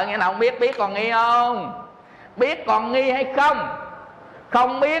 nghi ngờ nghĩa là không biết. Biết còn nghi không? Biết còn nghi hay không?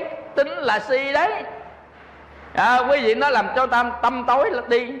 Không biết tính là si đấy. Quý vị nó làm cho tâm tối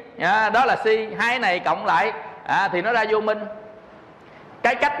đi, đó là si. Hai này cộng lại thì nó ra vô minh.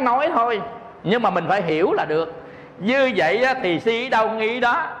 Cái cách nói thôi, nhưng mà mình phải hiểu là được. Như vậy thì si đâu nghi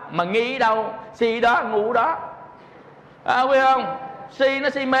đó, mà nghi đâu si đó, ngu đó. Biết không? Si nó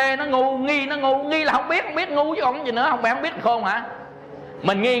si mê, nó ngu. Nghi nó ngu. Nghi là không biết ngu chứ còn gì nữa. Không phải không biết khôn hả?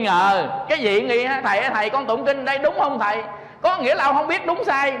 Mình nghi ngờ cái gì nghi hả? Thầy con tụng kinh đây đúng không thầy? Có nghĩa là ông không biết đúng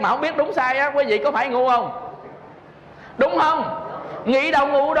sai. Mà không biết đúng sai á, quý vị có phải ngu không? Đúng không? Nghi đâu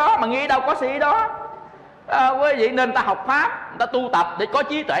ngu đó, mà nghi đâu có si đó. Quý vị nên ta học pháp, ta tu tập để có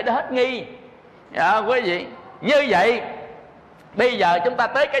trí tuệ để hết nghi. Quý vị, như vậy bây giờ chúng ta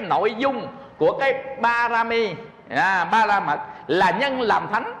tới cái nội dung của cái Parami, ba la mật là nhân làm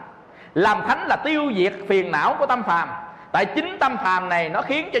thánh. Làm thánh là tiêu diệt phiền não của tâm phàm. Tại chính tâm phàm này nó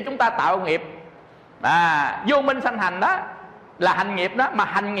khiến cho chúng ta tạo nghiệp. Vô minh sanh hành đó là hành nghiệp đó, mà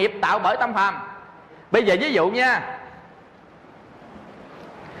hành nghiệp tạo bởi tâm phàm. Bây giờ ví dụ nha,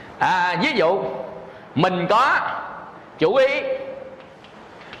 ví dụ mình có chủ ý,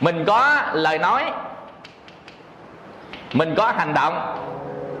 mình có lời nói, mình có hành động.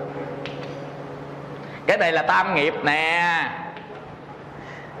 Cái này là tam nghiệp nè.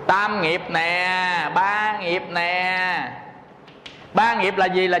 Tam nghiệp nè, ba nghiệp nè. Ba nghiệp là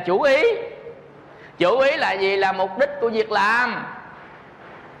gì? Là chủ ý. Chủ ý là gì? Là mục đích của việc làm.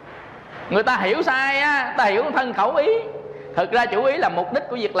 Người ta hiểu sai á, ta hiểu thân khẩu ý. Thực ra chủ ý là mục đích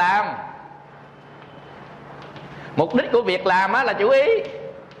của việc làm. Mục đích của việc làm á là chủ ý.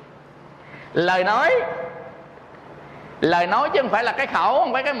 Lời nói, lời nói chứ không phải là cái khẩu,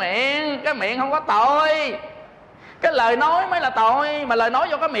 không phải cái miệng. Cái miệng không có tội, cái lời nói mới là tội. Mà lời nói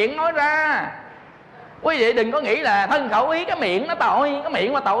do cái miệng nói ra. Quý vị đừng có nghĩ là thân khẩu ý cái miệng nó tội. Cái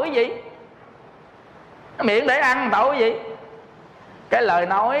miệng mà tội cái gì? Cái miệng để ăn tội cái gì? Cái lời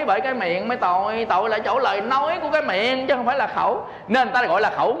nói bởi cái miệng mới tội. Tội là chỗ lời nói của cái miệng chứ không phải là khẩu. Nên người ta gọi là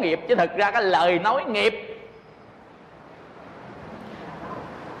khẩu nghiệp, chứ thực ra cái lời nói nghiệp.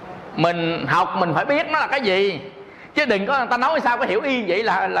 Mình học mình phải biết nó là cái gì, chứ đừng có người ta nói sao có hiểu y vậy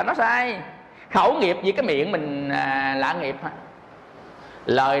là nó sai. Khẩu nghiệp vì cái miệng mình là nghiệp.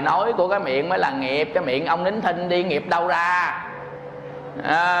 Lời nói của cái miệng mới là nghiệp. Cái miệng ông nín thinh đi, nghiệp đâu ra?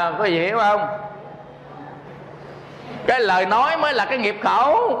 Có gì hiểu không? Cái lời nói mới là cái nghiệp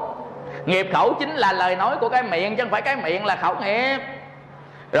khẩu. Nghiệp khẩu chính là lời nói của cái miệng, chứ không phải cái miệng là khẩu nghiệp.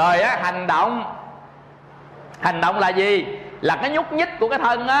 Rồi hành động. Hành động là gì? Là cái nhúc nhích của cái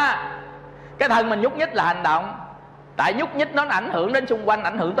thân á. Cái thân mình nhúc nhích là hành động. Tại nhúc nhích nó ảnh hưởng đến xung quanh,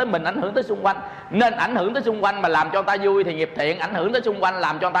 ảnh hưởng tới mình, ảnh hưởng tới xung quanh. Nên ảnh hưởng tới xung quanh mà làm cho ta vui thì nghiệp thiện. Ảnh hưởng tới xung quanh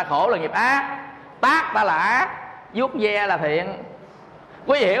làm cho ta khổ là nghiệp ác. Tác ta là ác, vuốt ve là thiện.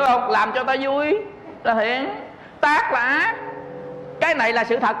 Quý vị hiểu không? Làm cho ta vui là thiện, tác là ác. Cái này là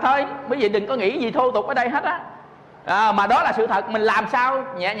sự thật thôi. Quý vị đừng có nghĩ gì thô tục ở đây hết á. Mà đó là sự thật. Mình làm sao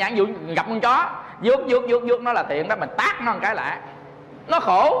nhẹ nhàng, dụ gặp con chó vuốt nó là thiện đó, mình tác nó một cái là ác. Nó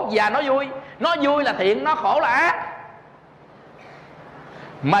khổ và nó vui. Nó vui là thiện, nó khổ là ác.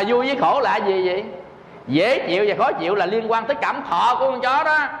 Mà vui với khổ là gì vậy? Dễ chịu và khó chịu là liên quan tới cảm thọ của con chó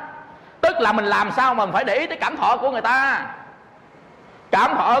đó. Tức là mình làm sao mà mình phải để ý tới cảm thọ của người ta.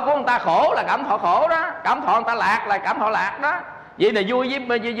 Cảm thọ của người ta khổ là cảm thọ khổ đó, cảm thọ người ta lạc là cảm thọ lạc đó. Vậy là vui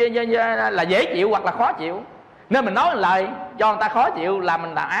với là dễ chịu hoặc là khó chịu. Nên mình nói lời cho người ta khó chịu là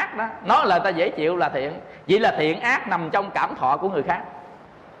mình làm ác đó. Nói lời ta dễ chịu là thiện. Vậy là thiện ác nằm trong cảm thọ của người khác.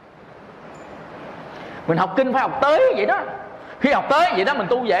 Mình học kinh phải học tới vậy đó. Khi học tới vậy đó mình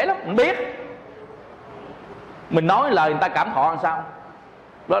tu dễ lắm. Mình biết mình nói lời người ta cảm thọ làm sao,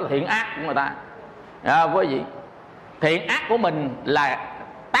 đó là thiện ác của người ta. Quý vị, thiện ác của mình là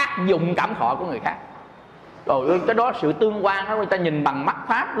tác dụng cảm thọ của người khác. Rồi ơi, cái đó sự tương quan đó, người ta nhìn bằng mắt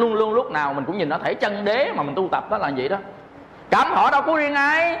pháp, luôn luôn lúc nào mình cũng nhìn nó thể chân đế mà mình tu tập đó là vậy đó. Cảm thọ đâu có riêng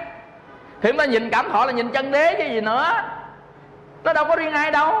ai. Thì chúng ta nhìn cảm thọ là nhìn chân đế chứ gì nữa. Nó đâu có riêng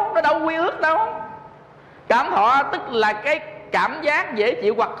ai đâu, nó đâu quy ước đâu. Cảm thọ tức là cái cảm giác dễ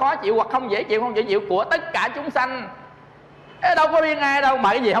chịu hoặc khó chịu, hoặc không dễ chịu không dễ chịu của tất cả chúng sanh. Đâu có riêng ai đâu. Mà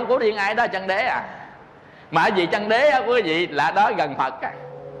cái gì không có riêng ai đó là chân đế à. Mà cái gì chân đế á quý vị là đó gần Phật á.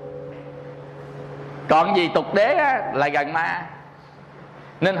 Còn gì tục đế á, là gần ma.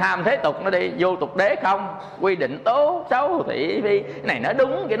 Nên ham thế tục nó đi. Vô tục đế không, quy định tố xấu thị phi, cái này nó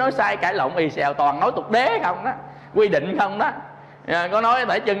đúng, cái nói sai, cãi lộn y xèo, toàn nói tục đế không đó. Quy định không đó. Có nói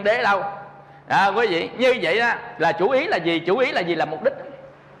thể chân đế đâu. Quý vị, như vậy đó là chủ ý là gì? Chủ ý là gì? Là mục đích.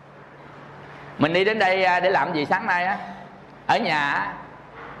 Mình đi đến đây để làm gì sáng nay á?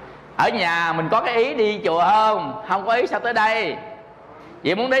 Ở nhà mình có cái ý đi chùa không? Không có ý sao tới đây?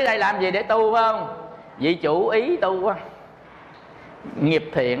 Vậy muốn đến đây làm gì? Để tu phải không? Vậy chủ ý tu á,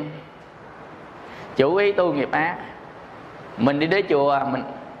 nghiệp thiện, chủ ý tu nghiệp ác. Mình đi đến chùa, mình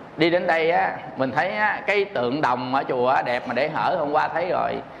đi đến đây á, mình thấy á, cái tượng đồng ở chùa đẹp mà để hở, hôm qua thấy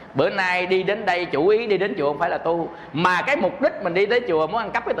rồi. Bữa nay đi đến đây chủ ý đi đến chùa không phải là tu, mà cái mục đích mình đi tới chùa muốn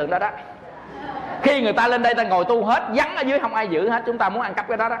ăn cắp cái tượng đó đó. Khi người ta lên đây ta ngồi tu hết, vắng ở dưới không ai giữ hết, chúng ta muốn ăn cắp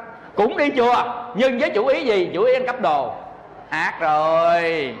cái đó đó. Cũng đi chùa nhưng với chủ ý gì? Chủ ý ăn cắp đồ. Ác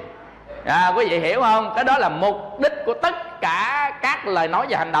rồi. Quý vị hiểu không? Cái đó là mục đích của tất cả các lời nói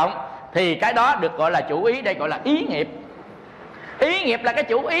và hành động. Thì cái đó được gọi là chủ ý. Đây gọi là ý nghiệp. Ý nghiệp là cái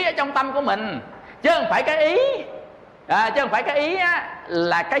chủ ý ở trong tâm của mình, chứ không phải cái ý. Chứ không phải cái ý á,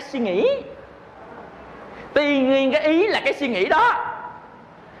 là cái suy nghĩ. Tuy nhiên cái ý là cái suy nghĩ đó,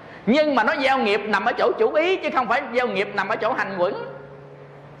 nhưng mà nó gieo nghiệp nằm ở chỗ chủ ý, chứ không phải gieo nghiệp nằm ở chỗ hành quẩn.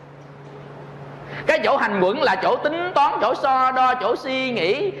 Cái chỗ hành quẩn là chỗ tính toán, chỗ so đo, chỗ suy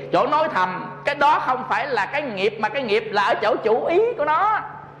nghĩ, chỗ nói thầm. Cái đó không phải là cái nghiệp, mà cái nghiệp là ở chỗ chủ ý của nó.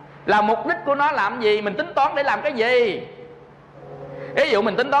 Là mục đích của nó làm gì, mình tính toán để làm cái gì. Ví dụ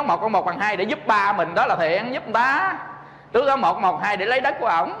mình tính toán 1 + 1 = 2 để giúp ba mình, đó là thiện, giúp người ta. Tính toán 1 + 1 = 2 để lấy đất của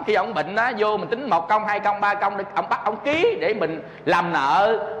ổng. Khi ổng bệnh đó, vô mình tính 1 công, 2 công, 3 công để ổng bắt ổng ký để mình làm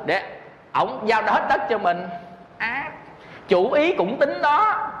nợ, để ổng giao hết đất cho mình. Chủ ý cũng tính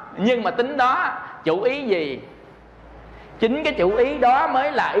đó, nhưng mà tính đó chủ ý gì? Chính cái chủ ý đó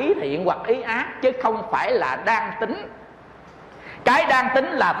mới là ý thiện hoặc ý ác, chứ không phải là đang tính. Cái đang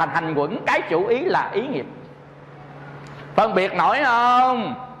tính là thành hành quẩn, cái chủ ý là ý nghiệp. Phân biệt nổi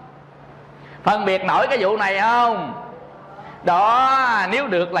không? Phân biệt nổi cái vụ này không? Đó, nếu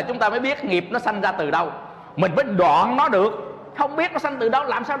được là chúng ta mới biết nghiệp nó sanh ra từ đâu. Mình mới đoạn nó được. Không biết nó sanh từ đâu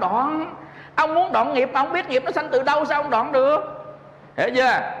làm sao đoạn? Ông muốn đoạn nghiệp mà ông biết nghiệp nó sanh từ đâu, sao ông đoạn được? Hiểu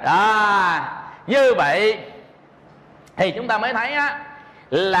chưa? Như vậy thì chúng ta mới thấy á,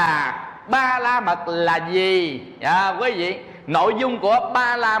 là ba la mật là gì? Quý vị, nội dung của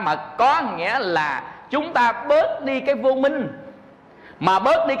ba la mật có nghĩa là chúng ta bớt đi cái vô minh. Mà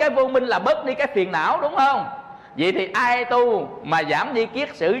bớt đi cái vô minh là bớt đi cái phiền não, đúng không? Vậy thì ai tu mà giảm đi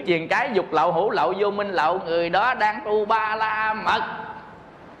kiết sử truyền cái, dục lậu, hữu lậu, vô minh lậu, người đó đang tu ba la mật.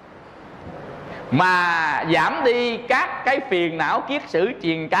 Mà giảm đi các cái phiền não kiết sử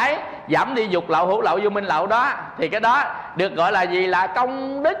truyền cái, giảm đi dục lậu, hữu lậu, vô minh lậu đó, thì cái đó được gọi là gì? Là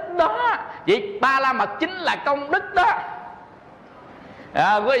công đức đó. Vậy ba la mật chính là công đức đó.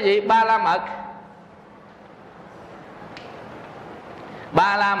 Quý vị, ba la mật,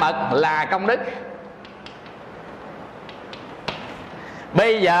 ba la mật là công đức.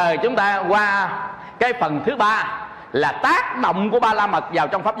 Bây giờ chúng ta qua cái phần thứ ba là tác động của ba la mật vào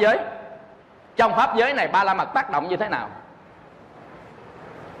trong pháp giới. Trong pháp giới này ba la mật tác động như thế nào?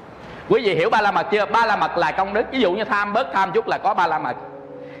 Quý vị hiểu ba la mật chưa? Ba la mật là công đức. Ví dụ như tham bớt tham chút là có ba la mật,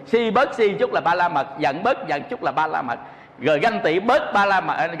 si bớt si chút là ba la mật, giận bớt giận chút là ba la mật, rồi ganh tị bớt ba la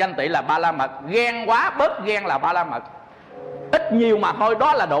mật, ganh tị là ba la mật, ghen quá bớt ghen là ba la mật. Ít nhiều mà thôi,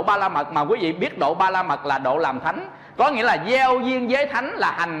 đó là độ ba la mật. Mà quý vị biết độ ba la mật là độ làm thánh. Có nghĩa là gieo duyên với thánh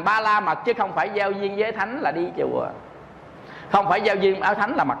là hành ba la mật, chứ không phải gieo duyên với thánh là đi chùa. Không phải gieo duyên áo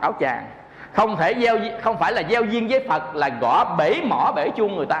thánh là mặc áo chàng. Không phải là gieo duyên với Phật là gõ bể mỏ bể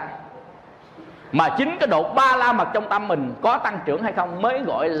chuông người ta. Mà chính cái độ ba la mật trong tâm mình có tăng trưởng hay không mới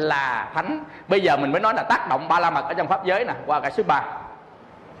gọi là thánh. Bây giờ mình mới nói là tác động ba la mật ở trong pháp giới nè. Qua cái số 3,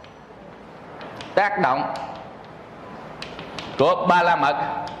 tác động của Ba La Mật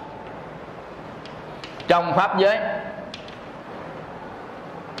trong pháp giới.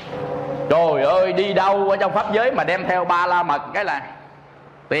 Trời ơi, đi đâu ở trong pháp giới mà đem theo Ba La Mật cái là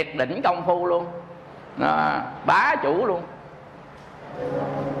tuyệt đỉnh công phu luôn, bá chủ luôn.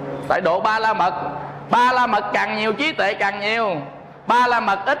 Tại độ Ba La Mật, Ba La Mật càng nhiều trí tuệ càng nhiều, Ba La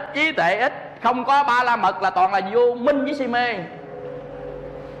Mật ít trí tuệ ít. Không có Ba La Mật là toàn là vô minh với si mê.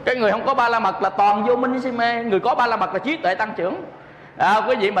 Cái người không có Ba La Mật là toàn vô minh với si mê. Người có Ba La Mật là trí tuệ tăng trưởng.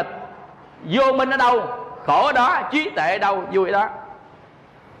 Quý vị mà vô minh ở đâu, khổ ở đó, trí tuệ ở đâu, vui ở đó.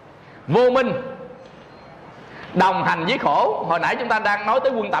 Vô minh đồng hành với khổ. Hồi nãy chúng ta đang nói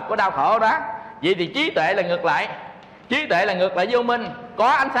tới quân tập của đau khổ đó. Vậy thì trí tuệ là ngược lại. Trí tuệ là ngược lại vô minh. Có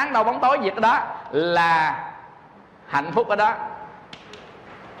ánh sáng đâu bóng tối việc đó là hạnh phúc ở đó.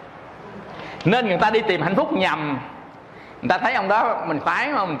 Nên người ta đi tìm hạnh phúc nhầm. Người ta thấy ông đó mình khoái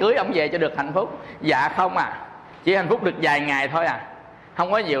mà mình cưới ông về cho được hạnh phúc. Dạ không à, chỉ hạnh phúc được vài ngày thôi à,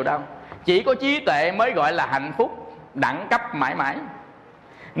 không có nhiều đâu. Chỉ có trí tuệ mới gọi là hạnh phúc đẳng cấp mãi mãi.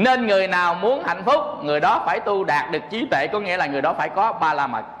 Nên người nào muốn hạnh phúc, người đó phải tu đạt được trí tuệ. Có nghĩa là người đó phải có Ba La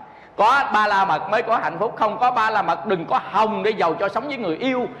Mật. Có Ba La Mật mới có hạnh phúc. Không có Ba La Mật đừng có hòng để giàu cho sống với người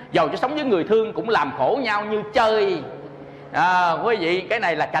yêu, giàu cho sống với người thương cũng làm khổ nhau như chơi. Quý vị, cái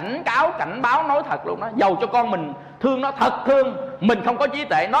này là cảnh cáo, cảnh báo nói thật luôn đó. Giàu cho con mình thương nó thật thương, mình không có trí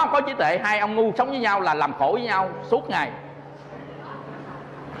tuệ, nó không có trí tuệ, hai ông ngu sống với nhau là làm khổ với nhau suốt ngày.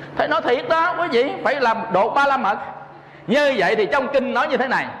 Thấy nói thiệt đó quý vị, phải làm độ Ba La Mật. Như vậy thì trong kinh nói như thế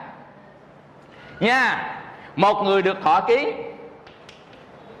này nha. Một người được thọ ký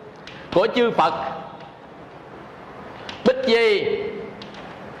của chư Phật Bích Chi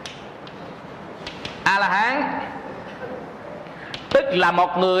A La Hán, tức là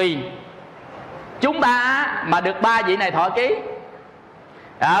một người chúng ta mà được ba vị này thọ ký.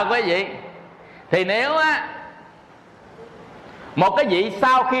 Quý vị, thì nếu một cái vị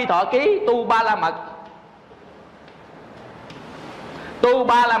sau khi thọ ký tu Ba La Mật. Tu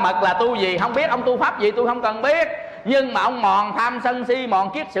Ba La Mật là tu gì không biết, ông tu pháp gì tôi không cần biết. Nhưng mà ông mòn tham sân si, mòn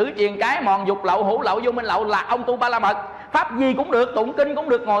kiết sử truyền cái, mòn dục lậu, hữu lậu, vô minh lậu là ông tu Ba La Mật. Pháp gì cũng được, tụng kinh cũng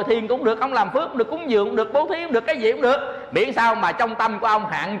được, ngồi thiền cũng được, ông làm phước cũng được, cúng dường cũng được, bố thí cũng được, cái gì cũng được. Miễn sao mà trong tâm của ông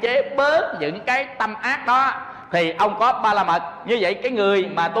hạn chế bớt những cái tâm ác đó thì ông có Ba La Mật. Như vậy cái người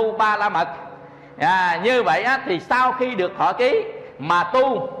mà tu Ba La Mật như vậy thì sau khi được thọ ký mà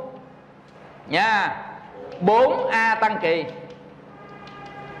tu 4 A Tăng Kỳ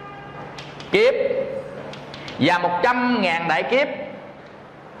kiếp và 100.000 đại kiếp,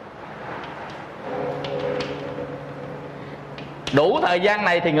 đủ thời gian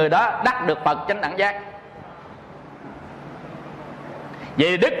này thì người đó đắc được Phật chánh đẳng giác.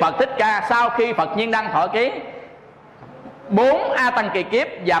 Vì Đức Phật Thích Ca sau khi Phật Nhiên Đăng thọ ký 4 A Tăng Kỳ kiếp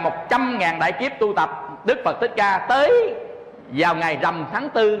và 100.000 đại kiếp tu tập, Đức Phật Thích Ca tới vào ngày rằm tháng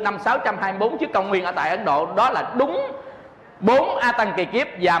 4 năm 624 trước công nguyên ở tại Ấn Độ. Đó là đúng 4 A Tăng Kỳ kiếp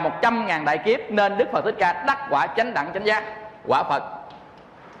và 100.000 đại kiếp. Nên Đức Phật Thích Ca đắc quả chánh đẳng chánh giác, quả Phật.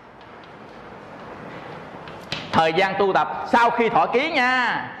 Thời gian tu tập sau khi thọ ký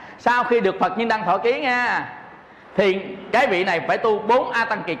nha, sau khi được Phật Nhiên Đăng thọ ký nha, thì cái vị này phải tu 4 A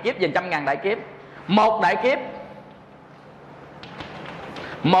Tăng Kỳ kiếp và 100.000 đại kiếp. Một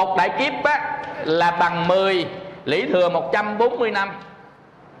đại kiếp là bằng 10 lý thừa 140 năm.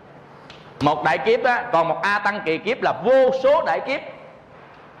 Một đại kiếp còn một A Tăng Kỳ kiếp là vô số đại kiếp.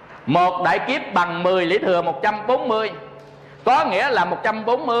 Một đại kiếp bằng 10 lý thừa 140, có nghĩa là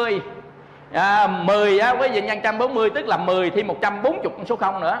 140 10 với nhân 140 tức là 10 thêm 140 số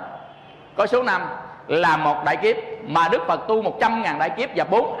 0 nữa, có số 5 là một đại kiếp. Mà Đức Phật tu 100.000 đại kiếp và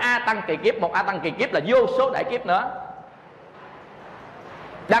 4 A Tăng Kỳ kiếp. Một A Tăng Kỳ kiếp là vô số đại kiếp nữa,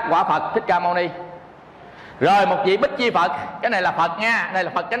 đắc quả Phật Thích Ca Mâu Ni. Rồi một vị Bích Chi Phật, cái này là Phật nha, đây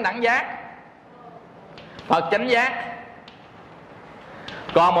là Phật chánh đẳng giác, Phật chánh giác.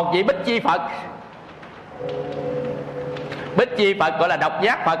 Còn một vị Bích Chi Phật, Bích Chi Phật gọi là độc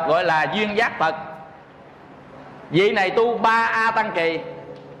giác Phật, gọi là duyên giác Phật. Vị này tu 3 A Tăng Kỳ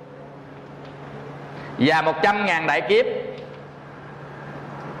và 100.000 đại kiếp.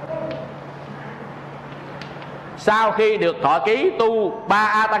 Sau khi được thọ ký tu 3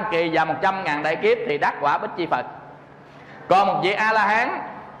 A Tăng Kỳ và 100.000 đại kiếp thì đắc quả Bích Chi Phật. Còn một vị A La Hán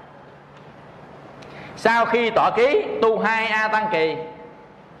sau khi thọ ký tu 2 A Tăng Kỳ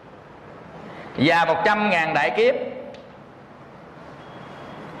và 100.000 đại kiếp,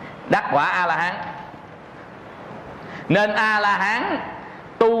 đắc quả A La Hán. Nên A La Hán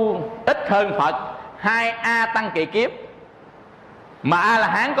tu ít hơn Phật 2 A Tăng Kỳ kiếp. Mà A La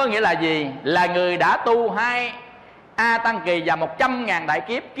Hán có nghĩa là gì? Là người đã tu 2 A Tăng Kỳ và 100.000 đại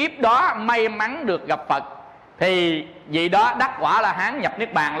kiếp. Kiếp đó may mắn được gặp Phật thì vị đó đắc quả La Hán nhập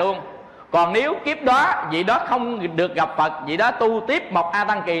niết bàn luôn. Còn nếu kiếp đó vị đó không được gặp Phật, vị đó tu tiếp một A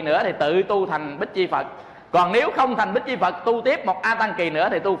Tăng kỳ nữa thì tự tu thành Bích Chi Phật. Còn nếu không thành Bích Chi Phật, tu tiếp một A Tăng kỳ nữa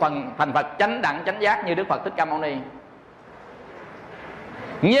thì tu thành Phật chánh đẳng chánh giác như Đức Phật Thích Ca Mâu Ni.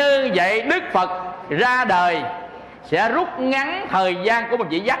 Như vậy Đức Phật ra đời sẽ rút ngắn thời gian của một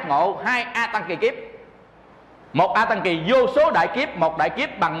vị giác ngộ 2 A Tăng kỳ kiếp. Một A Tăng kỳ vô số đại kiếp, một đại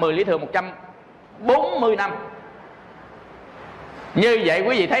kiếp bằng 10 lý thừa 140 năm. Như vậy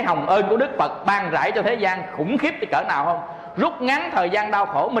quý vị thấy hồng ơn của Đức Phật ban rải cho thế gian khủng khiếp tới cỡ nào không? Rút ngắn thời gian đau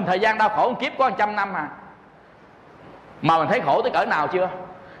khổ. Mình thời gian đau khổ một kiếp có 100 năm mà mình thấy khổ tới cỡ nào chưa?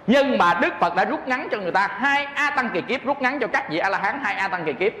 Nhưng mà Đức Phật đã rút ngắn cho người ta 2 A Tăng kỳ kiếp, rút ngắn cho các vị A-la-hán 2 A Tăng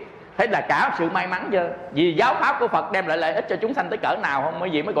kỳ kiếp. Thế là cả sự may mắn chưa? Vì giáo pháp của Phật đem lại lợi ích cho chúng sanh tới cỡ nào không? Quý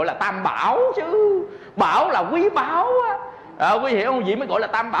vị mới gọi là tam bảo chứ. Bảo là quý bảo á. Quý vị hiểu không? Quý vị mới gọi là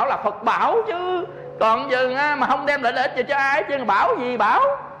tam bảo, là Phật bảo chứ. Còn giờ mà không đem lại lợi ích cho ai chứ bảo gì bảo.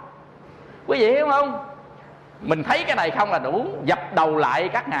 Quý vị hiểu không? Mình thấy cái này không là đủ dập đầu lại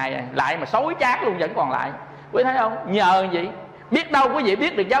các ngài lại mà xối chát luôn vẫn còn lại. Quý vị thấy không? Nhờ gì? Biết đâu quý vị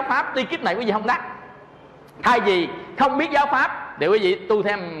biết được giáo pháp, tuy kiếp này quý vị không đắc. Thay vì không biết giáo pháp thì quý vị tu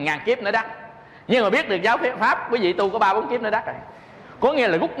thêm 1000 kiếp nữa đắc. Nhưng mà biết được giáo pháp quý vị tu có 3-4 kiếp nữa đắc rồi. Có nghĩa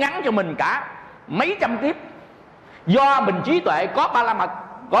là rút ngắn cho mình cả mấy trăm kiếp. Do mình trí tuệ có ba la mật,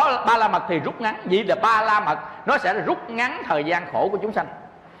 có ba la mật thì rút ngắn. Vì là ba la mật nó sẽ rút ngắn thời gian khổ của chúng sanh.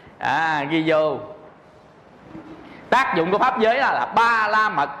 Ghi vô tác dụng của pháp giới là ba la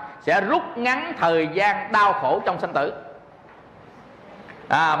mật sẽ rút ngắn thời gian đau khổ trong sanh tử.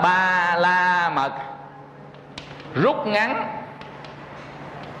 Ba la mật rút ngắn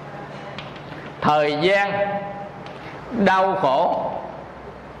thời gian đau khổ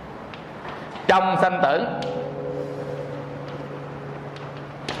trong sanh tử.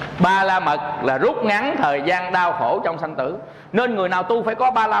 Ba la mật là rút ngắn thời gian đau khổ trong sanh tử. Nên người nào tu phải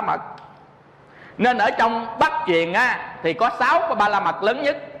có ba la mật. Nên ở trong Bắc truyền thì có 6 cái ba la mật lớn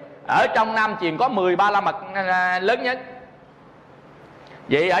nhất. Ở trong Nam truyền có 10 ba la mật lớn nhất.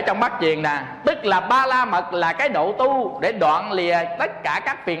 Vậy ở trong Bắc truyền nè, tức là ba la mật là cái độ tu để đoạn lìa tất cả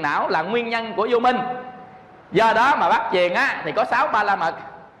các phiền não, là nguyên nhân của vô minh. Do đó mà Bắc truyền thì có 6 ba la mật.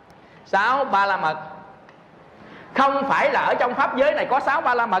 6 ba la mật. Không phải là ở trong pháp giới này có 6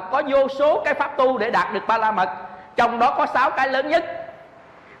 ba la mật, có vô số cái pháp tu để đạt được ba la mật. Trong đó có 6 cái lớn nhất.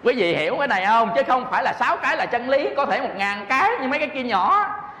 Quý vị hiểu cái này không? Chứ không phải là 6 cái là chân lý, có thể 1000 cái như mấy cái kia nhỏ.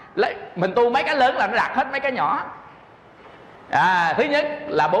 Mình tu mấy cái lớn là nó đạt hết mấy cái nhỏ. Thứ nhất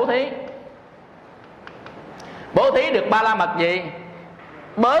là bố thí. Bố thí được ba la mật gì?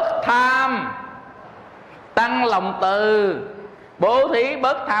 Bớt tham, tăng lòng từ. Bố thí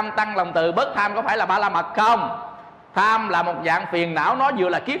bớt tham, tăng lòng từ. Bớt tham có phải là ba la mật không? Tham là một dạng phiền não, nó vừa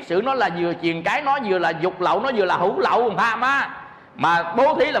là kiết sử, nó là vừa truyền cái, nó vừa là dục lậu, nó vừa là hữu lậu. Tham mà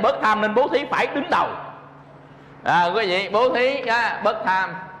bố thí là bớt tham, nên bố thí phải đứng đầu. Quý vị, bố thí bớt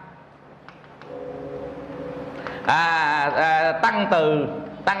tham, tăng từ,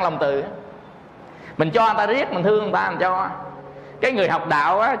 tăng lòng từ. Mình cho người ta riết, mình thương người ta, mình cho. Cái người học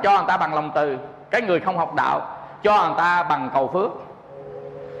đạo cho người ta bằng lòng từ. Cái người không học đạo cho người ta bằng cầu phước.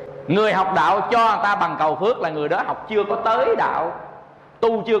 Người học đạo cho người ta bằng cầu phước là người đó học chưa có tới đạo,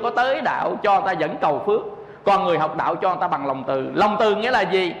 tu chưa có tới đạo, cho người ta vẫn cầu phước. Còn người học đạo cho người ta bằng lòng từ. Lòng từ nghĩa là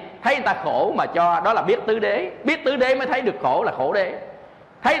gì? Thấy người ta khổ mà cho, đó là biết tứ đế. Biết tứ đế mới thấy được khổ là khổ đế.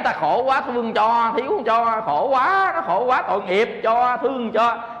 Thấy người ta khổ quá thương cho, thiếu cho, khổ quá, nó khổ quá tội nghiệp cho, thương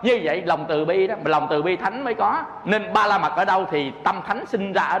cho. Như vậy lòng từ bi đó, lòng từ bi thánh mới có. Nên ba la mật ở đâu thì tâm thánh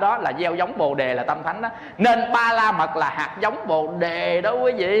sinh ra ở đó, là gieo giống bồ đề là tâm thánh đó. Nên ba la mật là hạt giống bồ đề đó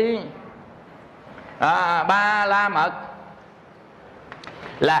quý vị. Ba la mật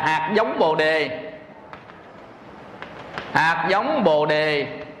là hạt giống bồ đề. Hạt giống bồ đề.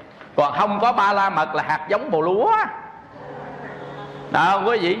 Còn không có ba la mật là hạt giống bồ lúa.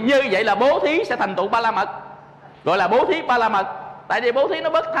 Quý vị, như vậy là bố thí sẽ thành tựu ba la mật. Gọi là bố thí ba la mật. Tại vì bố thí nó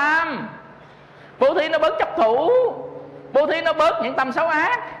bớt tham, bố thí nó bớt chấp thủ, bố thí nó bớt những tâm xấu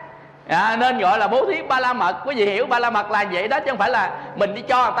ác. Nên gọi là bố thí ba la mật. Quý vị hiểu ba la mật là vậy đó, chứ không phải là mình đi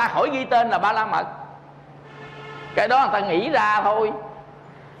cho người ta khỏi ghi tên là ba la mật. Cái đó người ta nghĩ ra thôi,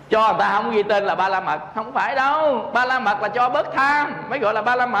 cho người ta không ghi tên là ba la mật. Không phải đâu, ba la mật là cho bớt tham mới gọi là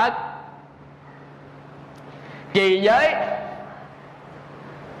ba la mật. Trì giới.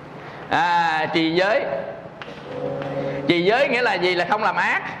 Trì giới. Trì giới nghĩa là gì? Là không làm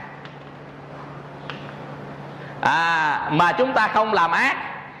ác. Mà chúng ta không làm ác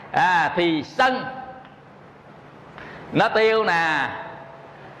thì sân nó tiêu nè.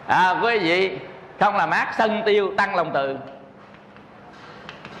 Quý vị, không làm ác sân tiêu, tăng lòng từ.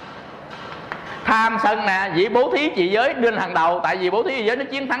 Tham sân nè, vị bố thí trì giới lên hàng đầu. Tại vì bố thí trì giới nó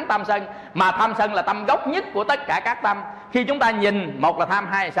chiến thắng tham sân. Mà tham sân là tâm gốc nhất của tất cả các tâm. Khi chúng ta nhìn, một là tham,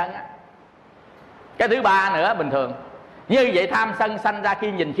 hai là sân. Cái thứ ba nữa bình thường. Như vậy tham sân sanh ra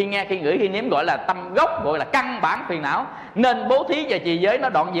khi nhìn, khi nghe, khi ngửi, khi nếm, gọi là tâm gốc, gọi là căn bản phiền não. Nên bố thí và trì giới nó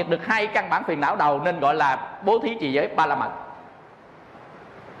đoạn diệt được hai căn bản phiền não đầu, nên gọi là bố thí trì giới ba la mật.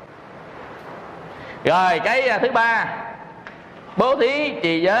 Rồi cái thứ ba, bố thí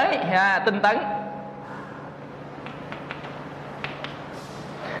trì giới tinh tấn.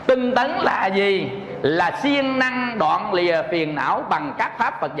 Tinh tấn là gì? Là siêng năng đoạn lìa phiền não bằng các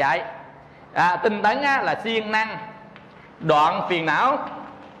pháp Phật dạy. Tinh tấn là siêng năng đoạn phiền não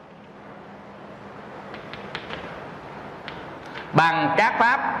bằng các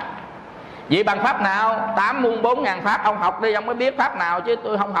pháp. Vậy bằng pháp nào? 8 muôn 4.000 pháp. Ông học đi, ông mới biết pháp nào, chứ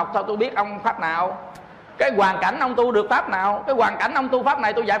tôi không học sao tôi biết ông pháp nào. Cái hoàn cảnh ông tu được pháp nào, cái hoàn cảnh ông tu pháp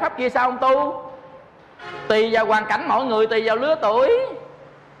này, tôi dạy pháp kia, sao ông tu? Tùy vào hoàn cảnh mỗi người, tùy vào lứa tuổi.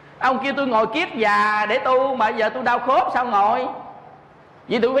 Ông kêu tôi ngồi kiết già để tu, mà giờ tôi đau khớp sao ngồi?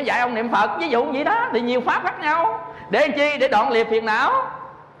 Vậy tôi phải dạy ông niệm Phật, ví dụ vậy đó. Thì nhiều pháp khác nhau. Để làm chi? Để đoạn liệt phiền não.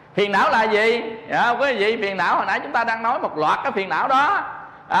 Phiền não là gì? Quý vị, phiền não hồi nãy chúng ta đang nói một loạt cái phiền não đó.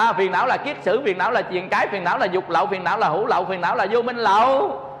 Phiền não là kiết sử, phiền não là triền cái, phiền não là dục lậu, phiền não là hữu lậu, phiền não là vô minh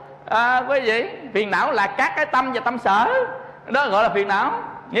lậu. Quý vị, phiền não là các cái tâm và tâm sở, đó gọi là phiền não.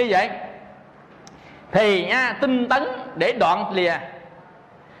 Như vậy thì nha, tinh tấn để đoạn lìa,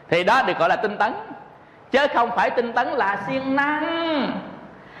 thì đó được gọi là tinh tấn. Chứ không phải tinh tấn là siêng năng.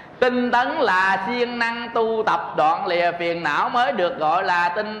 Tinh tấn là siêng năng tu tập đoạn lìa phiền não mới được gọi là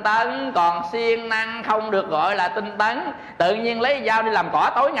tinh tấn. Còn siêng năng không được gọi là tinh tấn. Tự nhiên lấy dao đi làm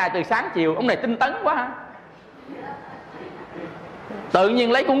cỏ tối ngày từ sáng chiều, ông này tinh tấn quá hả? Tự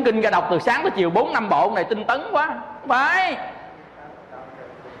nhiên lấy cuốn kinh ra đọc từ sáng tới chiều 4-5 bộ, ông này tinh tấn quá. Phải.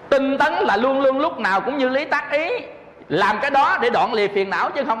 Tinh tấn là luôn luôn lúc nào cũng như lý tác ý, làm cái đó để đoạn lìa phiền não,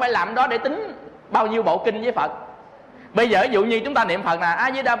 chứ không phải làm đó để tính bao nhiêu bộ kinh với Phật. Bây giờ ví dụ như chúng ta niệm Phật là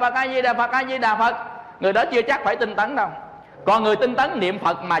A Di Đà Phật, A Di Đà Phật, A Di Đà Phật, người đó chưa chắc phải tinh tấn đâu. Còn người tinh tấn niệm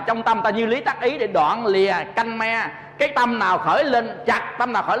Phật mà trong tâm ta như lý tác ý để đoạn lìa canh me. Cái tâm nào khởi lên chặt,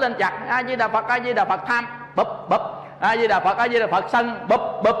 tâm nào khởi lên chặt, A Di Đà Phật, A Di Đà Phật tham, bụp bụp, A Di Đà Phật, A Di Đà Phật sân, bụp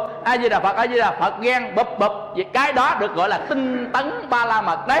bụp, A Di Đà Phật, A Di Đà Phật ghen, bụp bụp. Vì cái đó được gọi là tinh tấn ba la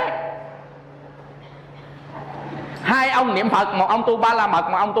mật đấy. Hai ông niệm Phật, một ông tu ba la mật,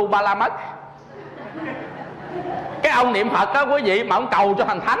 một ông tu ba la mật. Cái ông niệm Phật đó quý vị, mà ông cầu cho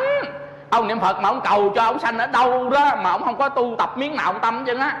thành thánh. Ông niệm Phật mà ông cầu cho ông sanh ở đâu đó, mà ông không có tu tập miếng nào ông tâm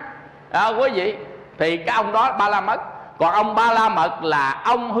chứ á, quý vị, thì cái ông đó ba la mật. Còn ông ba la mật là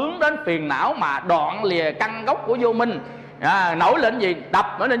ông hướng đến phiền não mà đoạn lìa căn gốc của vô minh. Nổi lên gì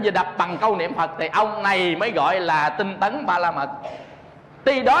đập, nổi lên gì đập bằng câu niệm Phật, thì ông này mới gọi là tinh tấn ba la mật.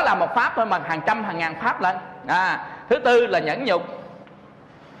 Tuy đó là một pháp thôi mà hàng trăm hàng ngàn pháp lên. Thứ tư là nhẫn nhục.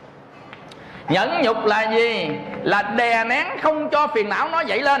 Nhẫn nhục là gì? Là đè nén không cho phiền não nó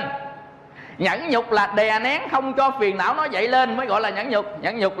dậy lên. Nhẫn nhục là đè nén không cho phiền não nó dậy lên mới gọi là nhẫn nhục.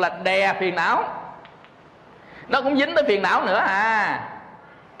 Nhẫn nhục là đè phiền não, nó cũng dính tới phiền não nữa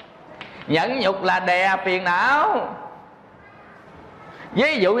Nhẫn nhục là đè phiền não.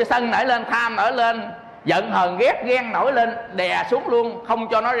 Ví dụ như sân nổi lên, tham nổi lên, giận hờn ghét ghen nổi lên, đè xuống luôn, không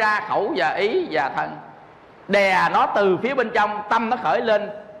cho nó ra khẩu và ý và thân. Đè nó từ phía bên trong, tâm nó khởi lên,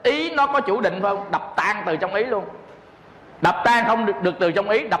 ý nó có chủ định phải không? Đập tan từ trong ý luôn. Đập tan không được từ trong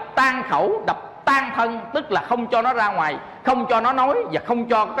ý, đập tan khẩu, đập tan thân, tức là không cho nó ra ngoài, không cho nó nói và không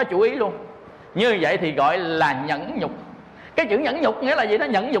cho có chủ ý luôn. Như vậy thì gọi là nhẫn nhục. Cái chữ nhẫn nhục nghĩa là gì đó?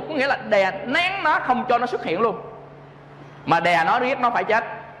 Nhẫn nhục có nghĩa là đè nén nó, không cho nó xuất hiện luôn. Mà đè nó biết nó phải chết,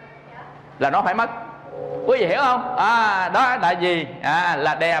 là nó phải mất. Quý vị hiểu không? Đó là gì?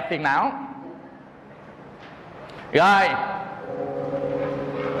 Là đè phiền não. Rồi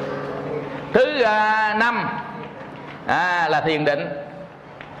thứ năm là thiền định.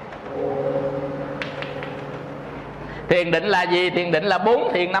 Thiền định là gì? Thiền định là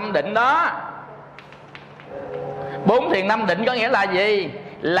 4 thiền 5 định đó. 4 thiền 5 định có nghĩa là gì?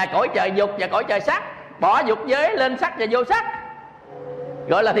 Là cõi trời dục và cõi trời sắc, bỏ dục giới lên sắc và vô sắc,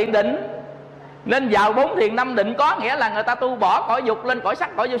 gọi là thiền định. Nên vào 4 thiền 5 định có nghĩa là người ta tu bỏ cõi dục lên cõi sắc,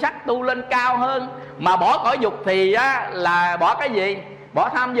 cõi vô sắc, tu lên cao hơn. Mà bỏ cõi dục thì là bỏ cái gì? Bỏ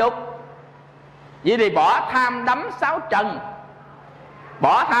tham dục. Vậy thì bỏ tham đắm sáu trần.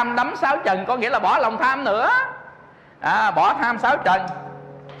 Bỏ tham đắm sáu trần có nghĩa là bỏ lòng tham nữa. Bỏ tham sáu trần.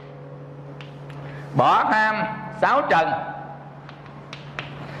 Bỏ tham sáu trần.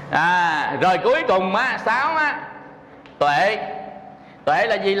 Rồi cuối cùng 6 tuệ. Tuệ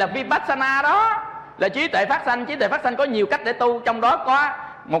là gì? Là vipassana đó, là trí tuệ phát sanh. Trí tuệ phát sanh có nhiều cách để tu, trong đó có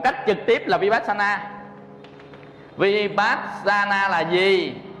một cách trực tiếp là Vipassana. Vipassana là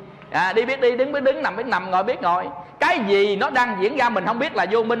gì? Đi biết đi, đứng biết đứng, nằm biết nằm, ngồi biết ngồi. Cái gì nó đang diễn ra mình không biết là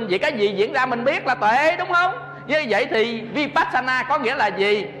vô minh, vậy cái gì diễn ra mình biết là tuệ, đúng không? Như vậy thì Vipassana có nghĩa là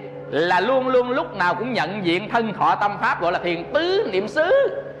gì? Là luôn luôn lúc nào cũng nhận diện thân thọ tâm pháp, gọi là thiền tứ niệm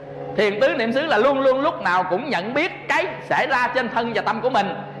xứ. Thiền tứ niệm xứ là luôn luôn lúc nào cũng nhận biết cái xảy ra trên thân và tâm của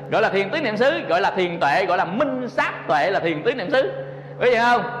mình, gọi là thiền tứ niệm xứ, gọi là thiền tuệ, gọi là minh sát tuệ, là thiền tứ niệm xứ. Quý vị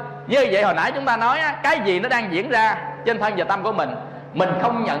không? Như vậy hồi nãy chúng ta nói cái gì nó đang diễn ra trên thân và tâm của mình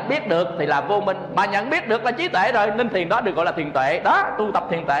không nhận biết được thì là vô minh, mà nhận biết được là trí tuệ rồi, nên thiền đó được gọi là thiền tuệ. Đó, tu tập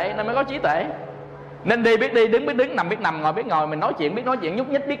thiền tuệ nên mới có trí tuệ. Nên đi biết đi, đứng biết đứng, nằm biết nằm, ngồi biết ngồi, mình nói chuyện biết nói chuyện, nhúc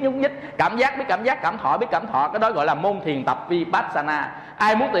nhích biết nhúc nhích, cảm giác biết cảm giác, cảm thọ biết cảm thọ. Cái đó gọi là môn thiền tập Vipassana.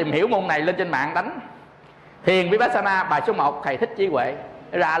 Ai muốn tìm hiểu môn này lên trên mạng đánh thiền Vipassana bài số 1 thầy Thích Trí Huệ,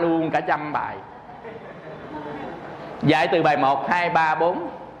 ra luôn cả 100 bài. Dạy từ bài 1, 2, 3, 4.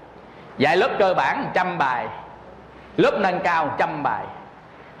 Dạy lớp cơ bản 100 bài, lớp nâng cao 100 bài,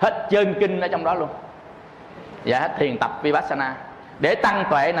 hết trơn kinh ở trong đó luôn. Dạ, hết thiền tập Vipassana để tăng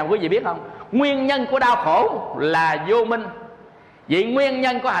tuệ nào quý vị biết không? Nguyên nhân của đau khổ là vô minh, vậy nguyên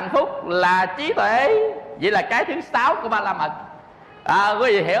nhân của hạnh phúc là trí tuệ. Vậy là cái thứ 6 của Ba La Mật.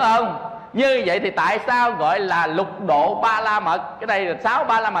 Quý vị hiểu không? Như vậy thì tại sao gọi là lục độ Ba La Mật? Cái đây là 6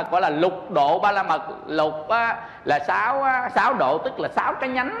 Ba La Mật, gọi là lục độ Ba La Mật. Lục là 6 độ, tức là 6 cái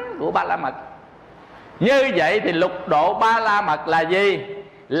nhánh của Ba La Mật. Như vậy thì lục độ Ba La Mật là gì?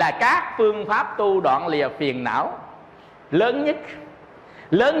 Là các phương pháp tu đoạn lìa phiền não lớn nhất.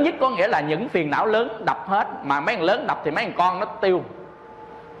 Lớn nhất có nghĩa là những phiền não lớn đập hết, mà mấy thằng lớn đập thì mấy thằng con nó tiêu.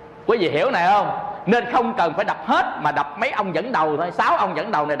 Quý vị hiểu này không? Nên không cần phải đập hết, mà đập mấy ông dẫn đầu thôi. 6 ông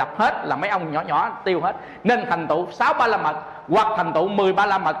dẫn đầu này đập hết là mấy ông nhỏ nhỏ tiêu hết. Nên thành tựu 6 Ba La Mật hoặc thành tựu 10 Ba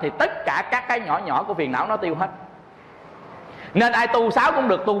La Mật thì tất cả các cái nhỏ nhỏ của phiền não nó tiêu hết. Nên ai tu 6 cũng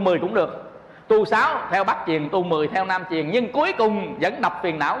được, tu 10 cũng được. Tu 6 theo Bắc Truyền, tu 10 theo Nam Truyền, nhưng cuối cùng vẫn đập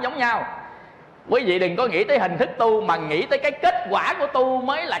phiền não giống nhau. Quý vị đừng có nghĩ tới hình thức tu, mà nghĩ tới cái kết quả của tu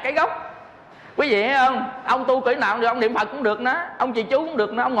mới là cái gốc. Quý vị thấy không? Ông tu cỡ nào cũng được, ông niệm Phật cũng được nữa, ông trì chú cũng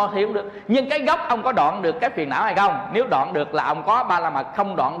được nữa, ông ngồi thiền cũng được. Nhưng cái gốc ông có đoạn được cái phiền não hay không? Nếu đoạn được là ông có Ba La Mật,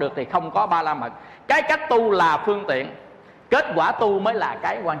 không đoạn được thì không có Ba La Mật. Cái cách tu là phương tiện, kết quả tu mới là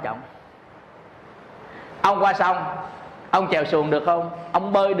cái quan trọng. Ông qua sông, ông chèo xuồng được không?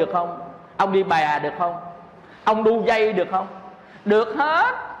 Ông bơi được không? Ông đi bè được không? Ông đu dây được không? Được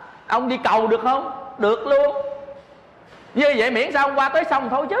hết. Ông đi cầu được không? Được luôn. Như vậy miễn sao ông qua tới sông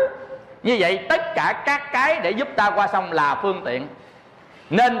thôi chứ. Như vậy tất cả các cái để giúp ta qua sông là phương tiện.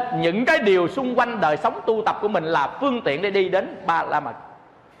 Nên những cái điều xung quanh đời sống tu tập của mình là phương tiện để đi đến Ba La Mật,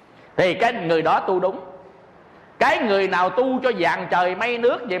 thì cái người đó tu đúng. Cái người nào tu cho vàng trời mây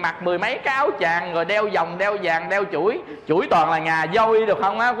nước, về mặc 10 mấy cái áo chàng, rồi đeo vòng, đeo vàng, đeo chuỗi, chuỗi toàn là ngà voi được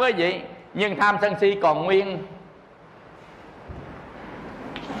không á quý vị? Nhưng tham sân si còn nguyên.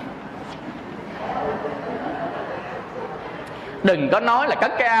 Đừng có nói là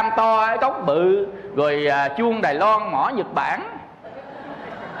cất cái am to, cốc bự, rồi chuông Đài Loan, mỏ Nhật Bản,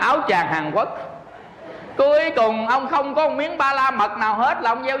 áo chàng Hàn Quốc. Cuối cùng ông không có một miếng Ba La Mật nào hết,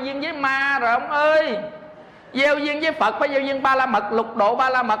 là ông gieo duyên với ma rồi ông ơi. Gieo duyên với Phật phải gieo duyên Ba La Mật. Lục độ Ba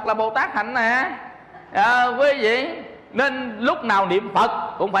La Mật là Bồ Tát hạnh nè, quý vị. Nên lúc nào niệm Phật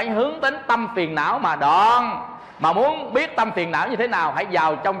cũng phải hướng đến tâm phiền não mà đoạn. Mà muốn biết tâm phiền não như thế nào, hãy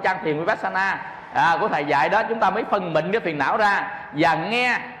vào trong trang thiền Vipassana của thầy dạy đó. Chúng ta mới phân mịn cái phiền não ra và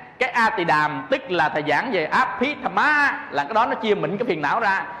nghe cái A Tỳ Đàm, tức là thầy giảng về Abhidhamma, là cái đó nó chia mịn cái phiền não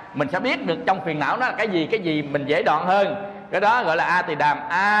ra. Mình sẽ biết được trong phiền não đó là cái gì mình dễ đoạn hơn. Cái đó gọi là A Tỳ Đàm.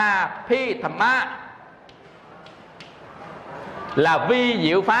 Abhidhamma là vi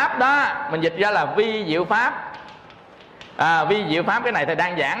diệu pháp đó, mình dịch ra là vi diệu pháp. Vi diệu pháp, cái này thầy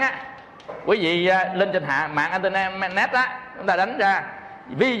đang giảng á, quý vị lên trên mạng internet á, chúng ta đánh ra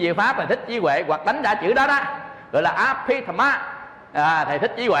vi diệu pháp thầy Thích Trí Huệ, hoặc đánh ra chữ đó đó gọi là Abhidhamma, thầy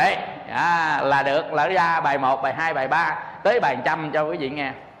Thích Trí Huệ, là được, là ra bài 1, bài 2, bài 3 tới bài 100 cho quý vị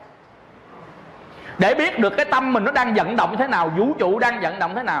nghe. Để biết được cái tâm mình nó đang vận động thế nào, vũ trụ đang vận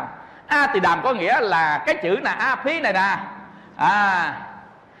động thế nào. A Tỳ Đàm có nghĩa là cái chữ là Abhi này nè,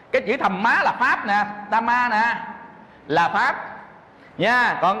 cái chữ Thầm Má là pháp nè, Dhamma nè là pháp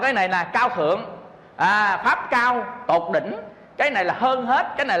nha. Còn cái này là cao thượng, pháp cao tột đỉnh. Cái này là hơn hết,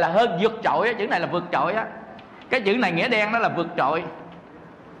 cái này là hơn vượt trội á. Chữ này là vượt trội á. Cái chữ này nghĩa đen đó là vượt trội.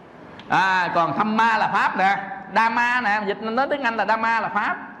 Còn Dhamma là pháp nè, Dhamma nè, dịch nói tiếng Anh là Dhamma là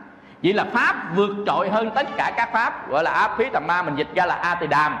pháp. Vậy là pháp vượt trội hơn tất cả các pháp, gọi là Abhidhamma. Mình dịch ra là A Tỳ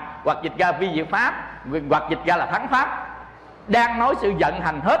Đàm, hoặc dịch ra vi diệu pháp, hoặc dịch ra là thắng pháp. Đang nói sự vận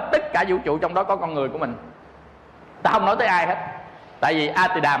hành hết tất cả vũ trụ, trong đó có con người của mình. Ta không nói tới ai hết. Tại vì A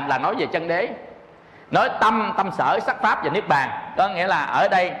Tỳ Đàm là nói về chân đế, nói tâm, tâm sở, sắc pháp và niết bàn. Có nghĩa là ở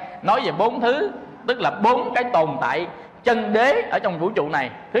đây nói về 4 thứ, tức là 4 cái tồn tại chân đế ở trong vũ trụ này.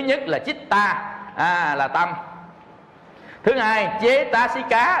 Thứ nhất là Chitta, là tâm. Thứ hai Chế Tá Xí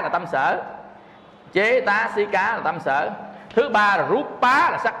Cá là tâm sở, Chế Tá Xí Cá là tâm sở. Thứ ba là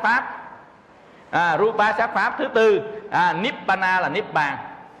Rupa là sắc pháp, Rupa sắc pháp. Thứ tư Nibbana là niết bàn,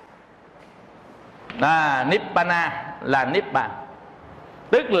 Nibbana là niết bàn,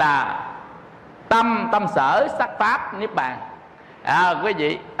 tức là tâm, tâm sở, sắc pháp, niết bàn. Quý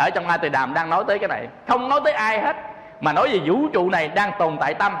vị, ở trong A Tỳ Đàm đang nói tới cái này, không nói tới ai hết, mà nói về vũ trụ này đang tồn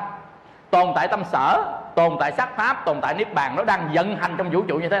tại tâm, tồn tại tâm sở, tồn tại sắc pháp, tồn tại niết bàn. Nó đang vận hành trong vũ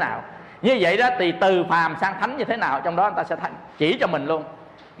trụ như thế nào. Như vậy đó thì từ phàm sang thánh như thế nào, trong đó người ta sẽ chỉ cho mình luôn.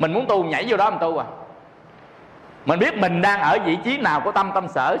 Mình muốn tu nhảy vô đó mình tu mình biết mình đang ở vị trí nào của tâm, tâm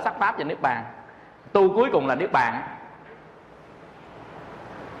sở, sắc pháp và niết bàn. Tu cuối cùng là niết bàn.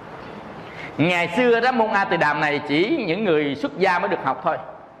 Ngày xưa đó môn A Tỳ Đàm này chỉ những người xuất gia mới được học thôi.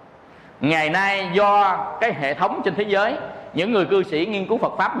 Ngày nay do cái hệ thống trên thế giới, những người cư sĩ nghiên cứu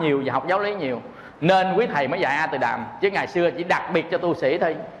Phật pháp nhiều và học giáo lý nhiều, nên quý thầy mới dạy A Tỳ Đàm. Chứ ngày xưa chỉ đặc biệt cho tu sĩ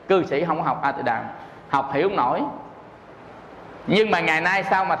thôi, cư sĩ không có học A Tỳ Đàm, học hiểu không nổi. Nhưng mà ngày nay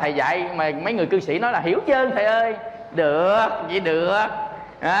sao mà thầy dạy mà mấy người cư sĩ nói là hiểu trơn thầy ơi? Được, vậy được,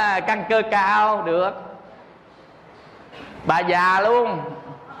 căn cơ cao, được. Bà già luôn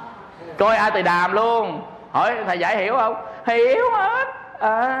coi A Tỳ Đàm luôn, hỏi thầy giải hiểu không? Hiểu hết.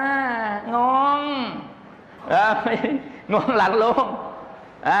 Ngon, ngon lành luôn.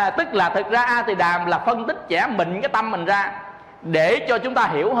 Tức là thực ra A Tỳ Đàm là phân tích chẻ mịn cái tâm mình ra để cho chúng ta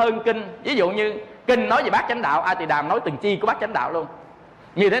hiểu hơn kinh. Ví dụ như kinh nói về bát chánh đạo, A Tỳ Đàm nói từng chi của bát chánh đạo luôn,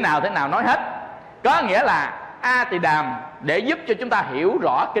 như thế nào nói hết. Có nghĩa là A Tỳ Đàm để giúp cho chúng ta hiểu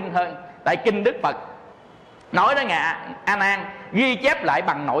rõ kinh hơn. Tại kinh Đức Phật nói đó ngài A Nan ghi chép lại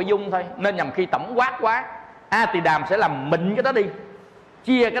bằng nội dung thôi, nên nhằm khi tổng quát quá, A Tỳ Đàm sẽ làm mịn cái đó đi,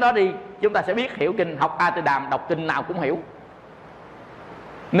 chia cái đó đi, chúng ta sẽ biết hiểu kinh. Học A Tỳ Đàm đọc kinh nào cũng hiểu.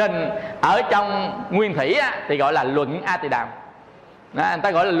 Nên ở trong Nguyên Thủy thì gọi là luận A Tỳ Đàm. Người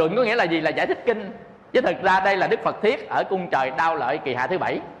ta gọi là luận có nghĩa là gì? Là giải thích kinh. Chứ thực ra đây là Đức Phật thuyết ở cung trời Đao Lợi kỳ hạ thứ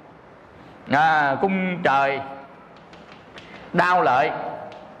 7. Cung trời Đao Lợi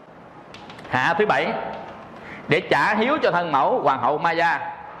hạ thứ 7 để trả hiếu cho thân mẫu Hoàng hậu Maya.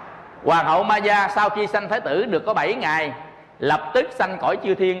 Hoàng hậu Maya sau khi sanh Thái tử được có 7 ngày, lập tức sanh cõi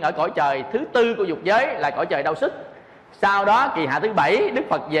chư thiên ở cõi trời thứ 4 của dục giới là cõi trời Đau Sức. Sau đó kỳ hạ thứ 7 Đức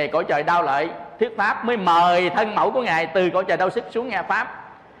Phật về cõi trời Đao Lợi thuyết pháp, mới mời thân mẫu của ngài từ cõi trời Đau Sức xuống nghe pháp.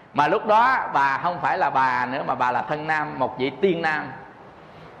 Mà lúc đó bà không phải là bà nữa, mà bà là thân nam, một vị tiên nam.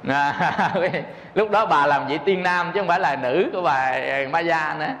 Lúc đó bà làm vị tiên nam chứ không phải là nữ của bà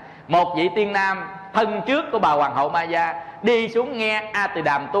Maya nữa. Một vị tiên nam thân trước của bà Hoàng hậu Maya đi xuống nghe A Tỳ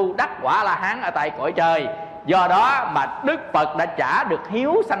Đàm tu đắc quả La Hán ở tại cõi trời. Do đó mà Đức Phật đã trả được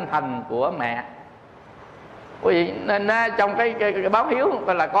hiếu sanh thành của mẹ. Quý vị, nên trong cái báo hiếu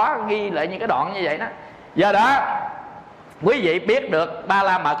là có ghi lại những cái đoạn như vậy đó. Do đó quý vị biết được Ba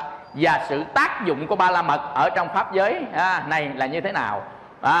La Mật và sự tác dụng của Ba La Mật ở trong pháp giới này là như thế nào.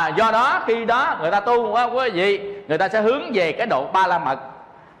 Do đó khi đó người ta tu quý vị, người ta sẽ hướng về cái độ Ba La Mật.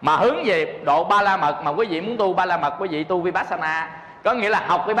 Mà hướng về độ Ba La Mật mà quý vị muốn tu Ba La Mật, quý vị tu Vipassana. Có nghĩa là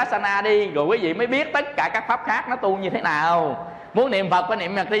học Vipassana đi, rồi quý vị mới biết tất cả các pháp khác nó tu như thế nào. Muốn niệm Phật phải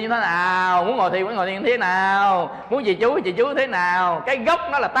niệm Phật như thế nào, muốn ngồi thiền phải ngồi thiền thế nào, muốn trì chú thế nào. Cái gốc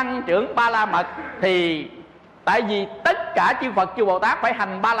nó là tăng trưởng Ba La Mật. Thì tại vì tất cả chư Phật chư Bồ Tát phải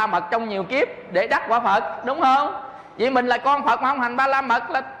hành Ba La Mật trong nhiều kiếp để đắc quả Phật, đúng không? Vậy mình là con Phật mà không hành Ba La Mật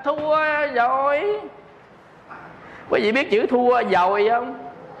là thua rồi. Quý vị biết chữ thua rồi không?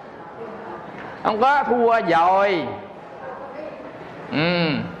 Không có thua rồi.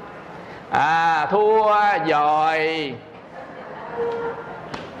 Thua rồi.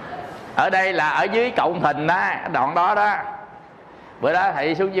 Ở đây là ở dưới Cộng Thình đó, đoạn đó đó. Bữa đó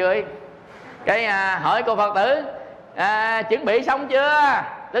thầy xuống dưới cái hỏi cô Phật tử chuẩn bị xong chưa?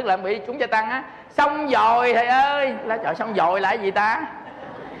 Tức là bị chúng gia tăng á. Xong rồi thầy ơi. Là trời, xong rồi là cái gì ta?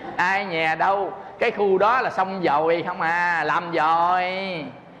 Ai nhà đâu, cái khu đó là xong rồi không làm rồi,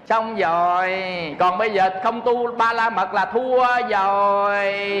 xong rồi. Còn bây giờ không tu Ba La Mật là thua rồi,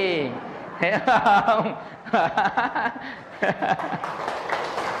 hiểu không?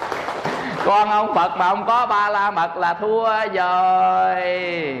 Con ông Phật mà không có Ba La Mật là thua rồi.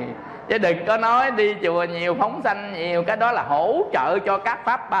 Chứ đừng có nói đi chùa nhiều, phóng sanh nhiều, cái đó là hỗ trợ cho các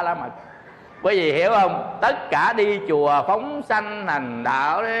pháp Ba La Mật. Quý vị hiểu không? Tất cả đi chùa phóng sanh hành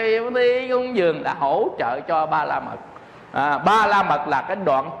đạo đi cúng dường là hỗ trợ cho Ba La Mật. Ba La Mật là cái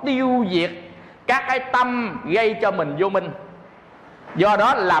đoạn tiêu diệt các cái tâm gây cho mình vô minh. Do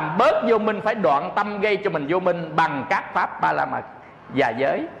đó làm bớt vô minh, phải đoạn tâm gây cho mình vô minh bằng các pháp ba la mật và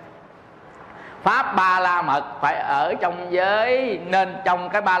giới. Pháp ba la mật phải ở trong giới, nên trong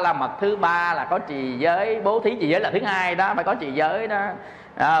cái ba la mật thứ ba là có trì giới, bố thí. Trì giới là thứ hai đó, phải có trì giới đó.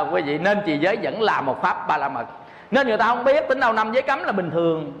 Quý vị, nên trì giới vẫn là một pháp ba la mật. Nên người ta không biết, tính đâu 5 giới cấm là bình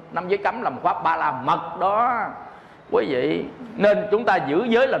thường. 5 giới cấm là một pháp ba la mật đó quý vị. Nên chúng ta giữ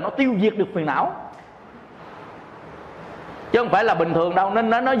giới là nó tiêu diệt được phiền não, chứ không phải là bình thường đâu.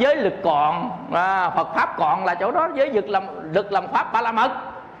 Nên nó giới lực còn, Phật pháp còn là chỗ đó. Giới lực làm pháp ba la mật.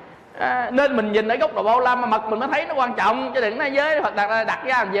 Nên mình nhìn ở góc độ ba la mật mình mới thấy nó quan trọng, chứ đừng nói giới Phật đặt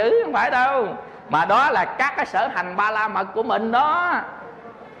ra làm giữ, không phải đâu. Mà đó là các cái sở hành ba la mật của mình đó.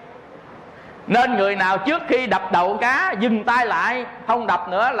 Nên người nào trước khi đập đầu cá dừng tay lại, không đập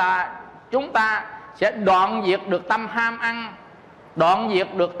nữa, là chúng ta sẽ đoạn diệt được tâm ham ăn, đoạn diệt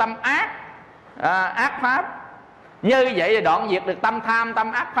được tâm ác pháp. Như vậy thì đoạn diệt được tâm tham,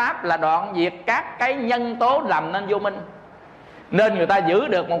 tâm ác pháp, là đoạn diệt các cái nhân tố làm nên vô minh. Nên người ta giữ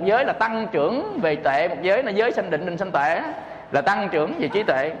được một giới là tăng trưởng về tuệ, một giới là giới sanh định, định sanh tuệ, là tăng trưởng về trí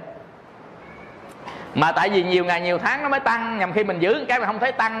tuệ. Mà tại vì nhiều ngày nhiều tháng nó mới tăng, nhằm khi mình giữ cái mình không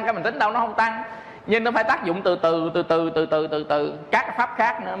thấy tăng, cái mình tính đâu nó không tăng. Nhưng nó phải tác dụng từ từ các pháp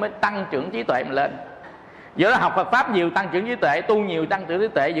khác nó mới tăng trưởng trí tuệ mình lên. Giữa học Phật pháp nhiều tăng trưởng trí tuệ, tu nhiều tăng trưởng trí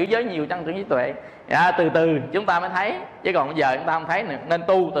tuệ, giữ giới nhiều tăng trưởng trí tuệ. Từ từ chúng ta mới thấy, chứ còn bây giờ chúng ta không thấy nữa. Nên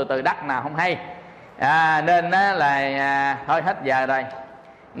tu từ từ đắc nào không hay. Nên là thôi hết giờ rồi.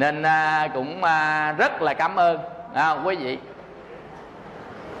 Nên cũng rất là cảm ơn quý vị.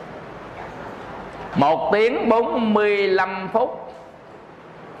 1 tiếng 45 phút.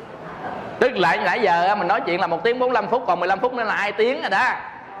 Tức là nãy giờ mình nói chuyện là 1 tiếng 45 phút, còn 15 phút nữa là 2 tiếng rồi đó,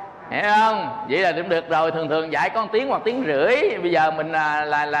 hiểu không? Vậy là cũng được rồi. Thường dạy có 1 tiếng hoặc 1 tiếng rưỡi. Bây giờ mình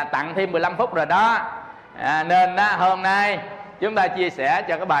là tặng thêm 15 phút rồi đó. Nên hôm nay chúng ta chia sẻ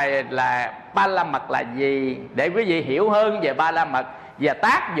cho cái bài là ba la mật là gì, để quý vị hiểu hơn về ba la mật và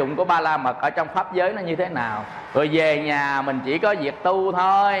tác dụng của ba la mật ở trong pháp giới nó như thế nào. Rồi về nhà mình chỉ có việc tu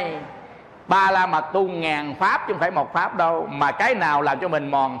thôi. Ba la mật tu ngàn pháp chứ không phải một pháp đâu. Mà cái nào làm cho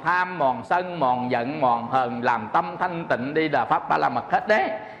mình mòn tham, mòn sân, mòn giận, mòn hờn, làm tâm thanh tịnh đi là pháp ba la mật hết đấy,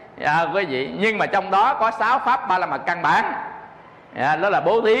 quý vị. Nhưng mà trong đó có 6 pháp ba la mật căn bản. Đó là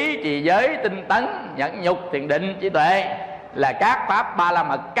bố thí, trì giới, tinh tấn, nhẫn nhục, thiền định, trí tuệ, là các pháp ba la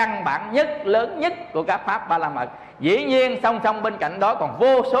mật căn bản nhất, lớn nhất của các pháp ba la mật. Dĩ nhiên song song bên cạnh đó còn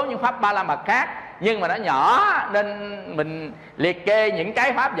vô số những pháp ba la mật khác, nhưng mà nó nhỏ nên mình liệt kê những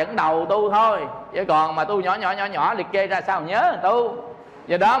cái pháp dẫn đầu tu thôi. Chứ còn mà tu nhỏ liệt kê ra sao nhớ tu.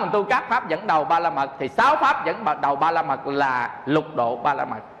 Do đó mình tu các pháp dẫn đầu ba la mật. Thì 6 pháp dẫn đầu ba la mật là lục độ ba la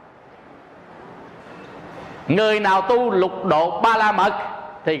mật. Người nào tu lục độ ba la mật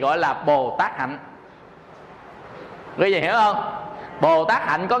thì gọi là Bồ Tát hạnh. Quý vị hiểu không? Bồ Tát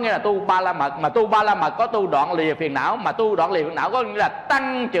hạnh có nghĩa là tu ba la mật. Mà tu ba la mật có tu đoạn lìa phiền não. Mà tu đoạn lìa phiền não có nghĩa là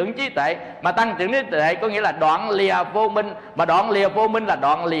tăng trưởng trí tuệ. Mà tăng trưởng trí tuệ có nghĩa là đoạn lìa vô minh. Mà đoạn lìa vô minh là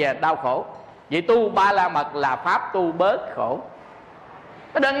đoạn lìa đau khổ. Vậy tu ba la mật là pháp tu bớt khổ.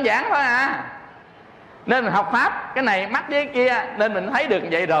 Nó đơn giản thôi à. Nên mình học pháp cái này mắc với cái kia, nên mình thấy được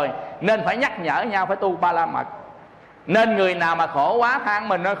vậy rồi. Nên phải nhắc nhở nhau phải tu ba la mật. Nên người nào mà khổ quá than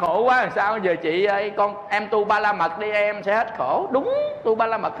mình nó khổ quá làm sao, giờ chị ơi em tu ba la mật đi em sẽ hết khổ. Đúng, tu ba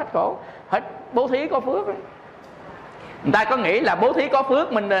la mật hết khổ. Hết bố thí có phước. Người ta có nghĩ là bố thí có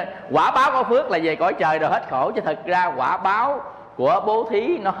phước, mình quả báo có phước là về cõi trời rồi hết khổ. Chứ thật ra quả báo của bố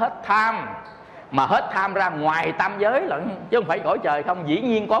thí nó hết tham. Mà hết tham ra ngoài tam giới lận, chứ không phải cõi trời không. Dĩ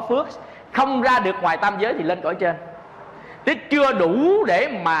nhiên có phước, không ra được ngoài tam giới thì lên cõi trên. Chứ chưa đủ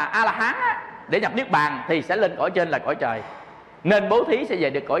để mà A-la-hán để nhập niết bàn thì sẽ lên cõi trên là cõi trời. Nên bố thí sẽ về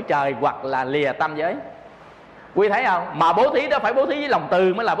được cõi trời hoặc là lìa tam giới. Quý thấy không? Mà bố thí đó phải bố thí với lòng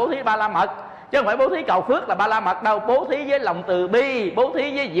từ mới là bố thí ba la mật, chứ không phải bố thí cầu phước là ba la mật đâu. Bố thí với lòng từ bi, bố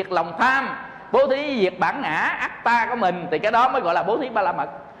thí với diệt lòng tham, bố thí với diệt bản ngã ắt ta của mình, thì cái đó mới gọi là bố thí ba la mật.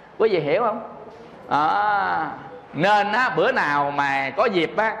 Quý vị hiểu không? Nên bữa nào mà có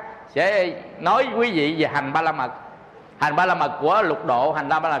dịp sẽ nói với quý vị về hành ba la mật. Hành ba la mật của lục độ, hành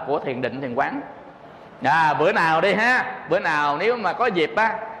ba la mật của thiền định, thiền quán. Bữa nào đi ha, bữa nào nếu mà có dịp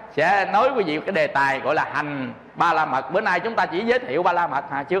sẽ nói với quý vị cái đề tài gọi là hành ba la mật. Bữa nay chúng ta chỉ giới thiệu ba la mật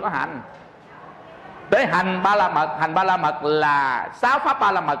chưa có hành. Tới hành ba la mật. Hành ba la mật là 6 pháp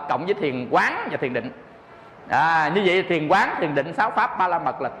ba la mật cộng với thiền quán và thiền định. Như vậy thiền quán, thiền định, 6 pháp ba la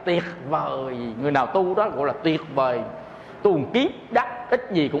mật là tuyệt vời. Người nào tu đó gọi là tuyệt vời. Tu một kiếp đắc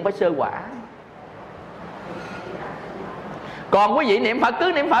ít gì cũng phải sơ quả. Còn quý vị niệm Phật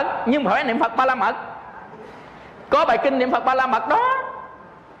cứ niệm Phật, nhưng mà phải niệm Phật ba la mật. Có bài kinh niệm Phật ba la mật đó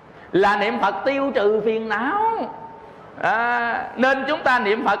là niệm Phật tiêu trừ phiền não. Nên chúng ta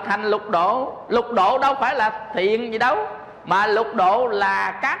niệm Phật hành lục độ. Lục độ đâu phải là thiện gì đâu, mà lục độ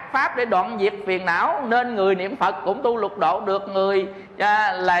là các pháp để đoạn diệt phiền não. Nên người niệm Phật cũng tu lục độ được, người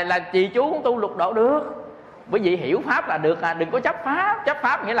là trì chú cũng tu lục độ được. Quý vị hiểu pháp là được à, đừng có chấp pháp. Chấp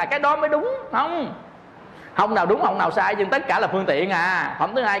pháp nghĩa là cái đó mới đúng. Không nào đúng, không nào sai, nhưng tất cả là phương tiện à.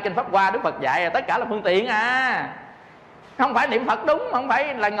 Phẩm thứ 2 kinh Pháp Hoa Đức Phật dạy là tất cả là phương tiện à. Không phải niệm Phật đúng, không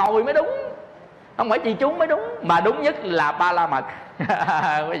phải là ngồi mới đúng, không phải trì chú mới đúng, mà đúng nhất là Ba La Mật.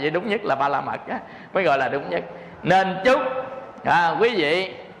 Quý vị, đúng nhất là Ba La Mật mới gọi là đúng nhất. Nên chúc quý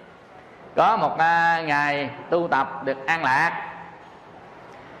vị có một ngày tu tập được an lạc.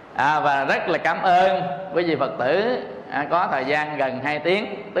 Và rất là cảm ơn quý vị Phật tử có thời gian gần 2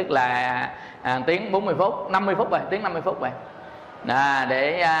 tiếng, tức là tiếng 40 phút, 50 phút rồi, tiếng 50 phút rồi,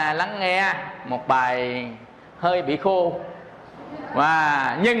 để lắng nghe một bài hơi bị khô.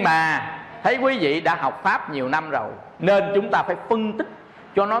 Nhưng mà thấy quý vị đã học pháp nhiều năm rồi, nên chúng ta phải phân tích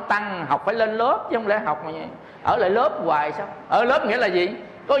cho nó tăng. Học phải lên lớp, chứ không lẽ học ở lại lớp hoài sao? Ở lớp nghĩa là gì?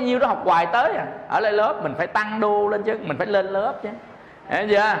 Có nhiêu đó học hoài tới à. Ở lại lớp mình phải tăng đô lên chứ, mình phải lên lớp chứ, hiểu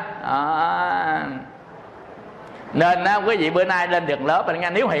chưa? Nên quý vị bữa nay lên được lớp rồi nha.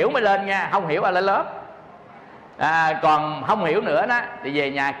 Nếu hiểu mới lên nha, không hiểu ở lại lớp. Còn không hiểu nữa đó thì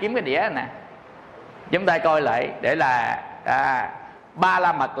về nhà kiếm cái đĩa nè, chúng ta coi lại để là Ba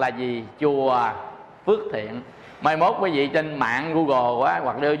La Mật là gì, chùa Phước Thiện. Mai mốt quý vị trên mạng Google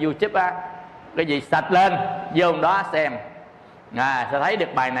hoặc đưa YouTube cái gì search lên, vô đó xem sẽ thấy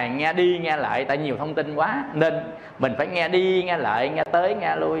được bài này. Nghe đi nghe lại, tại nhiều thông tin quá nên mình phải nghe đi nghe lại, nghe tới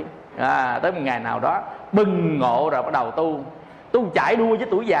nghe lui. Tới một ngày nào đó bừng ngộ rồi bắt đầu tu chạy đua với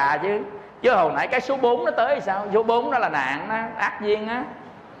tuổi già chứ. Chứ hồi nãy cái số 4 nó tới thì sao? Số 4 đó là nạn đó, ác duyên á.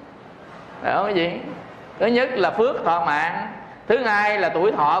 Được cái gì? Thứ nhất là phước thọ mạng, thứ hai là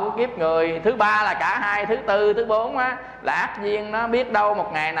tuổi thọ của kiếp người, thứ ba là cả hai, thứ tư, thứ bốn là ác duyên. Nó biết đâu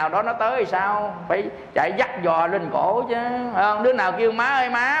một ngày nào đó nó tới thì sao? Phải chạy dắt dò lên cổ chứ. Đứa nào kêu má ơi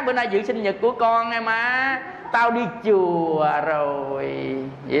má, bữa nay dự sinh nhật của con em má, tao đi chùa rồi,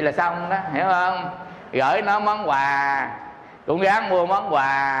 vậy là xong đó, hiểu không? Gửi nó món quà, cũng ráng mua món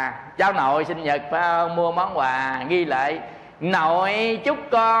quà. Cháu nội sinh nhật phải không? Mua món quà ghi lại: nội chúc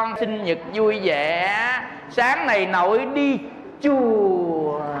con sinh nhật vui vẻ, sáng này nội đi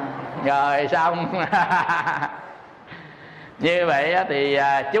chùa. Rồi xong. Như vậy thì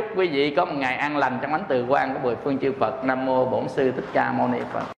chúc quý vị có một ngày an lành trong ánh từ quang của mười phương chư Phật. Nam mô Bổn Sư Thích Ca Mâu Ni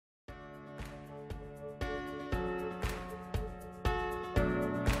Phật.